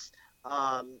appearance,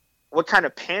 what kind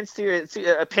of pants do you see?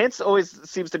 Pants always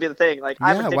seems to be the thing. Like,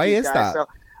 I'm a Dickies why is guy, that? so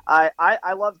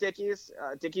I love Dickies.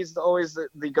 Dickies is always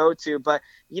the go-to, but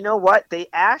you know what? They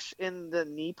ash in the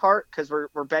knee part because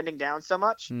we're bending down so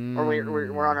much, or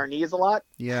we're on our knees a lot.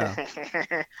 Yeah.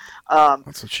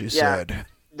 That's what she said.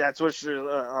 That's what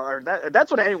that's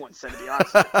what anyone said, to be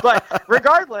honest. But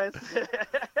regardless,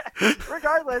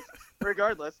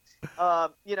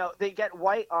 they get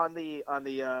white on the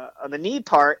knee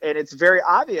part, and it's very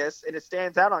obvious, and it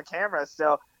stands out on camera.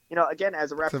 So again,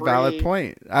 as a It's a referee, valid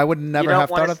point. I would never don't have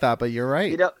wanna thought of that, but you're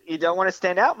right. you don't want to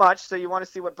stand out much, so you want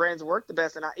to see what brands work the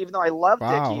best. And even though I love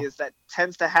Wow. Dickies, that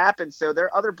tends to happen. So there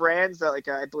are other brands that, like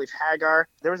I believe Hagar.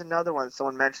 There was another one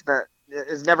someone mentioned that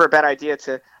is never a bad idea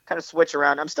to kind of switch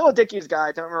around. I'm still a Dickies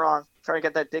guy. Don't get me wrong. Trying to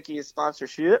get that Dickies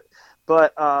sponsorship,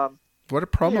 but What a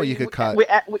promo you could cut. we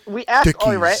asked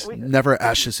Ollie, right? never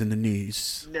ashes in the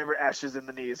knees. Never ashes in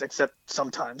the knees, except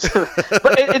sometimes.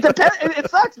 But it depends. It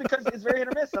sucks because it's very hit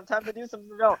or miss. Sometimes they do,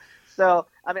 sometimes they don't. So,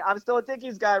 I mean, I'm still a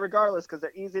Dickies guy regardless because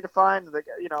they're easy to find.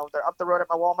 They're up the road at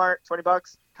my Walmart,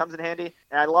 $20, comes in handy.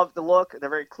 And I love the look. They're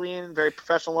very clean, very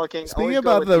professional looking. Speaking Always go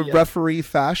about with the referee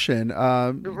fashion,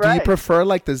 do you Right. prefer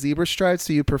like the zebra stripes?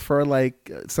 Do you prefer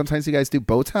like sometimes you guys do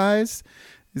bow ties?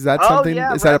 Is that something?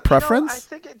 Is that a preference? I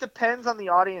think it depends on the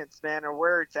audience, man, or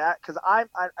where it's at. Because I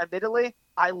admittedly,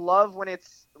 I love when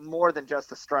it's more than just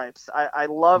the stripes. I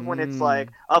love when it's like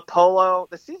a polo.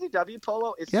 The CZW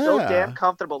polo is so Yeah. damn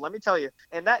comfortable. Let me tell you.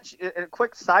 And a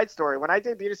quick side story. When I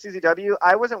debuted at CZW,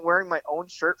 I wasn't wearing my own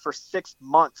shirt for 6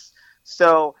 months.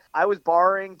 So I was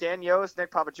borrowing Dan Yost, Nick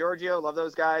Papagiorgio, love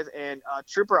those guys, and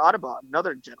Trooper Audubon,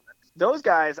 another gentleman. Those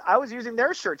guys, I was using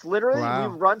their shirts. Literally, Wow.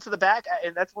 we run to the back,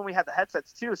 and that's when we had the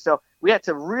headsets too. So we had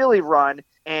to really run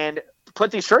and put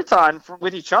these shirts on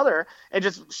with each other and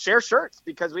just share shirts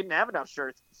because we didn't have enough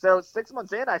shirts. So 6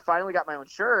 months in, I finally got my own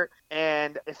shirt,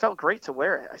 and it felt great to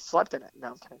wear it. I slept in it. No,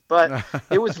 I'm kidding. But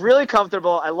it was really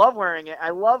comfortable. I love wearing it.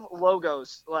 I love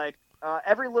logos, like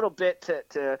every little bit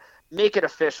to make it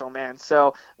official, man.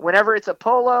 So whenever it's a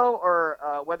polo or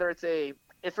whether it's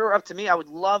if it were up to me, I would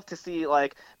love to see,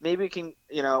 like, maybe we can,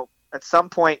 at some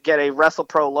point get a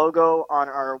WrestlePro logo on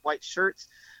our white shirts.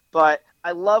 But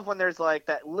I love when there's, like,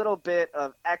 that little bit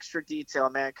of extra detail,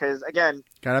 man, because, again,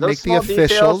 Gotta those make the small officials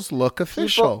details, look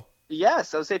official.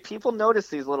 yes, I would say people notice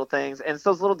these little things, and it's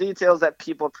those little details that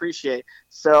people appreciate.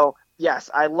 So,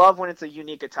 yes, I love when it's a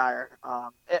unique attire.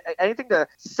 Anything to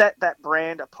set that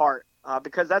brand apart,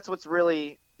 because that's what's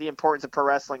really the importance of pro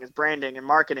wrestling is branding and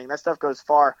marketing. That stuff goes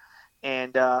far.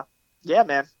 And, yeah,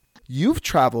 man. You've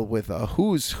traveled with a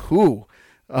who's who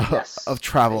Yes. of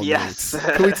travel Yes. mates.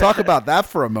 Can we talk about that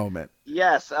for a moment?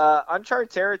 Yes, Uncharted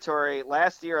Territory,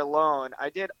 last year alone, I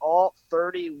did all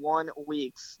 31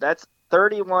 weeks. That's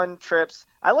 31 trips.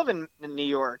 I live in New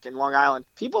York, in Long Island.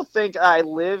 People think I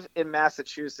live in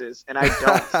Massachusetts, and I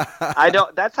don't. I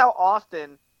don't. That's how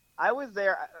often I was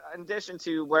there, in addition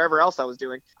to whatever else I was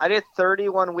doing. I did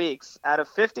 31 weeks out of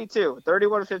 52,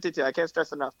 31 to 52. I can't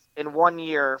stress enough, in 1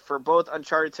 year for both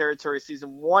Uncharted Territory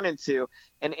Season 1 and 2.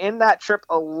 And in that trip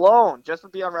alone, just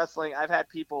with Beyond Wrestling, I've had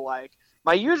people like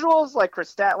my usuals, like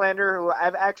Chris Statlander, who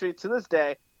I've actually, to this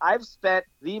day, I've spent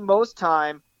the most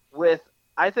time with,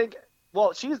 I think.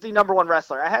 Well, she's the number one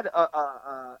wrestler. I had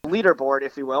a leaderboard,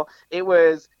 if you will.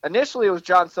 Initially it was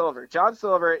John Silver. John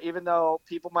Silver, even though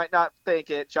people might not think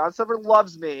it, John Silver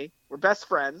loves me. We're best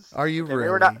friends. Are you Okay,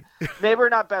 really? Maybe we're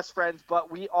not best friends,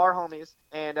 but we are homies,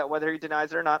 and whether he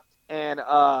denies it or not. And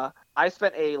I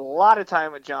spent a lot of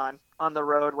time with John on the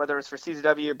road, whether it's for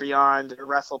CZW or Beyond or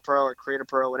WrestlePro or Creator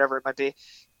Pro, whatever it might be.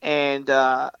 And,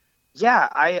 yeah,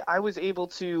 I was able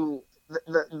to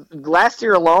 – last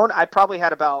year alone, I probably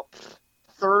had about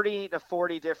 30 to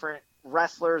 40 different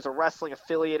wrestlers or wrestling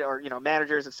affiliate or,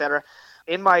 managers, etc.,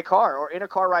 in my car or in a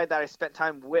car ride that I spent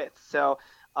time with. So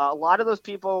a lot of those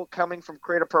people coming from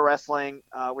Creator Pro Wrestling,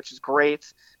 which is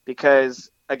great because,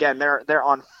 again, they're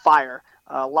on fire.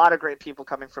 A lot of great people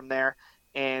coming from there.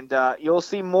 And you'll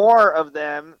see more of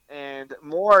them and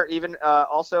more even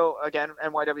also, again,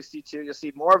 NYWC2. You'll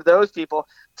see more of those people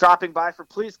dropping by for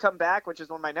Please Come Back, which is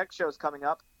one of my next shows coming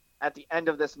up at the end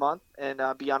of this month in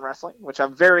Beyond Wrestling, which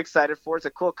I'm very excited for. It's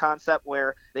a cool concept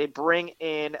where they bring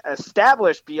in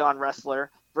established Beyond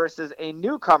wrestler versus a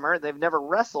newcomer. They've never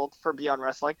wrestled for Beyond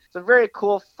Wrestling. It's a very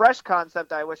cool, fresh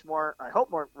concept. I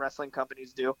hope more wrestling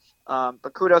companies do.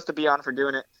 But kudos to Beyond for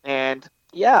doing it. And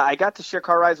yeah, I got to share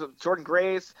car rides with Jordan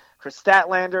Grace, Chris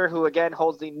Statlander, who again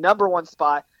holds the number one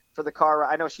spot for the car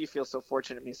ride. I know she feels so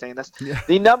fortunate me saying this. Yeah.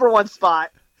 The number one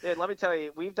spot. Dude, let me tell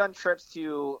you, we've done trips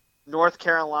to North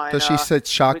Carolina. Does she sit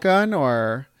shotgun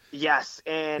or Yes,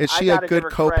 and is I she a gotta give good her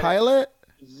credit. co-pilot?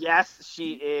 Yes,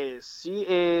 she is. She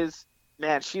is.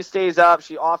 Man, she stays up.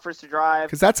 She offers to drive.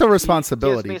 Because that's a She gives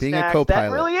responsibility, me being snacks. a co-pilot.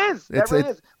 That really is. That It's- really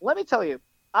it- is. Let me tell you,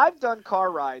 I've done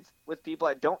car rides with people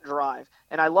that don't drive,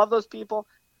 and I love those people.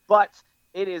 But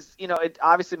it is, it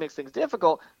obviously makes things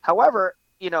difficult. However,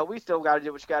 we still got to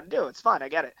do what you got to do. It's fine. I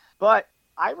get it. But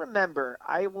I remember,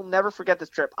 I will never forget this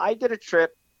trip. I did a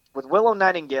trip with Willow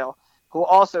Nightingale who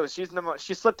also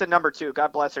she slipped to number 2.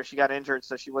 God bless her. She got injured,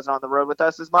 so she wasn't on the road with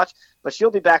us as much. But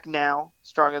she'll be back now,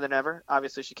 stronger than ever.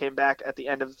 Obviously, she came back at the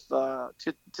end of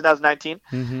 2019,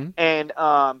 and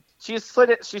she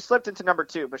slipped into number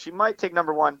 2, but she might take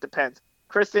number 1. Depends.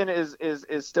 Kristen is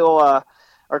still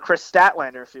or Chris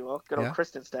Statlander, if you will, good old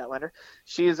Kristen Statlander.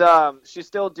 She's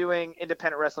still doing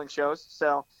independent wrestling shows,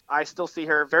 so I still see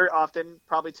her very often,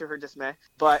 probably to her dismay.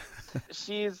 But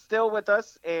she's still with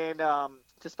us, and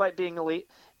despite being elite,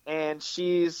 and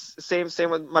she's same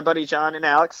with my buddy John and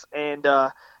Alex, and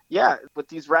with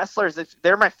these wrestlers,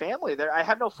 they're my family. I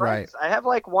have no friends. Right. I have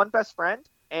like one best friend,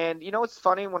 and you know what's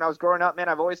funny? When I was growing up, man,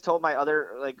 I've always told my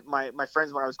other my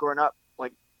friends when I was growing up,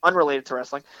 like unrelated to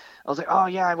wrestling, I was like, oh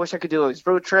yeah, I wish I could do all these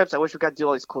road trips. I wish we got to do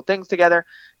all these cool things together.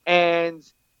 And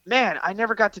man, I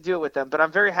never got to do it with them, but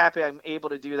I'm very happy I'm able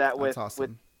to do that with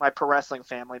my pro wrestling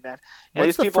family, man. And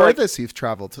what's the furthest you've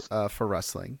traveled for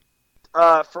wrestling?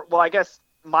 I guess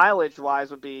mileage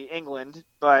wise would be England,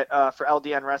 but for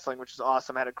LDN Wrestling, which is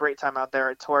awesome. I had a great time out there.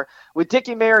 I toured with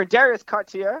Dickie Mayer and Darius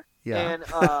Cartier. Yeah. And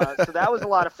so that was a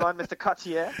lot of fun, Mr.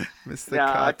 Cartier.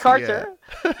 Mr. Cartier.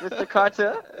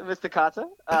 Mr. Carter,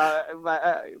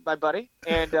 my buddy.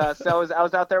 And so I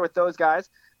was out there with those guys.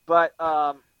 But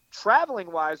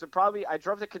traveling wise, I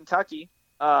drove to Kentucky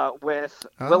with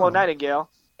Willow Nightingale,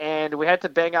 and we had to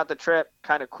bang out the trip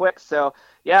kind of quick. So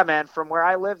yeah, man, from where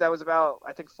I lived, that was about,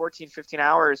 I think, 14, 15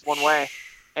 hours one way.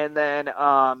 And then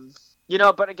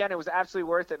but again, it was absolutely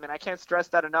worth it, man. I can't stress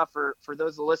that enough for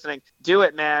those listening. Do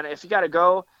it, man. If you got to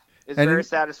go, it's very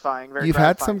satisfying. Very you've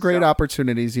had some great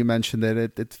opportunities. You mentioned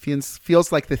it. It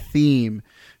feels like the theme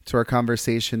to our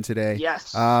conversation today.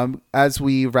 Yes. As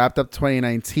we wrapped up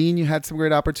 2019, you had some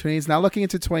great opportunities. Now looking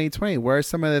into 2020, where are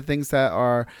some of the things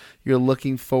that you're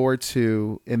looking forward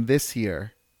to in this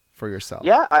year for yourself?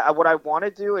 Yeah, what I want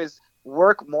to do is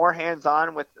work more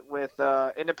hands-on with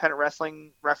independent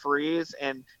wrestling referees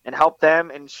and help them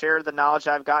and share the knowledge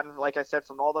I've gotten, like I said,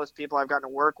 from all those people I've gotten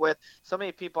to work with. So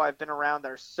many people I've been around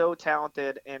that are so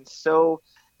talented, and so,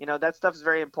 that stuff is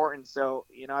very important. So,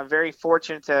 I'm very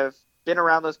fortunate to have been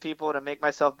around those people to make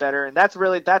myself better. And that's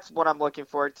what I'm looking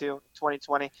forward to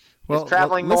 2020. Well,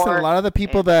 traveling listen, more. A lot of the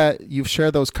people that you've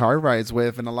shared those car rides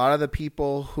with, and a lot of the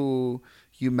people who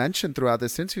you mentioned throughout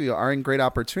this interview are in great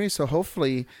opportunities. So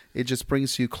hopefully it just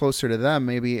brings you closer to them.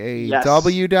 Maybe a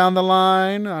W down the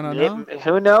line. I don't know.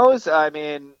 Who knows? I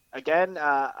mean, again,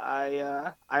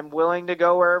 I'm willing to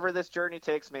go wherever this journey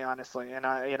takes me, honestly. And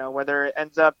whether it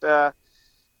ends up,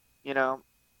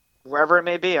 wherever it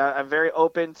may be, I'm very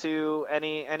open to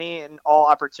any and all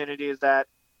opportunities that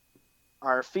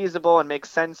are feasible and make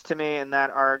sense to me and that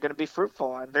are going to be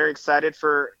fruitful. I'm very excited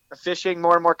for officiating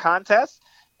more and more contests.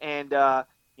 And, I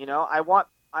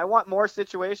want more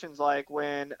situations like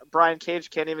when Brian Cage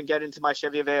can't even get into my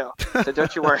Chevy Aveo. So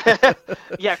don't you worry.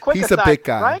 Yeah, quick He's aside. A big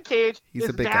guy. Brian Cage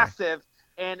is massive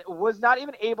and was not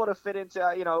even able to fit into,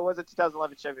 it was a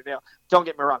 2011 Chevy Aveo. Don't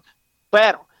get me wrong.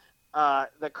 But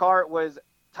the car was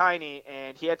tiny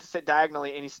and he had to sit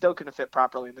diagonally and he still couldn't fit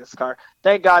properly in this car.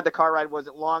 Thank God the car ride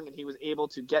wasn't long and he was able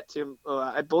to get to,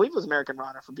 I believe it was American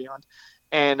Runner for Beyond.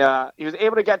 And he was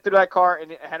able to get through that car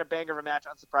and had a banger of a match,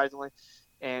 unsurprisingly.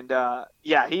 And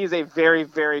he's a very,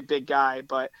 very big guy.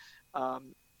 But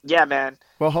yeah, man.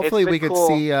 Well, hopefully we could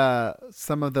see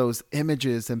some of those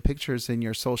images and pictures in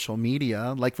your social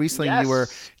media. Like recently you were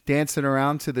dancing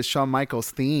around to the Shawn Michaels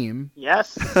theme.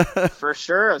 Yes, for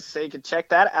sure. So you can check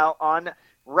that out on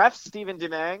Ref Stephen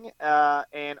Demang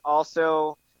and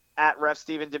also at Ref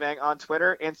Stephen Demang on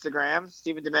Twitter, Instagram,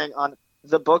 Stephen Demang on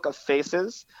The Book of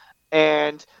Faces.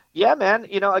 And yeah, man,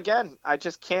 again, I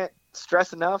just can't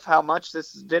stress enough how much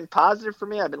this has been positive for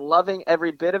me. I've been loving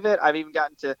every bit of it. I've even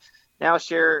gotten to now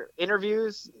share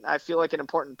interviews. I feel like an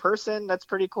important person. That's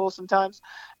pretty cool sometimes.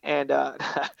 And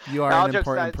you are an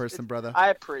important person, brother. I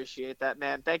appreciate that,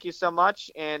 man. Thank you so much.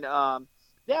 And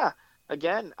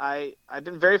again, I've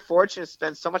been very fortunate to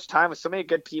spend so much time with so many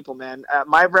good people, man.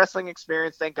 My wrestling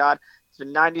experience, thank God, has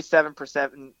been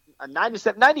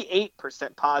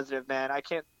 98% positive, man. I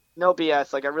can't. No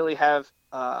BS. Like I really have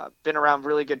been around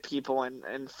really good people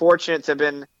and fortunate to have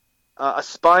been a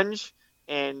sponge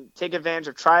and take advantage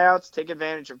of tryouts, take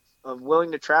advantage of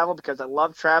willing to travel because I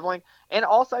love traveling. And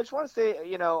also I just want to say,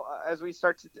 as we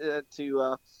start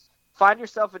to find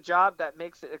yourself a job that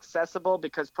makes it accessible,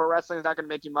 because pro wrestling is not going to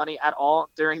make you money at all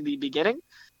during the beginning,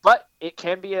 but it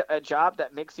can be a job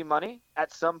that makes you money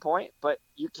at some point, but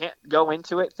you can't go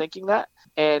into it thinking that.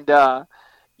 And,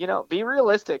 be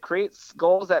realistic, create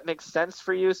goals that make sense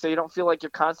for you so you don't feel like you're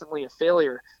constantly a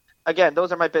failure. Again,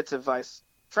 those are my bits of advice.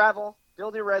 Travel,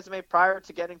 build your resume prior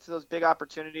to getting to those big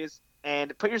opportunities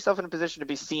and put yourself in a position to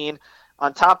be seen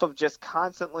on top of just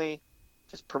constantly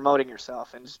just promoting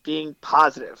yourself and just being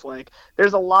positive. Like,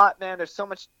 there's a lot, man. There's so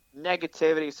much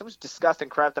negativity, so much disgusting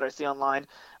crap that I see online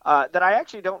that I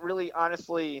actually don't really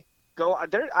honestly go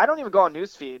there. I don't even go on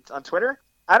news feeds on Twitter.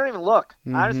 I don't even look.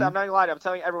 Honestly, I'm not gonna lie. I'm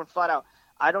telling everyone flat out,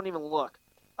 I don't even look.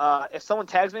 If someone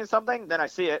tags me in something, then I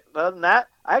see it. But other than that,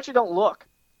 I actually don't look.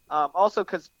 Also,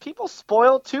 because people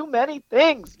spoil too many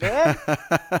things, man.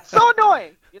 So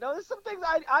annoying. You know, there's some things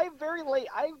I'm very late.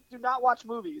 I do not watch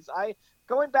movies.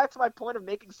 Going back to my point of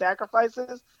making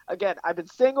sacrifices. Again, I've been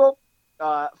single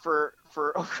for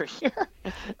over a year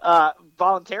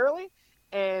voluntarily,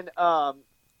 and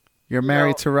You're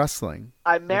married to wrestling.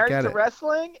 I'm married to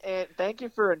wrestling, and thank you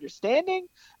for understanding.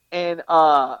 And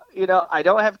I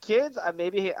don't have kids. I'll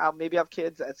maybe have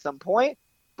kids at some point,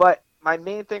 but my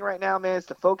main thing right now, man, is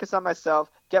to focus on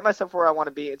myself, get myself where I want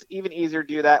to be. It's even easier to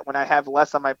do that when I have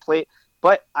less on my plate.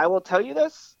 But I will tell you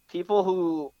this: people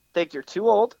who think you're too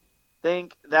old,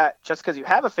 think that just because you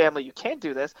have a family, you can't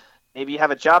do this. Maybe you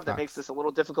have a job that makes this a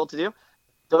little difficult to do.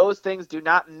 Those things do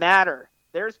not matter.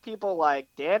 There's people like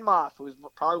Dan Moff, who's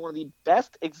probably one of the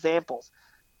best examples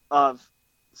of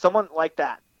someone like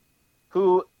that,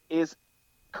 who is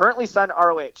currently signed to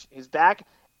ROH. He's back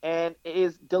and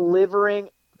is delivering.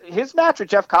 His match with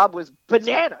Jeff Cobb was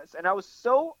bananas, and I was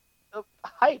so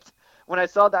hyped when I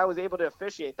saw that I was able to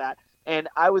officiate that, and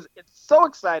I was so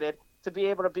excited to be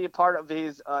able to be a part of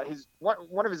his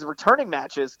one of his returning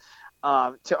matches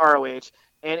to ROH,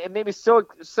 and it made me so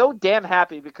damn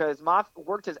happy because Moff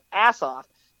worked his ass off,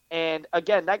 and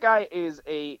again, that guy is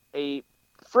a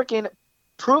freaking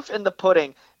proof in the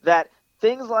pudding that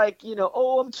things like,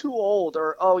 I'm too old,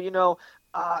 or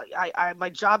my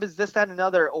job is this, that, and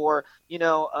another, or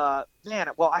I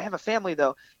have a family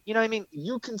though. You know what I mean?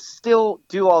 You can still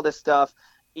do all this stuff.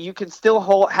 You can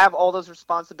still have all those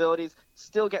responsibilities,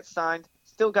 still get signed,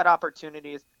 still got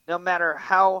opportunities, no matter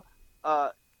how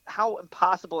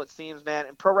impossible it seems, man.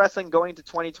 In pro wrestling going into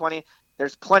 2020,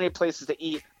 there's plenty of places to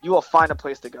eat. You will find a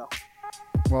place to go.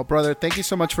 Well, brother, thank you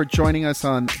so much for joining us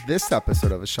on this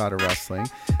episode of A Shot of Wrestling.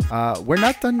 We're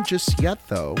not done just yet,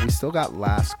 though. We still got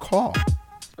last call.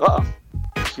 Uh-oh.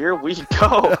 Here we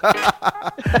go.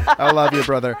 I love you,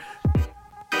 brother.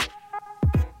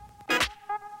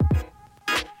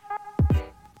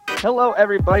 Hello,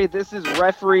 everybody. This is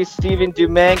referee Stephen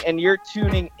Dumang, and you're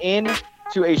tuning in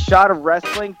to A Shot of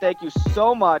Wrestling. Thank you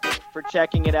so much for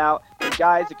checking it out. And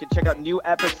guys, you can check out new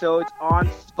episodes on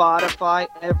Spotify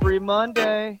every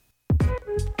Monday.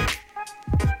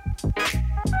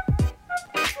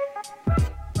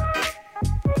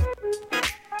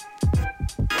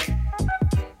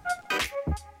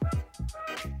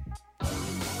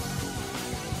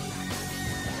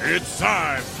 It's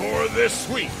time for this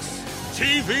week's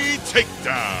TV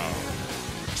Takedown.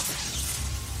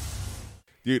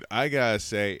 Dude, I gotta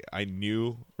say, I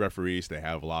knew referees, they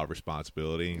have a lot of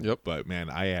responsibility. Yep. But, man,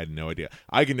 I had no idea.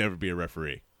 I can never be a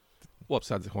referee. Well,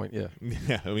 besides the point, yeah.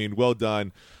 Yeah, I mean, well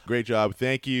done. Great job.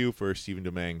 Thank you for Stephen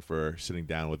Demang for sitting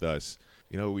down with us.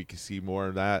 We can see more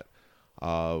of that.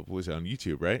 Was it on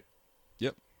YouTube, right?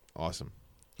 Yep. Awesome.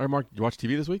 All right, Mark, you watch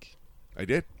TV this week? I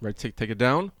did. Right, take it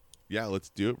down? Yeah, let's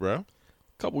do it, bro. A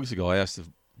couple weeks ago, I asked if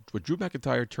was Drew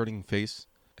McIntyre turning face,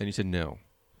 and you said no.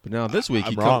 But now this week,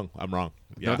 I'm wrong.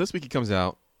 Yeah. Now this week he comes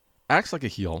out, acts like a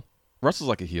heel, wrestles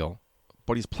like a heel,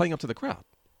 but he's playing up to the crowd.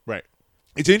 Right.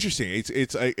 It's interesting.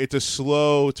 It's a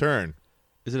slow turn.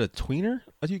 Is it a tweener,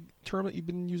 a term that you've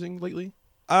been using lately?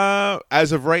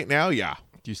 As of right now, yeah.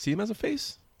 Do you see him as a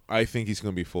face? I think he's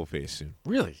going to be full face soon.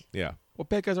 Really? Yeah. What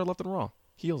bad guys are left in Raw?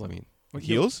 Heels, I mean. What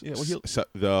Heels? Yeah, what heels?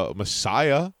 The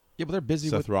Messiah. Yeah, but they're busy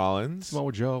Seth with Rollins.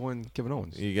 Samoa Joe and Kevin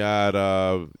Owens. You got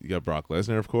Brock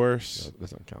Lesnar, of course. Yeah, that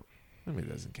doesn't count. I mean, it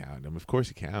doesn't count. Of course,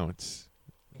 he counts.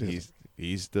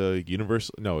 He's the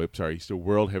universal. No, I'm sorry. He's the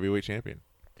world heavyweight champion.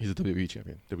 He's a WWE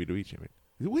champion. WWE champion.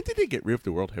 When did they get rid of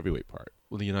the world heavyweight part?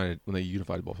 When they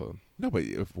unified both of them. No, but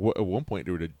at one point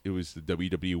it was the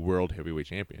WWE world heavyweight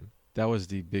champion. That was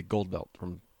the big gold belt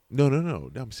from. No.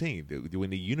 I'm saying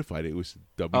when they unified it, it was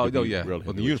the WWE Oh no, yeah. world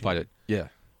When heavyweight they unified champion. it, yeah.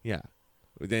 Yeah.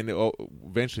 Then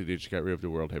eventually they just got rid of the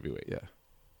world heavyweight. Yeah.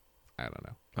 I don't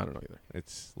know. I don't know either.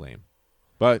 It's lame.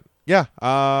 But yeah,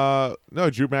 no,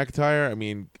 Drew McIntyre, I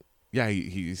mean, yeah,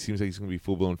 he seems like he's gonna be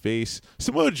full blown face.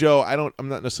 Samoa Joe, I'm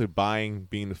not necessarily buying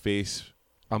being the face.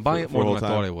 I'm buying it more than I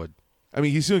thought I would. I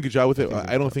mean, he's doing a good job with it.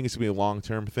 I don't think it's gonna be a long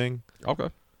term thing. Okay.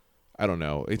 I don't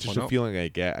know. It's just a feeling I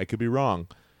get. I could be wrong.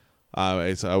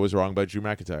 I was wrong about Drew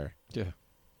McIntyre. Yeah.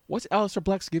 What's Aleister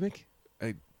Black's gimmick?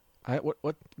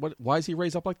 Why is he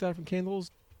raised up like that from candles?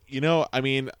 I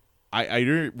mean,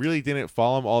 really didn't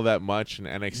follow him all that much in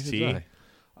Neither NXT. did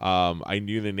I. I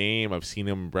knew the name. I've seen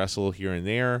him wrestle here and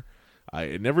there.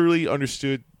 I never really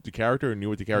understood the character or knew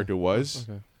what the character was.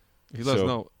 Okay. If you let us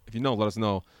know. If you know, let us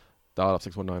know. Dial up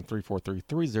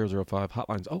 619-343-3005.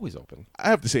 Hotline's always open. I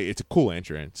have to say, it's a cool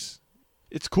entrance.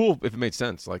 It's cool if it made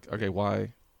sense. Like, okay,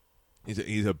 why? He's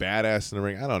a badass in the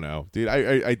ring. I don't know, dude.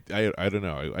 I don't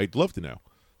know. I'd love to know.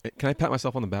 Can I pat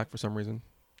myself on the back for some reason?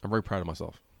 I'm very proud of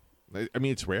myself. I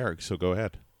mean, it's rare, so go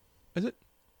ahead. Is it?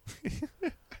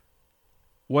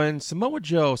 When Samoa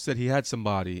Joe said he had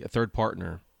somebody, a third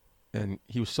partner, and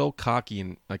he was so cocky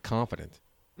and like confident.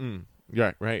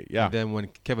 Right, yeah. And then when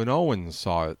Kevin Owens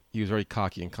saw it, he was very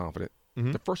cocky and confident.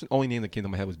 Mhm. The first and only name that came to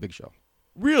my head was Big Show.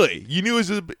 Really? You knew it was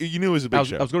a big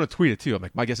show. I was going to tweet it too. I'm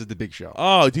like, my guess is the Big Show.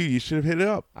 Oh, dude, you should have hit it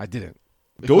up. I didn't.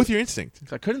 Go with your instinct.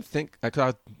 I couldn't think.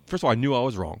 First of all, I knew I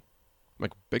was wrong. I'm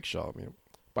like, Big Show. I mean,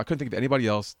 but I couldn't think of anybody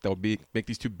else that would make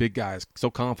these two big guys so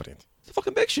confident. It's a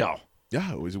fucking Big Show.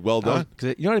 Yeah, it was well done.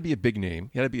 Because you had to be a big name.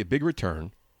 You had to be a big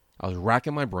return. I was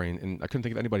racking my brain, and I couldn't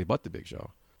think of anybody but the Big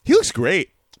Show. He looks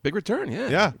great. Big return, yeah.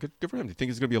 Yeah. Good for him. Do you think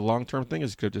it's going to be a long-term thing, or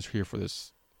is he just here for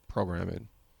this program? And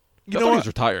You I know thought he what? was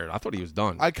retired. I thought he was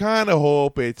done. I kind of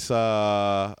hope it's.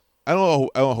 I don't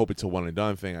hope it's a one and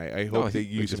done thing. I hope they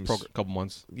use him. a couple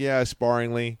months Yeah,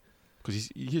 sparingly. because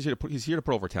he's here to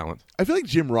put over talent. I feel like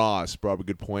Jim Ross brought up a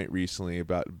good point recently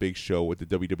about Big Show. What the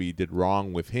WWE did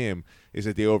wrong with him is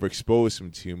that they overexposed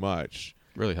him too much.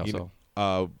 Really, how You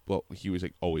so? Well, he was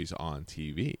like always on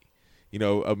TV. You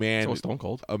know, a man, So was Stone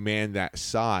Cold. a man that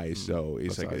size, though,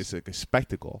 is that like size. it's like a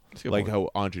spectacle, That's a good like point. how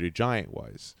Andre the Giant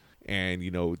was. And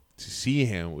you know, to see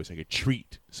him was like a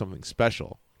treat, something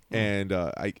special. And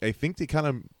I think they kind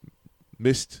of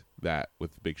missed that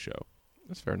with Big Show.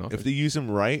 That's fair enough. If they use him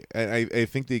right, and I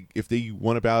think if they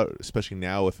went about, especially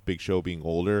now with Big Show being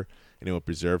older, and they would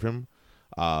preserve him,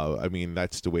 I mean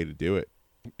that's the way to do it.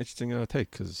 Interesting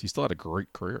take because he still had a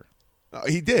great career.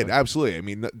 He did, absolutely. I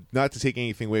mean, not to take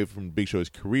anything away from Big Show's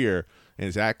career and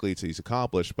his accolades that he's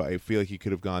accomplished, but I feel like he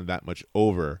could have gone that much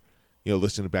over. You know,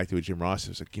 listening back to what Jim Ross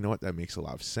was like, you know what, that makes a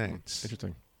lot of sense.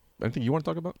 Interesting. Anything you want to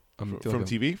talk about? From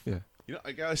TV? Yeah. You know,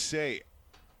 I gotta say,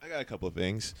 I got a couple of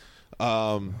things.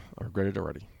 I regret it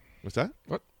already. What's that?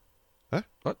 What? Huh?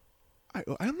 What? I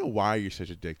don't know why you're such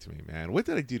a dick to me, man. What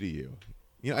did I do to you?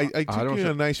 You know, I took don't you on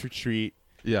know. a nice retreat.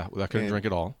 Yeah, well, I couldn't And- drink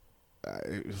at all.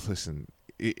 Listen,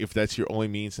 if that's your only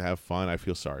means to have fun, I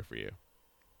feel sorry for you.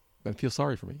 Then feel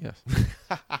sorry for me. Yes.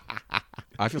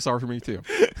 I feel sorry for me too.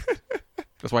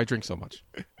 That's why I drink so much.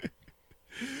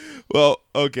 Well,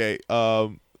 okay.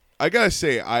 I gotta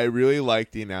say, I really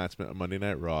liked the announcement on Monday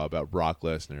Night Raw about Brock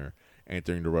Lesnar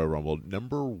entering the Royal Rumble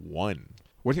number 1.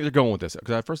 Where do you think they're going with this?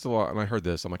 Because first of all, when I heard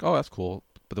this, I'm like, oh, that's cool,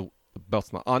 but the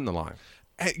belt's not on the line.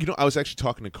 And, you know, I was actually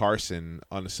talking to Carson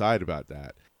on the side about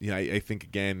that. You know, I think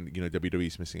again, you know,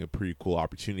 WWE's missing a pretty cool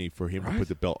opportunity for him to Right. put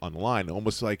the belt on the line,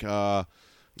 almost like, you know,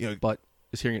 But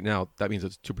just hearing it now, that means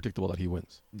it's too predictable that he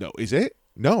wins. no, is it?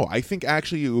 No, I think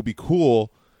actually it would be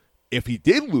cool if he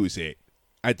did lose it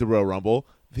at the Royal Rumble.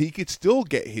 He could still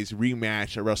get his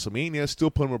rematch at WrestleMania,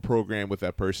 still put him a program with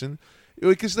that person.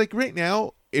 Because like right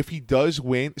now, if he does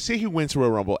win, say he wins the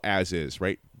Royal Rumble as is,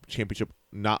 right? Championship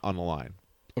not on the line.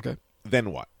 Okay.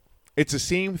 Then what? It's the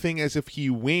same thing as if he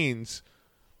wins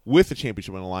with the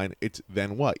championship on the line. It's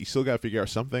then what? You still got to figure out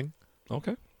something.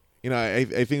 Okay. You know, I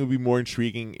think it would be more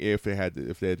intriguing if they had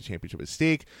the championship at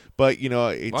stake. But you know,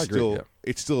 it's I agree, still yeah.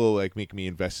 it's still like making me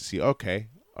invest to see. Okay,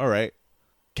 all right,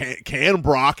 can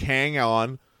Brock hang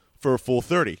on for a full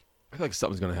 30? I feel like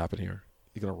something's going to happen here.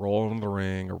 He's going to roll into the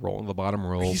ring or roll into the bottom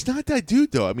rope. He's not that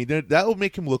dude though. I mean, that would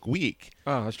make him look weak.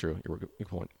 Oh, that's true. You're a good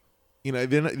point. You know,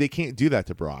 they can't do that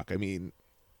to Brock. I mean,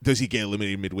 does he get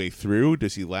eliminated midway through?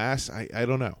 Does he last? I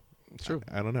don't know. It's true.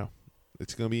 I don't know.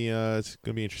 It's gonna be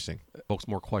interesting. It evokes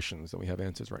more questions than we have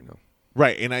answers right now.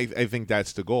 Right, and I think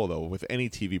that's the goal, though. With any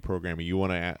TV programming, you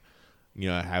want to, you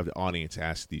know, have the audience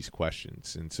ask these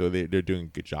questions, and so they're doing a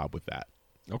good job with that.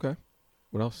 Okay.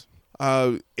 What else?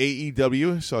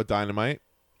 AEW saw Dynamite.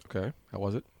 Okay. How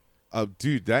was it?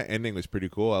 Dude, that ending was pretty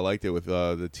cool. I liked it with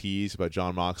the tease about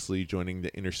Jon Moxley joining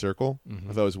the Inner Circle. Mm-hmm.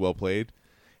 I thought it was well played.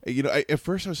 You know, at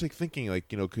first I was like thinking,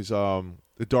 like, you know, because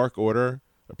the Dark Order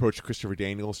approached Christopher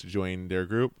Daniels to join their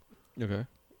group. Okay.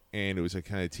 And it was a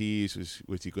kind of tease.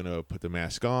 Was he going to put the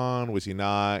mask on? Was he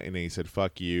not? And then he said,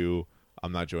 fuck you,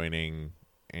 I'm not joining.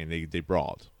 And they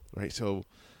brawled. Right? So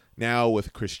now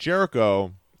with Chris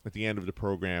Jericho at the end of the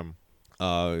program,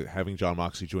 having Jon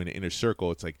Moxley join the Inner Circle,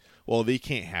 it's like, well, they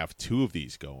can't have two of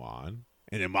these go on.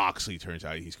 And then Moxley turns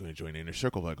out he's going to join the Inner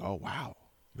Circle. Like, oh, wow.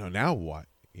 You know, now what?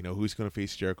 You know, who's going to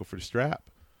face Jericho for the strap?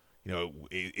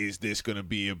 is this going to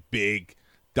be a big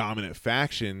dominant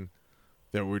faction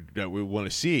that we want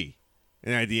to see?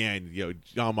 And at the end,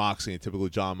 Jon Moxley, in typical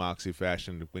Jon Moxley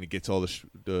fashion, when he gets all the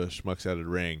schmucks out of the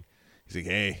ring, he's like,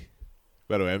 "Hey,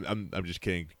 by the way, I'm just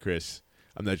kidding, Chris.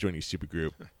 I'm not joining your super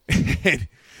group,"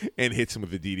 and hits him with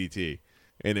the DDT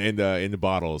and in the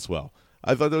bottle as well.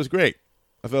 I thought that was great.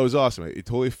 I thought it was awesome. It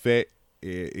totally fit.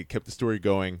 It kept the story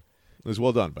going. It was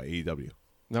well done by AEW.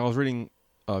 Now I was reading,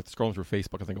 scrolling through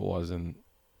Facebook, I think it was, and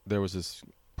there was this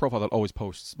profile that always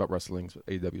posts about wrestling,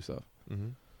 AEW stuff. Mm-hmm.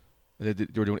 They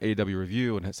were doing AEW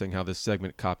review and saying how this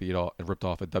segment copied and ripped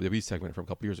off a WWE segment from a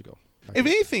couple years ago. If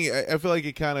anything, I feel like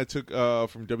it kind of took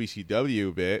from WCW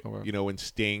a bit. Oh, wow. When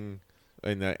Sting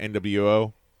and the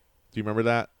NWO. Do you remember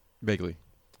that? Vaguely.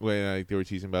 When they were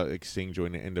teasing about Sting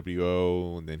joining the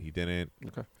NWO and then he didn't.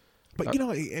 Okay. But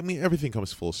I mean, everything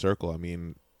comes full circle. I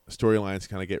mean, storylines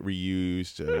kind of get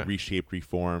reused, reshaped,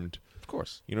 reformed. Of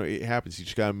course. It happens. You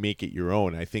just gotta make it your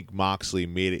own. I think Moxley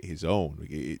made it his own.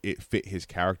 It fit his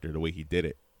character the way he did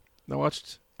it. I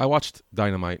watched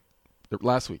Dynamite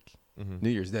last week, Mm-hmm. New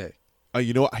Year's Day.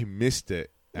 You know what? I missed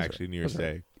it actually. New Year's That's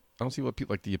right. Day. I don't see what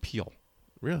people like the appeal.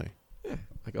 Really? Yeah.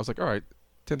 Like I was like, all right.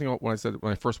 Same thing when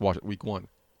I first watched it week 1. It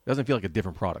doesn't feel like a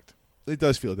different product. It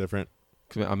does feel different.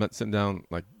 Because I'm not sitting down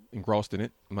like engrossed in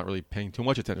it. I'm not really paying too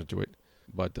much attention to it.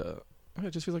 But it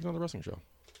just feels like another wrestling show.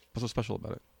 What's so special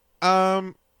about it?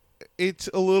 It's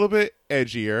a little bit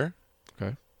edgier.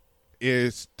 Okay.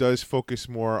 It does focus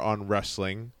more on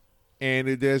wrestling, and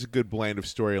it has a good blend of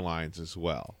storylines as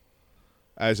well,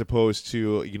 as opposed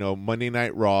to Monday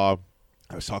Night Raw.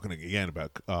 I was talking again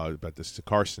about this to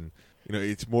Carson.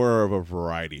 It's more of a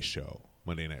variety show.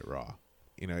 Monday Night Raw.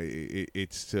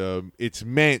 It's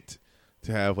meant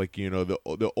to have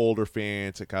the older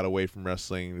fans that got away from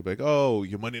wrestling. They'd be like, oh,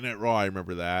 your Monday Night Raw, I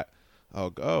remember that.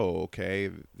 Oh, okay,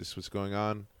 this is what's going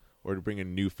on. Or to bring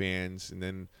in new fans, and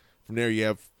then from there you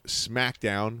have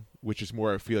SmackDown, which is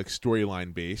more, I feel like,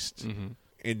 storyline based,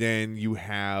 and then you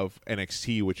have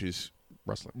NXT, which is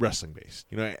wrestling based.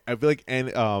 I feel like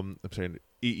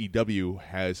AEW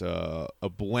has a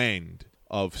blend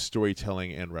of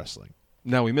storytelling and wrestling.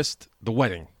 Now we missed the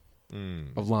wedding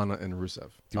of Lana and Rusev.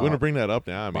 Do you want to bring that up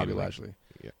now? I mean, Bobby Lashley.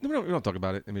 Yeah. No, we don't talk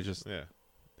about it. I mean, just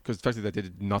because the fact that they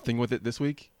did nothing with it this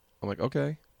week, I'm like,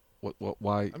 okay, what?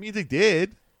 Why? I mean, they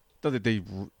did. They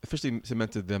officially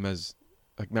cemented them as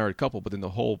a married couple, but then the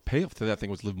whole payoff to that thing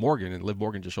was Liv Morgan, and Liv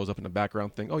Morgan just shows up in the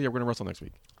background thing. Oh yeah, we're gonna wrestle next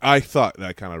week. I thought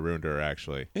that kind of ruined her,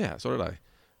 actually. Yeah, so did I.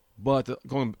 But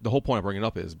the whole point I bring it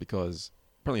up is because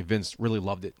apparently Vince really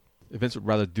loved it. Vince would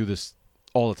rather do this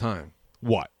all the time.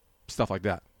 What? Stuff like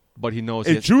that. But he knows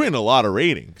it drew in a lot of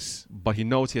ratings. But he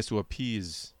knows he has to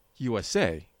appease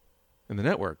USA and the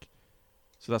network,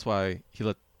 so that's why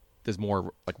there's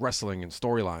more like wrestling and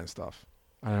storyline stuff.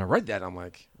 And I read that, and I'm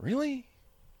like, really?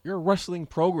 You're a wrestling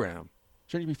program.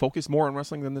 Shouldn't you be focused more on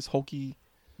wrestling than this hokey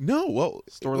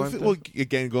storyline? Well,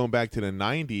 again, going back to the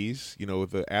 90s,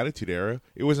 with the Attitude Era,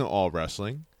 it wasn't all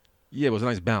wrestling. Yeah, it was a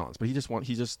nice balance, but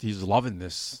he's loving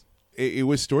this. It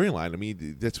was storyline. I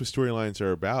mean, that's what storylines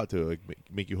are about, to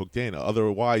make you hooked in.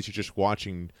 Otherwise, you're just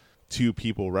watching two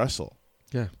people wrestle.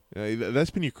 Yeah,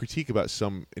 that's been your critique about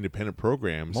some independent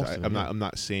programs. I'm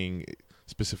not saying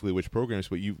specifically which programs,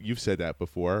 but you've said that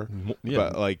before.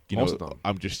 Yeah, but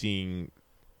I'm just seeing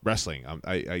wrestling. I'm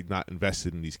not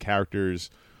invested in these characters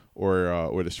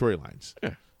or the storylines.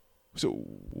 Yeah. So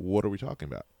what are we talking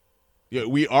about? Yeah,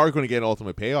 we are going to get an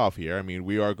ultimate payoff here. I mean,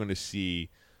 we are going to see,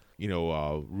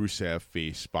 Rusev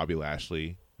face Bobby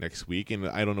Lashley next week, and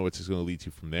I don't know what it's going to lead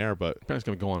to from there. But apparently it's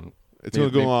going to go on. It's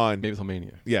going to go on. Maybe until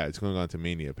Mania. Yeah, it's going on to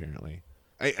Mania. Apparently,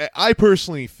 I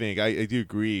personally think I do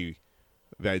agree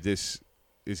that this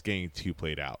is getting too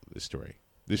played out, this story.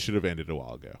 This should have ended a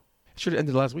while ago. It should have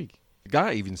ended last week. The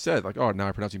guy even said, like, oh, now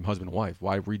I pronounce him husband and wife.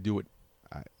 Why redo it?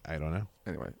 I don't know.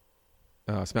 Anyway.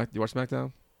 Do you watch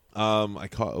SmackDown? I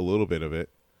caught a little bit of it.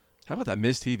 How about that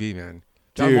Miz TV, man?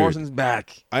 John Dude, Morrison's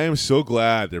back. I am so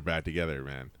glad they're back together,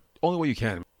 man. Only way you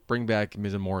can. Bring back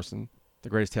Miz and Morrison, the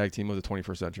greatest tag team of the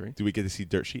 21st century. Do we get to see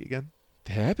Dirt Sheet again?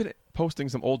 They have been posting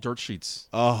some old dirt sheets.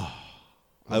 Oh,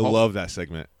 I love that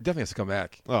segment. Definitely has to come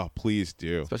back. Oh, please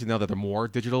do. Especially now that they're more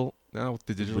digital now with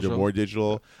the digital They're show. more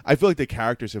digital. I feel like the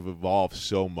characters have evolved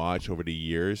so much over the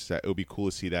years that it would be cool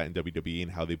to see that in WWE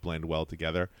and how they blend well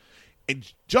together. And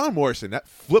John Morrison, that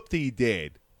flip that he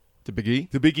did to Big E,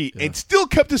 yeah. And still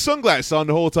kept his sunglasses on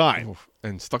the whole time. Oof.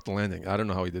 And stuck the landing. I don't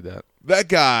know how he did that. That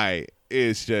guy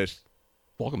is just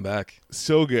welcome back.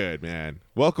 So good, man.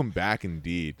 Welcome back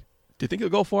indeed. Do you think he'll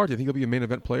go far? Do you think he'll be a main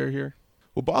event player here?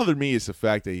 What bothered me is the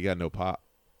fact that he got no pop.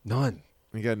 None.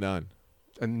 He got none.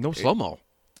 And no slow-mo.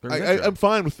 I'm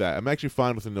fine with that. I'm actually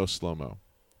fine with the no slow-mo.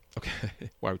 Okay.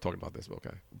 Why are we talking about this?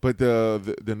 Okay. But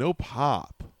the no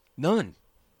pop None.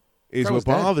 is Crowd what was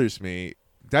dead. bothers me.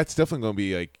 That's definitely going to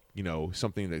be like,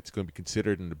 something that's going to be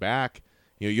considered in the back.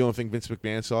 You don't think Vince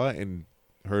McMahon saw it and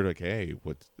heard like, hey,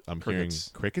 what I'm hearing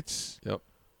crickets? Yep.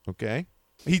 Okay.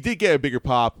 He did get a bigger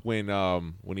pop when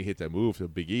he hit that move to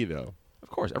Big E though. Of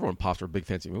course, everyone pops for big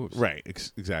fancy moves. Right,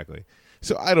 exactly.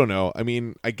 So I don't know. I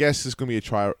mean, I guess this is going to be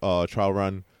a trial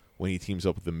run when he teams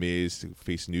up with The Miz to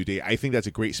face New Day. I think that's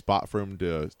a great spot for him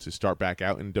to start back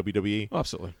out in WWE. Oh,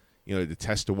 absolutely. To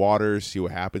test the waters, see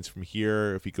what happens from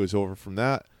here. If he goes over from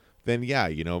that, then yeah,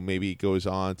 maybe he goes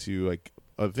on to like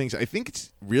other things. I think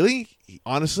it's really,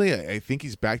 honestly, I think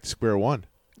he's back to square one.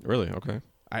 Really? Okay.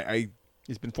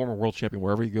 He's been former world champion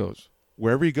wherever he goes.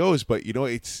 Wherever he goes, but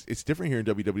it's different here in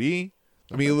WWE.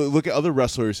 I mean, look at other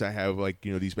wrestlers that have like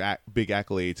these big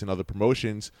accolades and other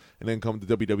promotions, and then come to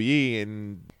WWE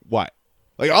and what?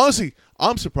 Like honestly,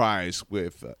 I'm surprised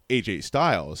with AJ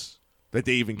Styles that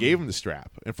they even gave him the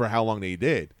strap and for how long they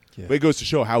did. Yeah. But it goes to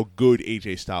show how good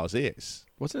AJ Styles is.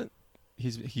 Wasn't it?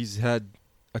 He's had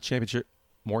a championship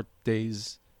more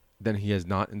days than he has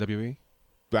not in WWE.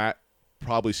 That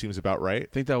probably seems about right. I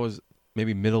think that was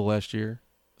maybe middle last year,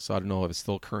 so I don't know if it's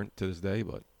still current to this day,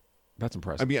 but that's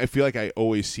impressive. I mean, I feel like I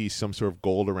always see some sort of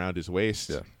gold around his waist.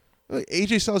 Yeah. Like,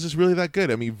 AJ Styles is really that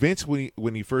good. I mean, Vince,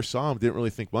 when he first saw him, didn't really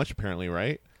think much, apparently,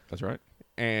 right? That's right.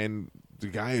 And the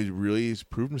guy really has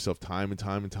proven himself time and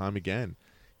time and time again.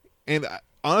 And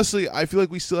honestly, I feel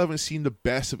like we still haven't seen the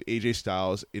best of AJ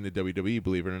Styles in the WWE,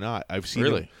 believe it or not. I've seen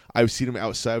him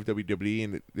outside of WWE,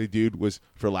 and the dude was,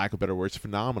 for lack of better words,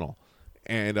 phenomenal.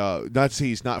 And not to say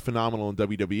he's not phenomenal in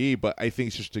WWE, but I think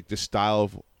it's just like the style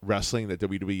of wrestling that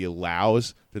WWE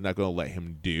allows, they're not going to let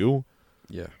him do.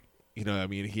 Yeah. I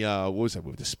mean, he what was that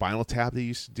move? The spinal tap they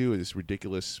used to do, this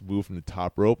ridiculous move from the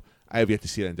top rope. I have yet to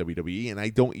see that in WWE, and I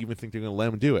don't even think they're going to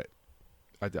let him do it.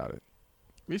 I doubt it.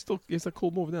 He's a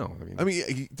cool move now. I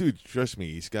mean, dude, trust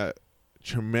me, he's got a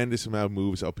tremendous amount of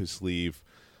moves up his sleeve,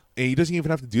 and he doesn't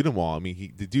even have to do them all. I mean,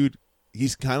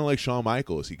 he's kind of like Shawn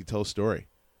Michaels. He can tell a story.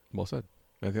 Well said.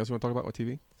 Anything else you want to talk about with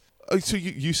TV? So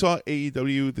you saw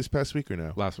AEW this past week or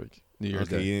no? Last week, New Year's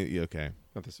Day. Yeah, okay.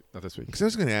 Not this week. Because I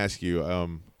was going to ask you,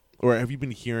 or have you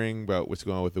been hearing about what's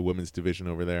going on with the women's division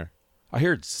over there? I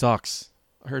hear it sucks.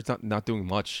 I heard it's not doing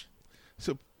much.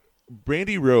 So,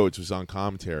 Brandy Rhodes was on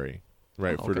commentary,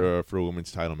 right, Oh, okay. for a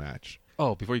women's title match.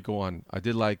 Oh, before you go on, I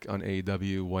did like on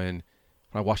AEW when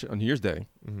I watched it on New Year's Day.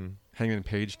 Mm-hmm. Hangman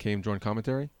Page came join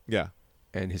commentary, Yeah.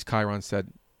 and his Chiron said,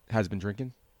 "Has been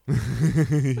drinking."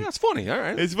 That's funny. All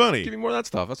right, It's funny. Give me more of that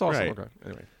stuff. That's awesome. Right. Okay.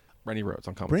 Anyway, Brandy Rhodes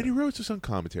on commentary. Brandy Rhodes was on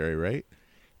commentary, right?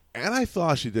 And I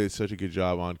thought she did such a good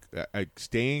job on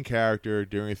staying in character,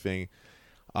 doing a thing.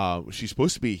 She's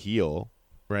supposed to be a heel,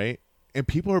 right? And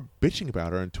people are bitching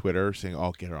about her on Twitter, saying,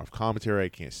 "Oh, get her off commentary. I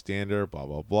can't stand her. Blah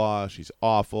blah blah. She's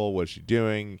awful. What is she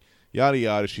doing? Yada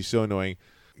yada. She's so annoying."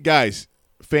 Guys,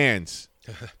 fans,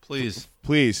 Please.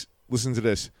 please listen to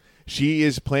this. She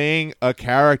is playing a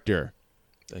character.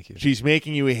 Thank you. She's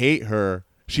making you hate her.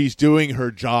 She's doing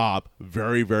her job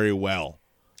very, very well.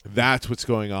 That's what's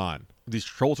going on. These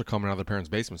trolls are coming out of their parents'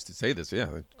 basements to say this. Yeah,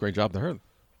 great job to her.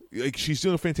 Like, she's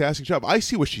doing a fantastic job. I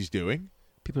see what she's doing.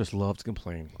 People just love to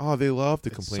complain. Oh, they love to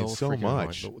It's complain so freaking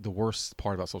much. annoying. The worst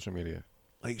part about social media.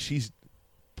 Like, she's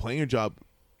playing her job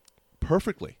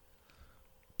perfectly.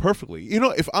 Perfectly.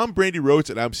 If I'm Brandy Rhodes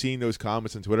and I'm seeing those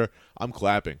comments on Twitter, I'm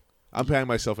clapping. I'm patting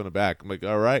myself in the back. I'm like,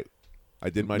 all right, I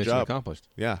did my Mission job. accomplished.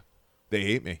 Yeah. They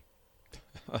hate me.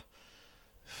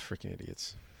 Freaking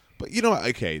idiots. But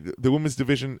okay, the women's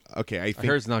division, okay, I I think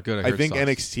heard it's not good. I heard think it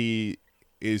sucks. NXT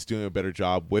is doing a better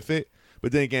job with it.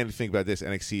 But then again, think about this,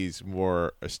 NXT is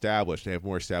more established. They have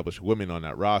more established women on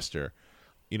that roster.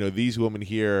 These women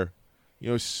here,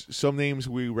 some names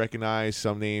we recognize,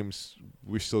 some names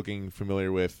we're still getting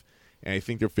familiar with, and I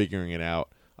think they're figuring it out.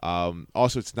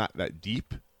 Also, it's not that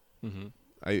deep. Mm-hmm.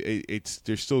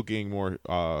 They're still getting more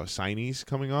signees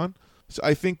coming on. So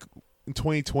I think in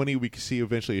 2020 we could see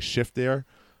eventually a shift there.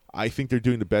 I think they're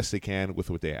doing the best they can with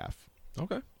what they have.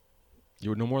 Okay. You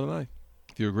would know more than I.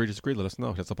 If you agree, disagree, let us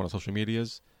know. Hit us up on our social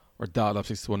medias or dial up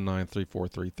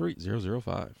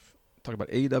 619-343-3005. Talk about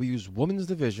AEW's women's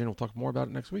division. We'll talk more about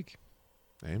it next week.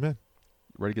 Amen.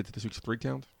 Ready to get to this week's 3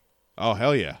 count? Oh,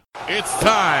 hell yeah. It's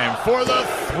time for the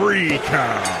 3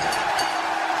 count.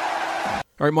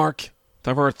 All right, Mark.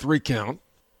 Time for our 3 count.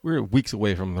 We're weeks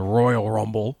away from the Royal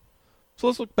Rumble. So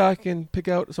let's look back and pick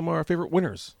out some of our favorite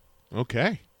winners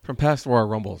Okay. from past Royal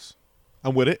Rumbles.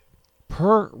 I'm with it.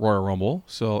 Per Royal Rumble.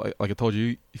 So, like I told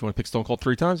you, if you want to pick Stone Cold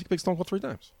 3 times, you can pick Stone Cold 3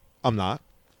 times. I'm not.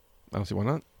 I don't see why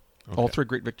not. All three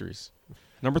great victories.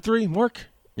 Number 3, Mark,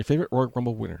 your favorite Royal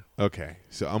Rumble winner. Okay,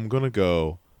 so I'm going to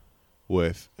go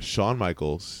with Shawn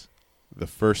Michaels the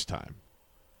first time.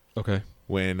 Okay.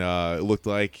 When it looked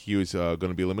like he was going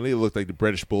to be eliminated. It looked like the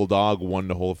British Bulldog won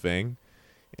the whole thing.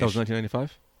 That was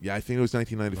 1995? Yeah, I think it was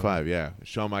 1995, yeah.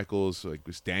 Shawn Michaels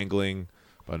was dangling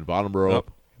on the bottom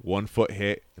rope, 1 foot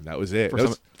hit, and that was it.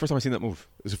 First time I seen that move.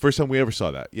 It was the first time we ever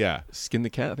saw that, yeah. Skin the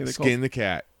cat, I think they called it. Skin the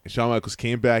cat. And Shawn Michaels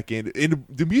came back in, and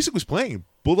the music was playing.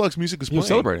 Bulldog's music was playing. He was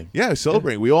celebrating. Yeah, he was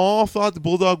celebrating. Yeah. We all thought the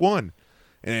Bulldog won.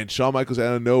 And then Shawn Michaels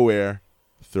out of nowhere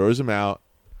throws him out,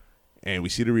 and we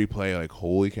see the replay like,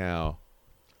 holy cow.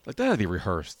 Like, that had to be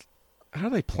rehearsed. How do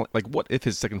they play? Like, what if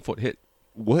his second foot hit?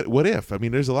 What if? I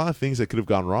mean, there's a lot of things that could have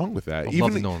gone wrong with that. I'd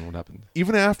love to know what happened.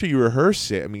 Even after you rehearse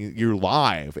it, I mean, you're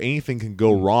live. Anything can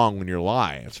go wrong when you're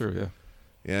live. Sure, yeah.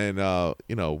 And,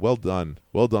 well done.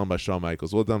 Well done by Shawn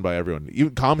Michaels. Well done by everyone.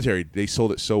 Even commentary, they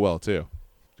sold it so well, too.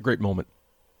 Great moment.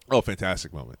 Oh,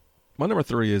 fantastic moment. My number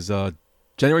 3 is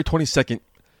January 22nd,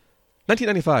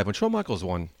 1995, when Shawn Michaels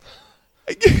won.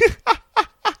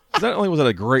 Not only was it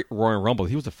a great Royal Rumble,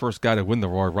 he was the first guy to win the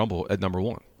Royal Rumble at number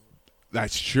 1.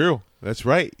 That's true. That's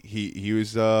right. He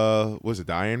was it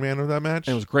the Iron Man of that match?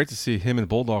 And it was great to see him and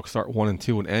Bulldog start 1 and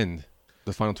 2 and end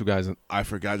the final 2 guys. I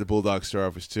forgot the Bulldog star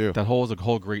office too. That was a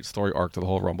whole great story arc to the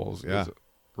whole Rumble. It was a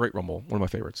great Rumble. One of my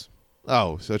favorites.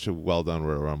 Oh, such a well done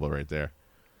Royal Rumble right there.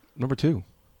 Number 2.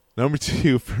 Number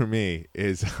 2 for me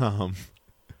is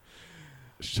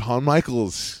Shawn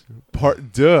Michaels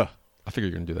Part 2. I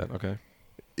figured you're gonna do that. Okay.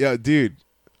 Yeah, dude.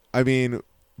 I mean,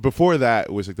 before that,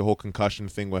 it was like the whole concussion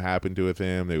thing. What happened to with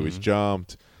him? It was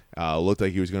jumped. Looked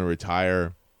like he was going to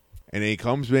retire. And then he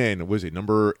comes in. Was it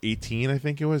number 18, I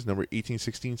think it was? Number 18,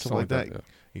 16, something like that. Yeah.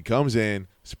 He comes in,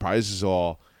 surprises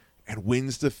all, and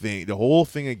wins the whole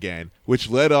thing again, which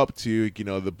led up to,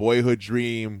 the boyhood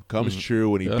dream comes true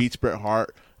when he beats Bret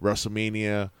Hart,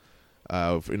 WrestleMania,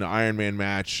 in the Iron Man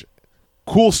match.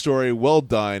 Cool story, well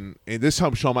done. And this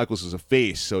time Shawn Michaels was a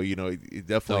face, so it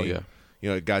definitely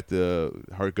it got the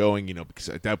heart going, because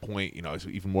at that point, I was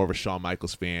even more of a Shawn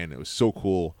Michaels fan. It was so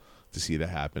cool to see that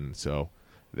happen. So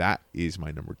that is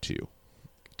my number 2.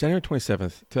 January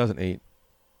 27th, 2008.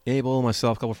 Abel and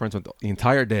myself, a couple of friends, went the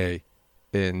entire day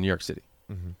in New York City.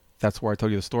 Mm-hmm. That's where I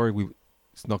told you the story. We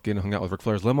snuck in and hung out with Ric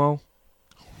Flair's limo.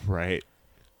 Right.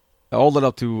 It all led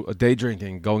up to a day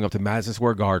drinking, going up to Madison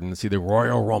Square Garden to see the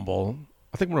Royal Rumble.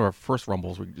 I think one of our first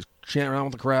Rumbles, we just chant around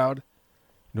with the crowd.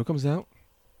 You know who comes out?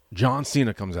 John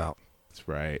Cena comes out. That's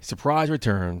right. Surprise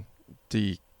return.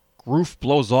 The roof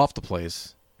blows off the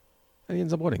place, and he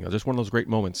ends up winning. It was just one of those great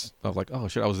moments of like, oh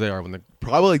shit, I was there when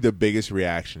probably like the biggest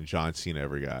reaction John Cena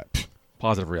ever got.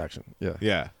 Positive reaction. Yeah.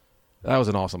 Yeah. That was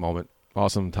an awesome moment.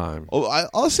 Awesome time. Oh,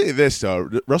 I'll say this though,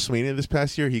 WrestleMania this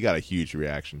past year, he got a huge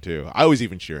reaction too. I was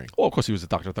even cheering. Well, of course, he was the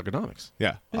Doctor of Thugonomics.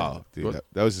 Yeah. Oh, dude,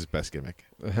 that was his best gimmick.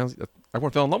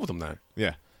 Everyone fell in love with him then.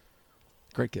 Yeah.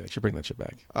 Great gimmick. Should bring that shit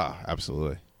back. Oh,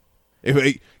 absolutely.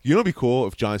 It'd be cool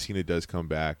if John Cena does come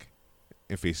back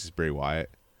and faces Bray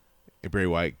Wyatt, and Bray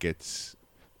Wyatt gets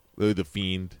the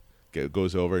Fiend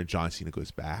goes over, and John Cena goes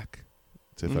back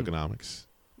to Thugonomics.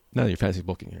 Now you're fantasy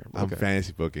booking here. I'm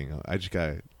fantasy booking. I just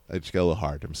got a little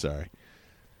hard. I'm sorry.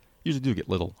 Usually do get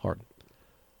little hard.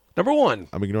 Number 1.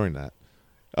 I'm ignoring that.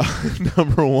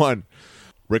 Number 1,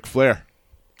 Ric Flair.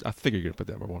 I figured you're gonna put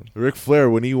that number 1. Ric Flair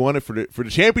when he won it for the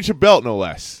championship belt, no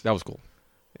less. That was cool.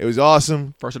 It was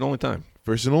awesome. First and only time.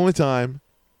 First and only time.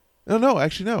 No,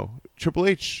 actually no. Triple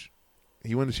H,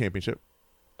 he won the championship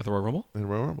at the Royal Rumble. In the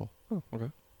Royal Rumble. Oh,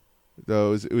 okay.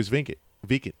 It was vacant.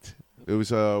 It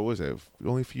was what was it?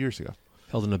 Only a few years ago.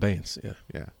 Held in abeyance. Yeah.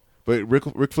 Yeah. But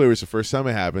Ric Flair was the first time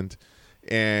it happened,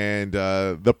 and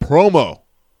the promo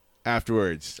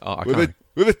afterwards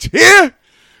with a tear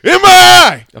in my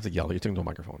eye. You have to yell. You're taking to a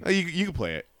microphone. You can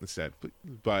play it instead,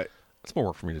 but that's more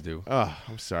work for me to do. Oh,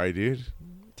 I'm sorry, dude.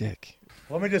 Dick.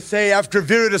 Let me just say, after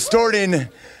Vera distorting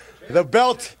the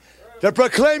belt, to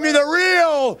proclaim me the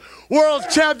real world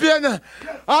champion,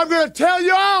 I'm going to tell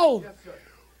you all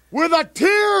with a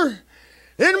tear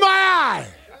in my eye.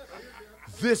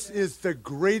 This is the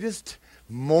greatest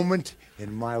moment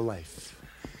in my life.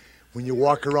 When you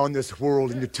walk around this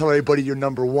world and you tell everybody you're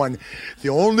number 1, the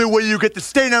only way you get to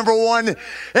stay number 1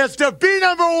 is to be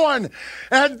number 1.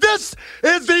 And this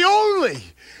is the only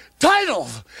title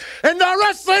in the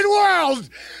wrestling world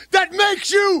that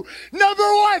makes you number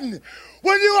 1.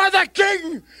 When you are the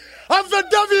king of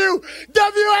the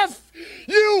WWF,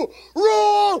 you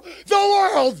rule the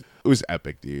world. It was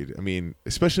epic, dude. I mean,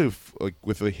 especially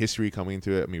with the history coming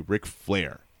into it. I mean, Ric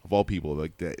Flair, of all people,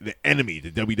 like the enemy, the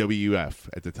WWF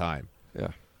at the time. Yeah.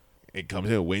 It comes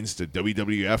in and wins the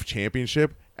WWF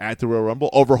championship at the Royal Rumble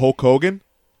over Hulk Hogan.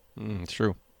 It's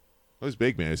true. It was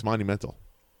big, man. It's monumental.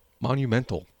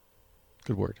 Monumental.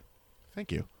 Good word.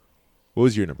 Thank you. What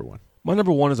was your number one? My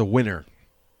number one is a winner.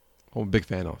 I'm a big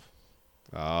fan of.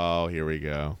 Oh, here we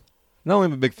go. Not only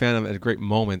am I a big fan of it, a great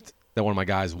moment that one of my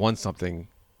guys won something,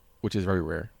 which is very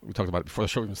rare. We talked about it before the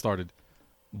show even started.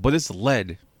 But it's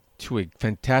led to a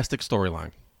fantastic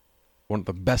storyline. One of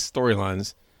the best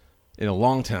storylines in a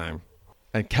long time.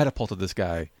 And catapulted this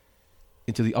guy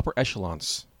into the upper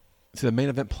echelons, to the main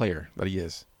event player that he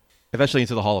is. Eventually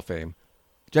into the Hall of Fame.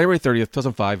 January 30th,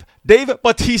 2005, Dave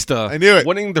Bautista. I knew it.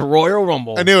 Winning the Royal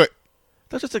Rumble. I knew it.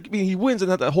 That's just, he wins in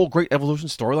that whole Great Evolution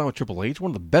storyline with Triple H.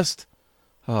 One of the best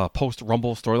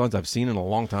post-Rumble storylines I've seen in a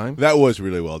long time. That was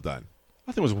really well done.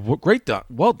 I think it was great done.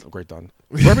 Great done.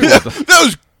 Very well done. That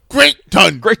was great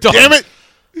done. Great done. Damn it.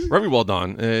 Very well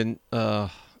done. And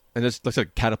just, like I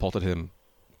said, catapulted him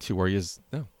to where he is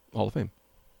now, Hall of Fame.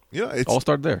 Yeah, it's all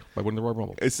started there by winning the Royal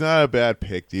Rumble. It's not a bad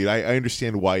pick, dude. I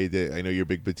understand why you did. I know you're a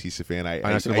big Batista fan. I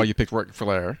understand why you picked Ric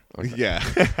Flair. Okay.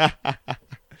 Yeah.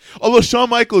 Although Shawn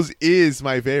Michaels is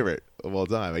my favorite of all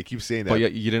time. I keep saying that. But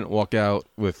yet you didn't walk out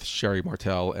with Sherry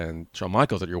Martel and Shawn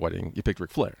Michaels at your wedding. You picked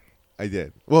Ric Flair. I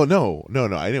did. Well, no.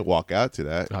 I didn't walk out to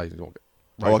that. Oh, you didn't walk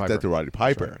out. I walked out to Roddy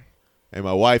Piper. Right. And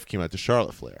my wife came out to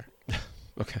Charlotte Flair.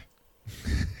 Okay.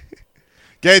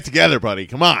 Get it together, buddy.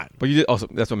 Come on. But you did also.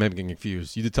 That's what made me get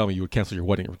confused. You did tell me you would cancel your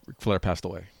wedding if Ric Flair passed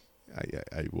away.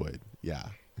 I would. Yeah.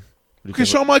 Because Because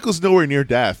Shawn Michaels nowhere near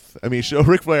death. I mean,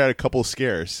 Ric Flair had a couple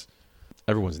scares.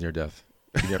 Everyone's near death.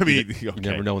 You never, I mean, you okay.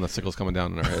 never know when the sickle's coming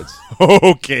down on our heads.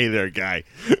 Okay, there, guy.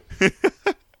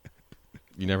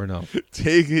 You never know.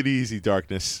 Take it easy,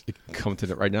 darkness. You can come to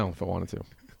it right now if I wanted to.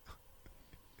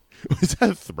 Was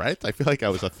that a threat? I feel like I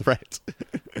was a threat.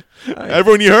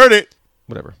 Everyone, you heard it.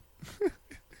 Whatever.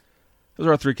 Those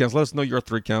are our 3 counts. Let us know your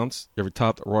 3 counts. Your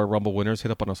top Royal Rumble winners.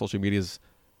 Hit up on our social medias,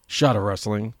 Shot of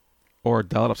Wrestling, or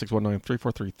dial it up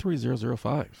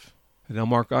 619-343-3005. And now,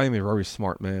 Mark, I am a very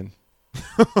smart man.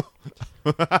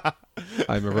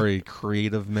 I'm a very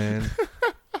creative man.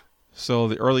 So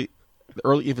the early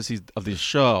infancies of this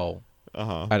show,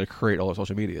 I had to create all our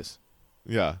social medias.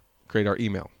 Yeah. Create our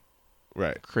email.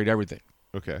 Right. Create everything.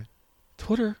 Okay.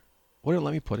 Twitter wouldn't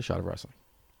let me put a Shot of Wrestling.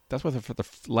 That's why for the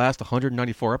last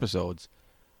 194 episodes,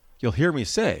 you'll hear me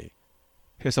say,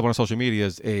 hit us up on our social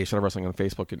medias, Shot of Wrestling on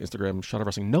Facebook and Instagram, Shot of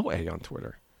Wrestling, no A on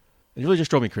Twitter. It really just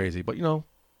drove me crazy, but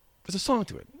there's a song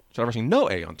to it. Shot of Wrestling, no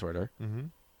A on Twitter. Mm-hmm.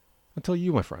 Until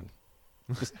you, my friend,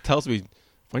 just tells me, why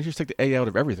don't you just take the A out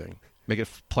of everything? Make it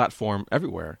a platform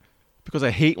everywhere. Because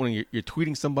I hate when you're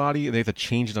tweeting somebody and they have to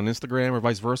change it on Instagram or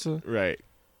vice versa. Right.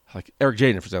 Like Eric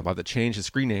Jaden, for example, I had to change his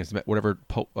screen names to whatever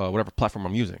platform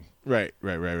I'm using. Right.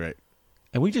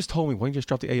 And we just told me, why don't you just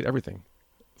drop the A at everything?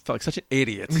 I felt like such an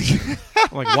idiot.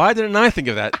 I'm like, why didn't I think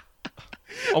of that?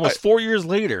 Almost 4 years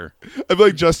later. I feel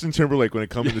like Justin Timberlake when it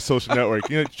comes to social network.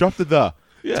 Drop the.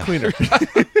 Yeah. It's cleaner.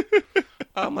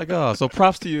 I'm like, so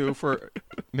props to you for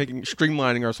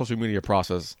streamlining our social media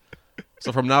process.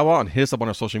 So from now on, hit us up on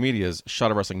our social medias,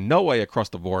 Shot of Wrestling, no way across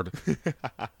the board.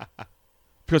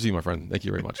 Because of you, my friend. Thank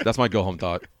you very much. That's my go-home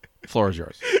thought. Floor is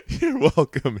yours. You're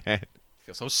welcome, man. I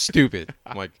feel so stupid.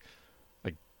 I'm like,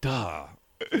 duh.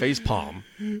 Face palm.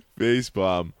 Face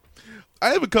bomb. I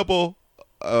have a couple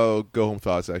go-home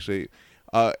thoughts, actually.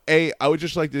 I would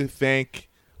just like to thank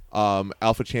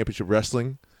Alpha Championship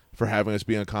Wrestling for having us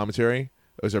be on commentary.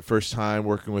 It was our first time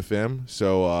working with them,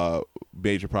 so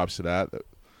major props to that.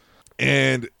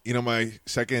 And, my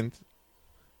second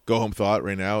go-home thought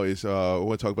right now is I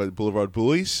want to talk about the Boulevard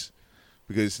Bullies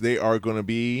because they are going to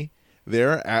be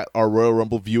there at our Royal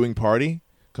Rumble viewing party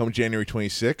come January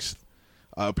 26th.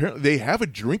 Apparently, they have a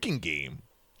drinking game.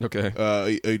 Okay.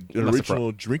 An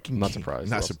original drinking game. Not surprised.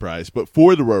 Not surprised. But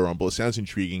for the Royal Rumble, it sounds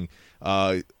intriguing.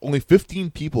 Only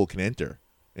 15 people can enter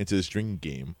into this drinking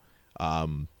game.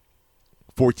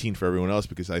 14 for everyone else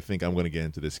because I think I'm going to get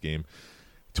into this game.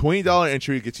 $20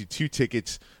 entry gets you 2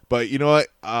 tickets. But you know what?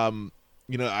 I'm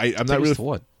not really. For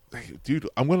what? Dude,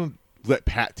 I'm going to let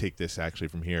Pat take this actually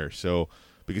from here. So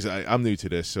because I'm new to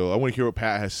this, so I want to hear what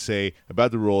Pat has to say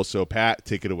about the rules. So Pat,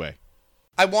 take it away.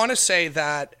 I want to say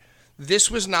that this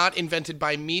was not invented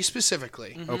by me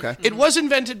specifically. Mm-hmm. Okay. It was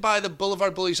invented by the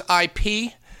Boulevard Bullies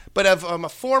IP, but I'm a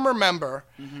former member,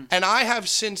 and I have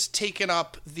since taken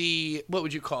up the, what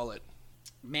would you call it?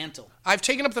 Mantle. I've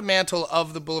taken up the mantle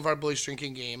of the Boulevard Bullies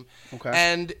drinking game. Okay.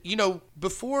 And,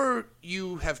 before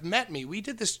you have met me, we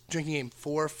did this drinking game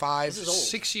 4, 5,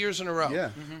 6 years in a row. Yeah.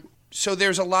 Mm-hmm. So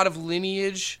there's a lot of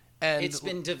lineage and It's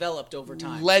been developed over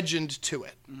time. Legend to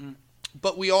it. Mm-hmm.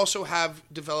 But we also have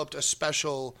developed a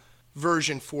special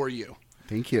version for you.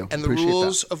 Thank you. And the Appreciate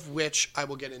rules that. of which I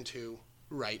will get into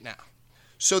right now.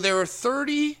 So there are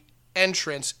 30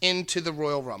 entrants into the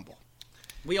Royal Rumble.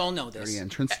 We all know this. 30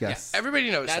 entrants, yes.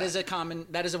 Everybody knows that.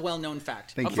 That is a well-known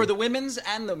fact. Thank you. For the women's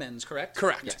and the men's, correct?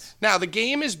 Correct. Yes. Now, the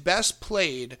game is best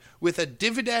played with a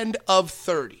dividend of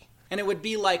 30. And it would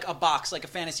be like a box, like a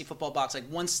fantasy football box. Like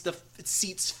once the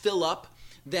seats fill up,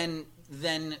 then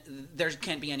there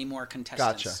can't be any more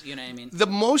contestants. Gotcha. You know what I mean? The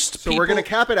most So people... we're going to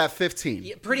cap it at 15.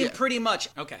 Yeah, pretty much.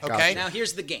 Okay. Okay. Now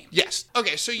here's the game. Yes.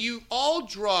 Okay, so you all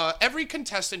draw, every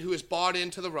contestant who is bought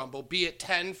into the Rumble, be it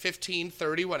 10, 15,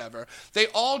 30, whatever, they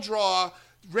all draw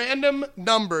random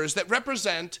numbers that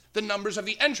represent the numbers of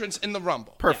the entrants in the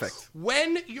Rumble. Perfect.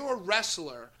 When your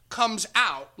wrestler comes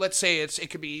out, let's say it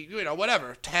could be,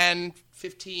 whatever, 10,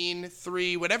 15,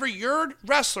 3, whatever your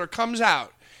wrestler comes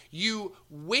out, you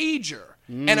wager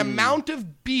an amount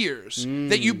of beers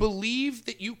that you believe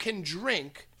that you can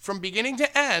drink from beginning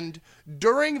to end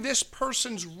during this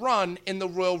person's run in the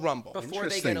Royal Rumble. Before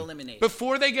they get eliminated.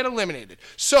 Before they get eliminated.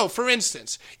 So, for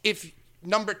instance, if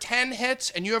number 10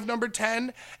 hits and you have number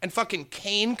 10 and fucking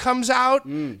Kane comes out,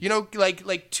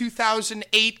 like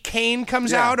 2008 Kane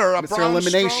comes out, or a Mr. Braun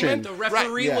Elimination. Strowman. The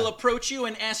referee Right. will approach you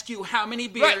and ask you how many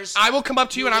Right. beers. I will come up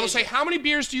to you and I will say, wager. how many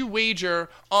beers do you wager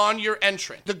on your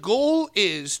entrant? The goal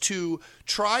is to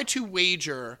try to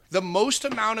wager the most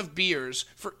amount of beers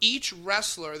for each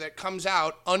wrestler that comes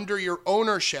out under your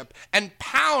ownership and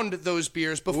pound those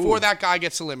beers before that guy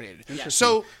gets eliminated.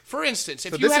 So, for instance,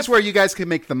 if So you this have... is where you guys can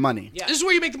make the money. Yeah. This is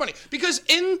where you make the money. Because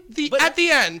at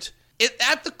the end,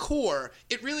 at the core,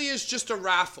 it really is just a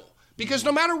raffle. Because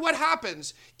no matter what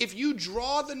happens, if you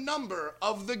draw the number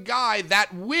of the guy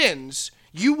that wins,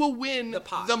 you will win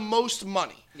the most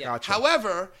money. Yeah. Gotcha.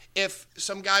 However, if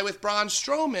some guy with Braun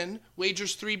Strowman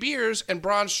wagers 3 beers and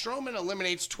Braun Strowman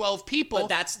eliminates 12 people...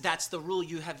 But that's the rule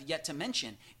you have yet to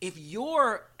mention. If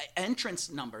your entrance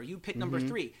number, you pick number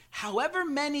 3, however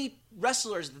many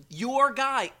wrestlers your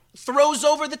guy throws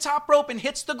over the top rope and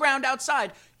hits the ground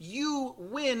outside, you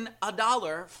win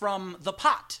 $1 from the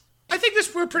pot. I think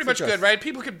we're pretty much good, right?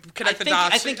 People could connect the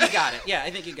dots. I think you got it. Yeah, I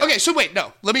think you got it. Okay, so wait,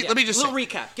 no. Let me just a little say.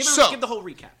 recap. Give the whole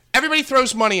recap. Everybody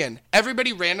throws money in.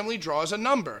 Everybody randomly draws a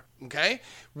number, okay?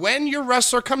 When your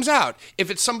wrestler comes out,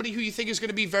 if it's somebody who you think is going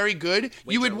to be very good,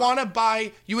 you would want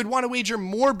to wager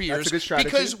more beers. That's a good strategy.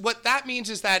 Because what that means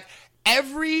is that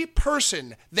every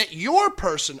person that your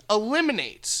person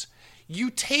eliminates, you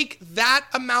take that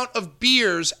amount of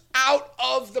beers out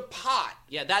of the pot.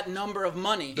 Yeah, that number of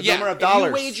money. The number of If dollars.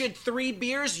 you wagered 3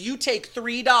 beers, you take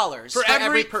 $3 For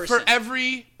every person. For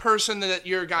every person that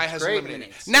your guy has great.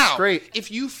 eliminated. That's Now, great.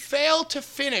 if you fail to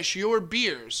finish your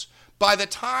beers by the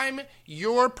time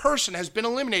your person has been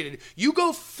eliminated, you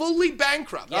go fully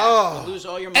bankrupt. Yeah, you lose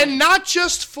all your money. And not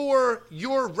just for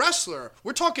your wrestler.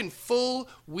 We're talking full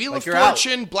Wheel of you're out.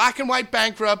 Fortune, black and white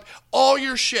bankrupt, all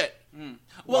your shit.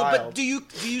 Well, Wild. but do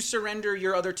you surrender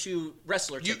your other 2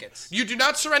 wrestler tickets? You do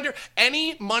not surrender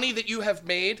any money that you have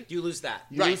made. You lose that.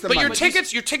 Right, lose the but your money.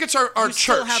 tickets are you still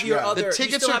church. have your other- the you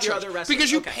tickets still are have your church other wrestlers.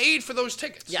 because you Okay. paid for those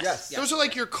tickets. Yes. Those are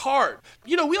like your card.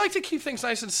 We like to keep things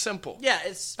nice and simple. Yeah,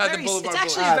 it's At the very, Boulevard it's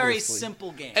actually Boys. a very Obviously.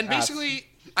 simple game. And basically,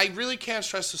 I really can't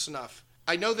stress this enough.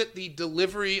 I know that the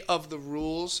delivery of the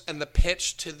rules and the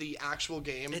pitch to the actual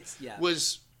game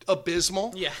was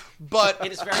abysmal. Yeah. But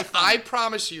It is very fun. I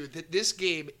promise you that this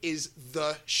game is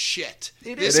the shit.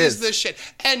 This It is is. the shit.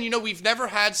 And we've never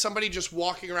had somebody just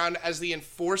walking around as the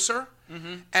enforcer.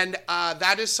 And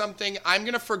that is something I'm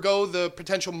going to forgo the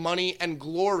potential money and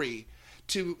glory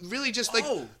to really just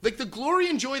like the glory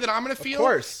and joy that I'm going to feel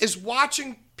course. is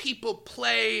watching people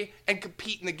play and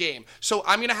compete in the game. So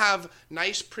I'm going to have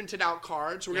nice printed out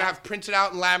cards. We're going to have printed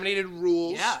out and laminated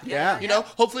rules. Yeah.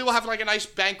 Hopefully we'll have like a nice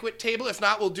banquet table. If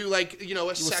not, we'll do like,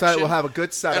 a section. We'll have a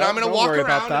good setup. And I'm going to Don't walk worry about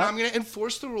around and that. I'm going to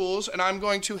enforce the rules and I'm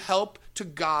going to help to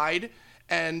guide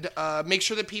and make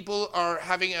sure that people are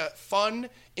having a fun,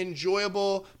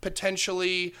 enjoyable,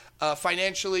 potentially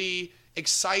financially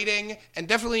exciting, and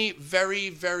definitely very,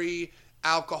 very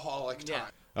alcoholic time.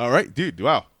 All right, dude.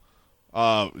 Wow.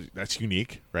 That's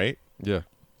unique, right? Yeah.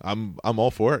 I'm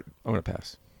all for it. I'm going to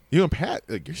pass. You and Pat,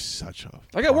 you're such a.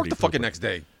 I got to work party the fucking pooper. next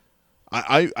day.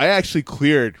 I actually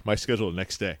cleared my schedule the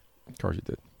next day Of course you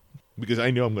did. because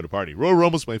I knew I'm going to party. Royal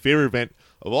Rumble's my favorite event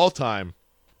of all time.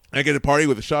 I get to party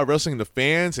with the Shaw Wrestling and the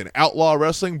fans and Outlaw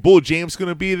Wrestling. Bull James going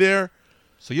to be there.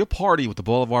 So you'll party with the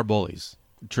Boulevard Bullies,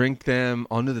 drink them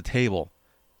under the table,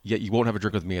 yet you won't have a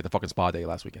drink with me at the fucking spa day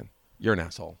last weekend. You're an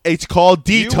asshole. It's called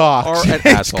You detox. are an It's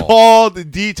asshole. called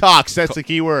detox. That's the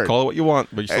key word. Call it what you want,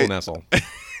 but you're still an asshole.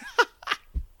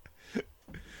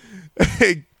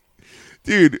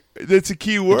 Dude, that's a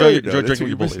key word. Enjoy though. drinking That's with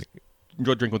your what bullies.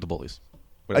 enjoy drinking with the bullies.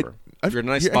 Whatever. If you're in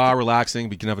a nice yeah, spa, relaxing,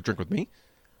 but you can have a drink with me,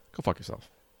 go fuck yourself.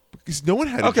 Because no one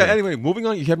had. Okay. Anyway, moving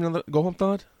on. You have another go home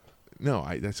thought? No,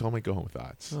 that's all my go home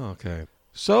thoughts. Okay.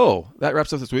 So that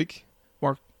wraps up this week.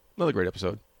 Mark, another great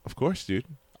episode. Of course, dude.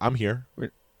 I'm here.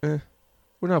 We're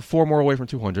now 4 more away from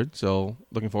 200, so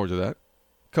looking forward to that.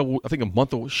 I think a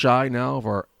month shy now of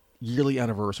our yearly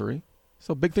anniversary.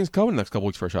 So big things coming the next couple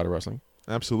weeks for A Shot of Wrestling.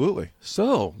 Absolutely.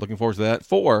 So looking forward to that.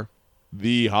 For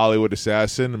the Hollywood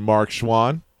Assassin, Mark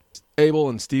Schwann, Abel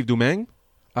and Steve Dumang,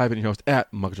 I've been your host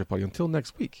at Mugshot Putty. Until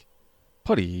next week,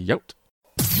 Putty out.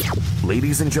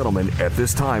 Ladies and gentlemen, at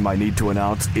this time I need to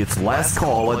announce it's last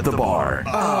call at the bar.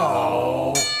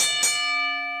 Oh.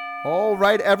 All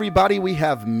right, everybody, we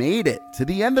have made it to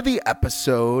the end of the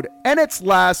episode, and it's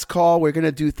last call. We're going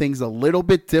to do things a little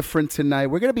bit different tonight.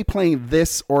 We're going to be playing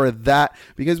this or that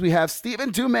because we have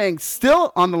Stephen Dumang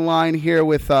still on the line here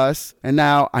with us. And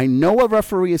now I know a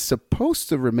referee is supposed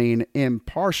to remain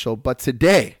impartial, but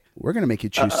today we're going to make you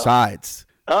choose sides.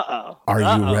 Are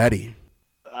you ready?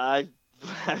 I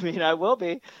mean, I will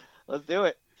be. Let's do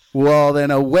it. Well,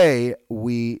 then away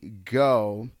we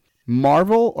go.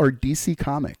 Marvel or DC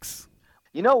Comics?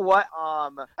 You know what?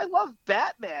 I love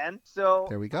Batman, so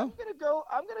there we go. I'm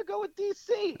gonna go with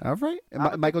DC. All right.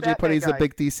 I'm Michael a J. big Putty is Batman a guy.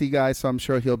 big DC guy, so I'm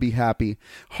sure he'll be happy.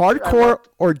 Hardcore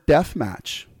or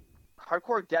deathmatch?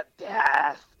 Hardcore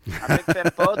death. I'm a big fan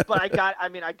of both, but I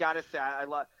gotta say, I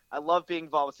love being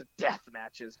involved with some death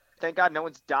matches. Thank God no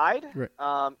one's died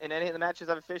in any of the matches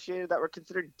I've officiated that were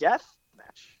considered death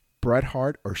match. Bret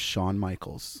Hart or Shawn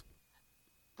Michaels?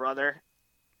 Brother.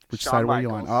 Which Shawn side were you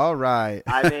Michaels. on? All right.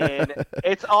 I mean,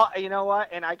 it's all, you know what?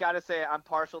 And I got to say, I'm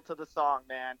partial to the song,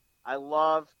 man. I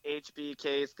love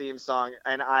HBK's theme song,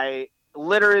 and I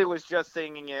literally was just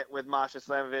singing it with Masha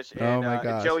Slamovich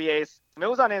and Joey Ace. It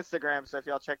was on Instagram, so if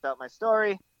y'all checked out my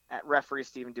story at referee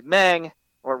Stephen Dumang,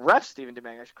 or ref Stephen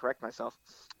Dumang, I should correct myself,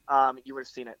 you would have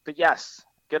seen it. But yes,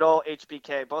 good old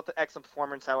HBK. Both excellent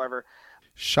performance, however.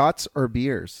 Shots or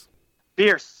beers?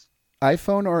 Beers.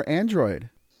 iPhone or Android?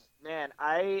 Man,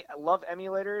 I love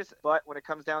emulators, but when it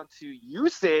comes down to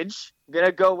usage, I'm going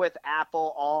to go with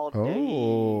Apple all day.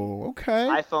 Oh, okay.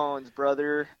 iPhones,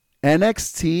 brother.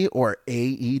 NXT or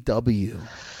AEW?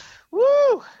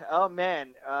 Woo! Oh,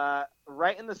 man.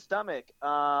 Right in the stomach.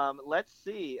 Let's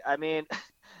see. I mean,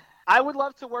 I would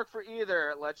love to work for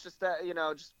either. Let's just,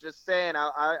 just saying,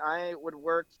 I would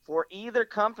work for either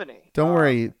company. Don't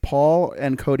worry. Paul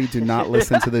and Cody do not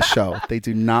listen to the show. They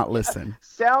do not listen.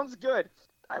 Sounds good.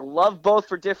 I love both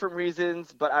for different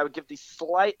reasons, but I would give the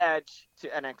slight edge to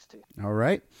NXT. All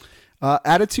right.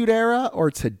 Attitude Era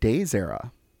or Today's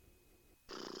Era?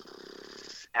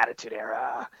 Attitude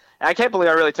Era. I can't believe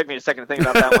I really took me a second to think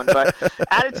about that one, but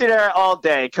Attitude Era all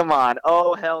day. Come on.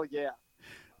 Oh, hell yeah.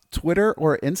 Twitter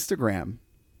or Instagram?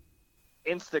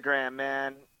 Instagram,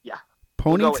 man. Yeah.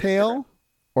 Ponytail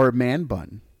or man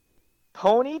bun?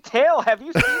 Ponytail? Have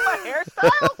you seen my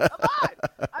hairstyle? Come on.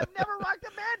 I've never rocked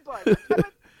a man bun.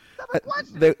 Never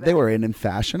questioned They were in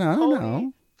fashion. I don't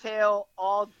know. Ponytail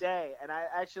all day. And I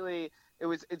actually,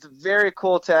 it's very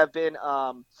cool to have been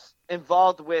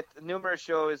involved with numerous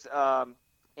shows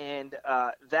and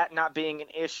that not being an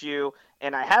issue.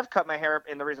 And I have cut my hair,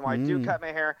 and the reason why I do cut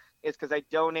my hair is because I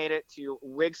donate it to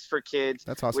Wigs for Kids.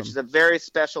 That's awesome. Which is a very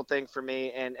special thing for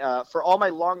me. And for all my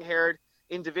long-haired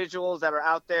individuals that are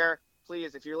out there,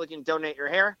 please, if you're looking to donate your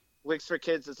hair, Wigs for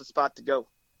Kids is the spot to go.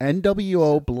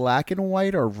 NWO black and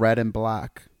white or red and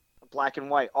black? Black and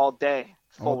white all day.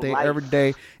 All day, life. every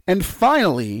day. And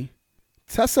finally,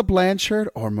 Tessa Blanchard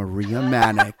or Maria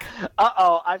Manick?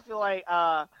 I feel like,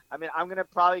 I'm going to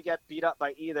probably get beat up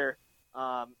by either.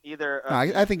 I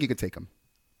think you could take them.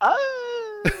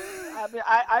 I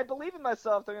believe in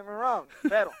myself, don't get me wrong.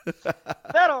 Pero,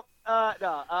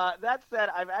 that said,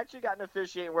 I've actually gotten to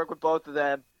officiate and work with both of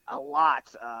them a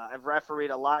lot. I've refereed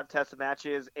a lot of Tessa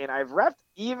matches, and I've reffed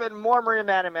even more Maria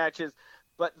Manick matches.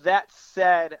 But that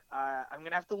said, I'm going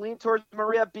to have to lean towards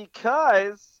Maria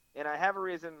because, and I have a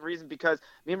reason because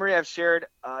me and Maria have shared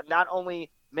not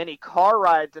only many car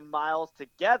rides and miles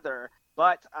together,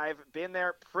 but I've been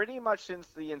there pretty much since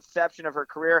the inception of her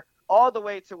career, all the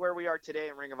way to where we are today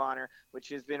in Ring of Honor, which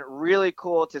has been really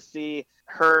cool to see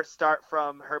her start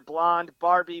from her blonde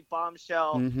Barbie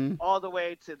bombshell all the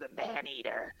way to the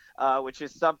man-eater, which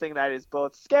is something that is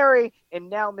both scary and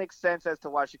now makes sense as to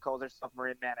why she calls herself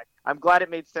Maria Manick. I'm glad it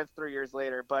made sense 3 years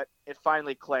later, but it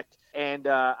finally clicked. And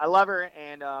I love her,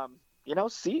 and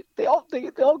see, they all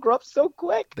grow up so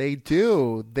quick. They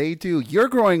do. You're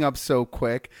growing up so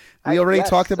quick. We already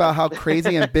talked about how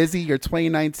crazy and busy your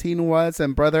 2019 was.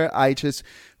 And brother, I just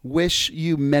wish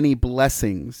you many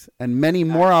blessings and many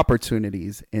more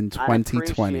opportunities in I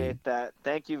 2020. appreciate that.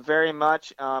 Thank you very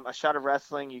much. A Shot of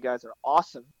Wrestling, you guys are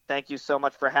awesome. Thank you so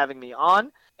much for having me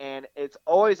on. And it's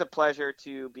always a pleasure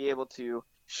to be able to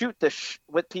shoot the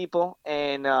with people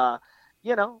and,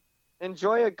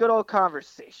 enjoy a good old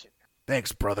conversation.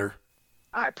 Thanks, brother.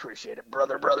 I appreciate it,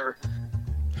 brother.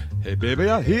 Hey, baby,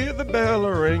 I hear the bell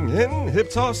ringing, hip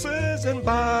tosses and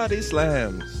body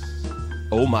slams.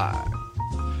 Oh, my.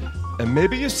 And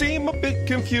maybe you seem a bit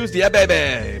confused, yeah,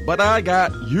 baby, but I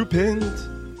got you pinned.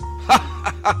 Ha,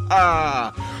 ha, ha,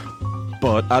 ha.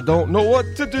 But I don't know what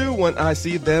to do when I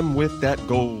see them with that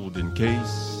golden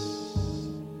case.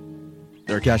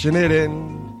 They're cashing it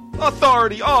in.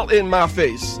 Authority all in my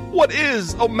face. What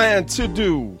is a man to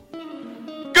do?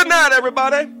 Good night,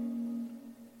 everybody.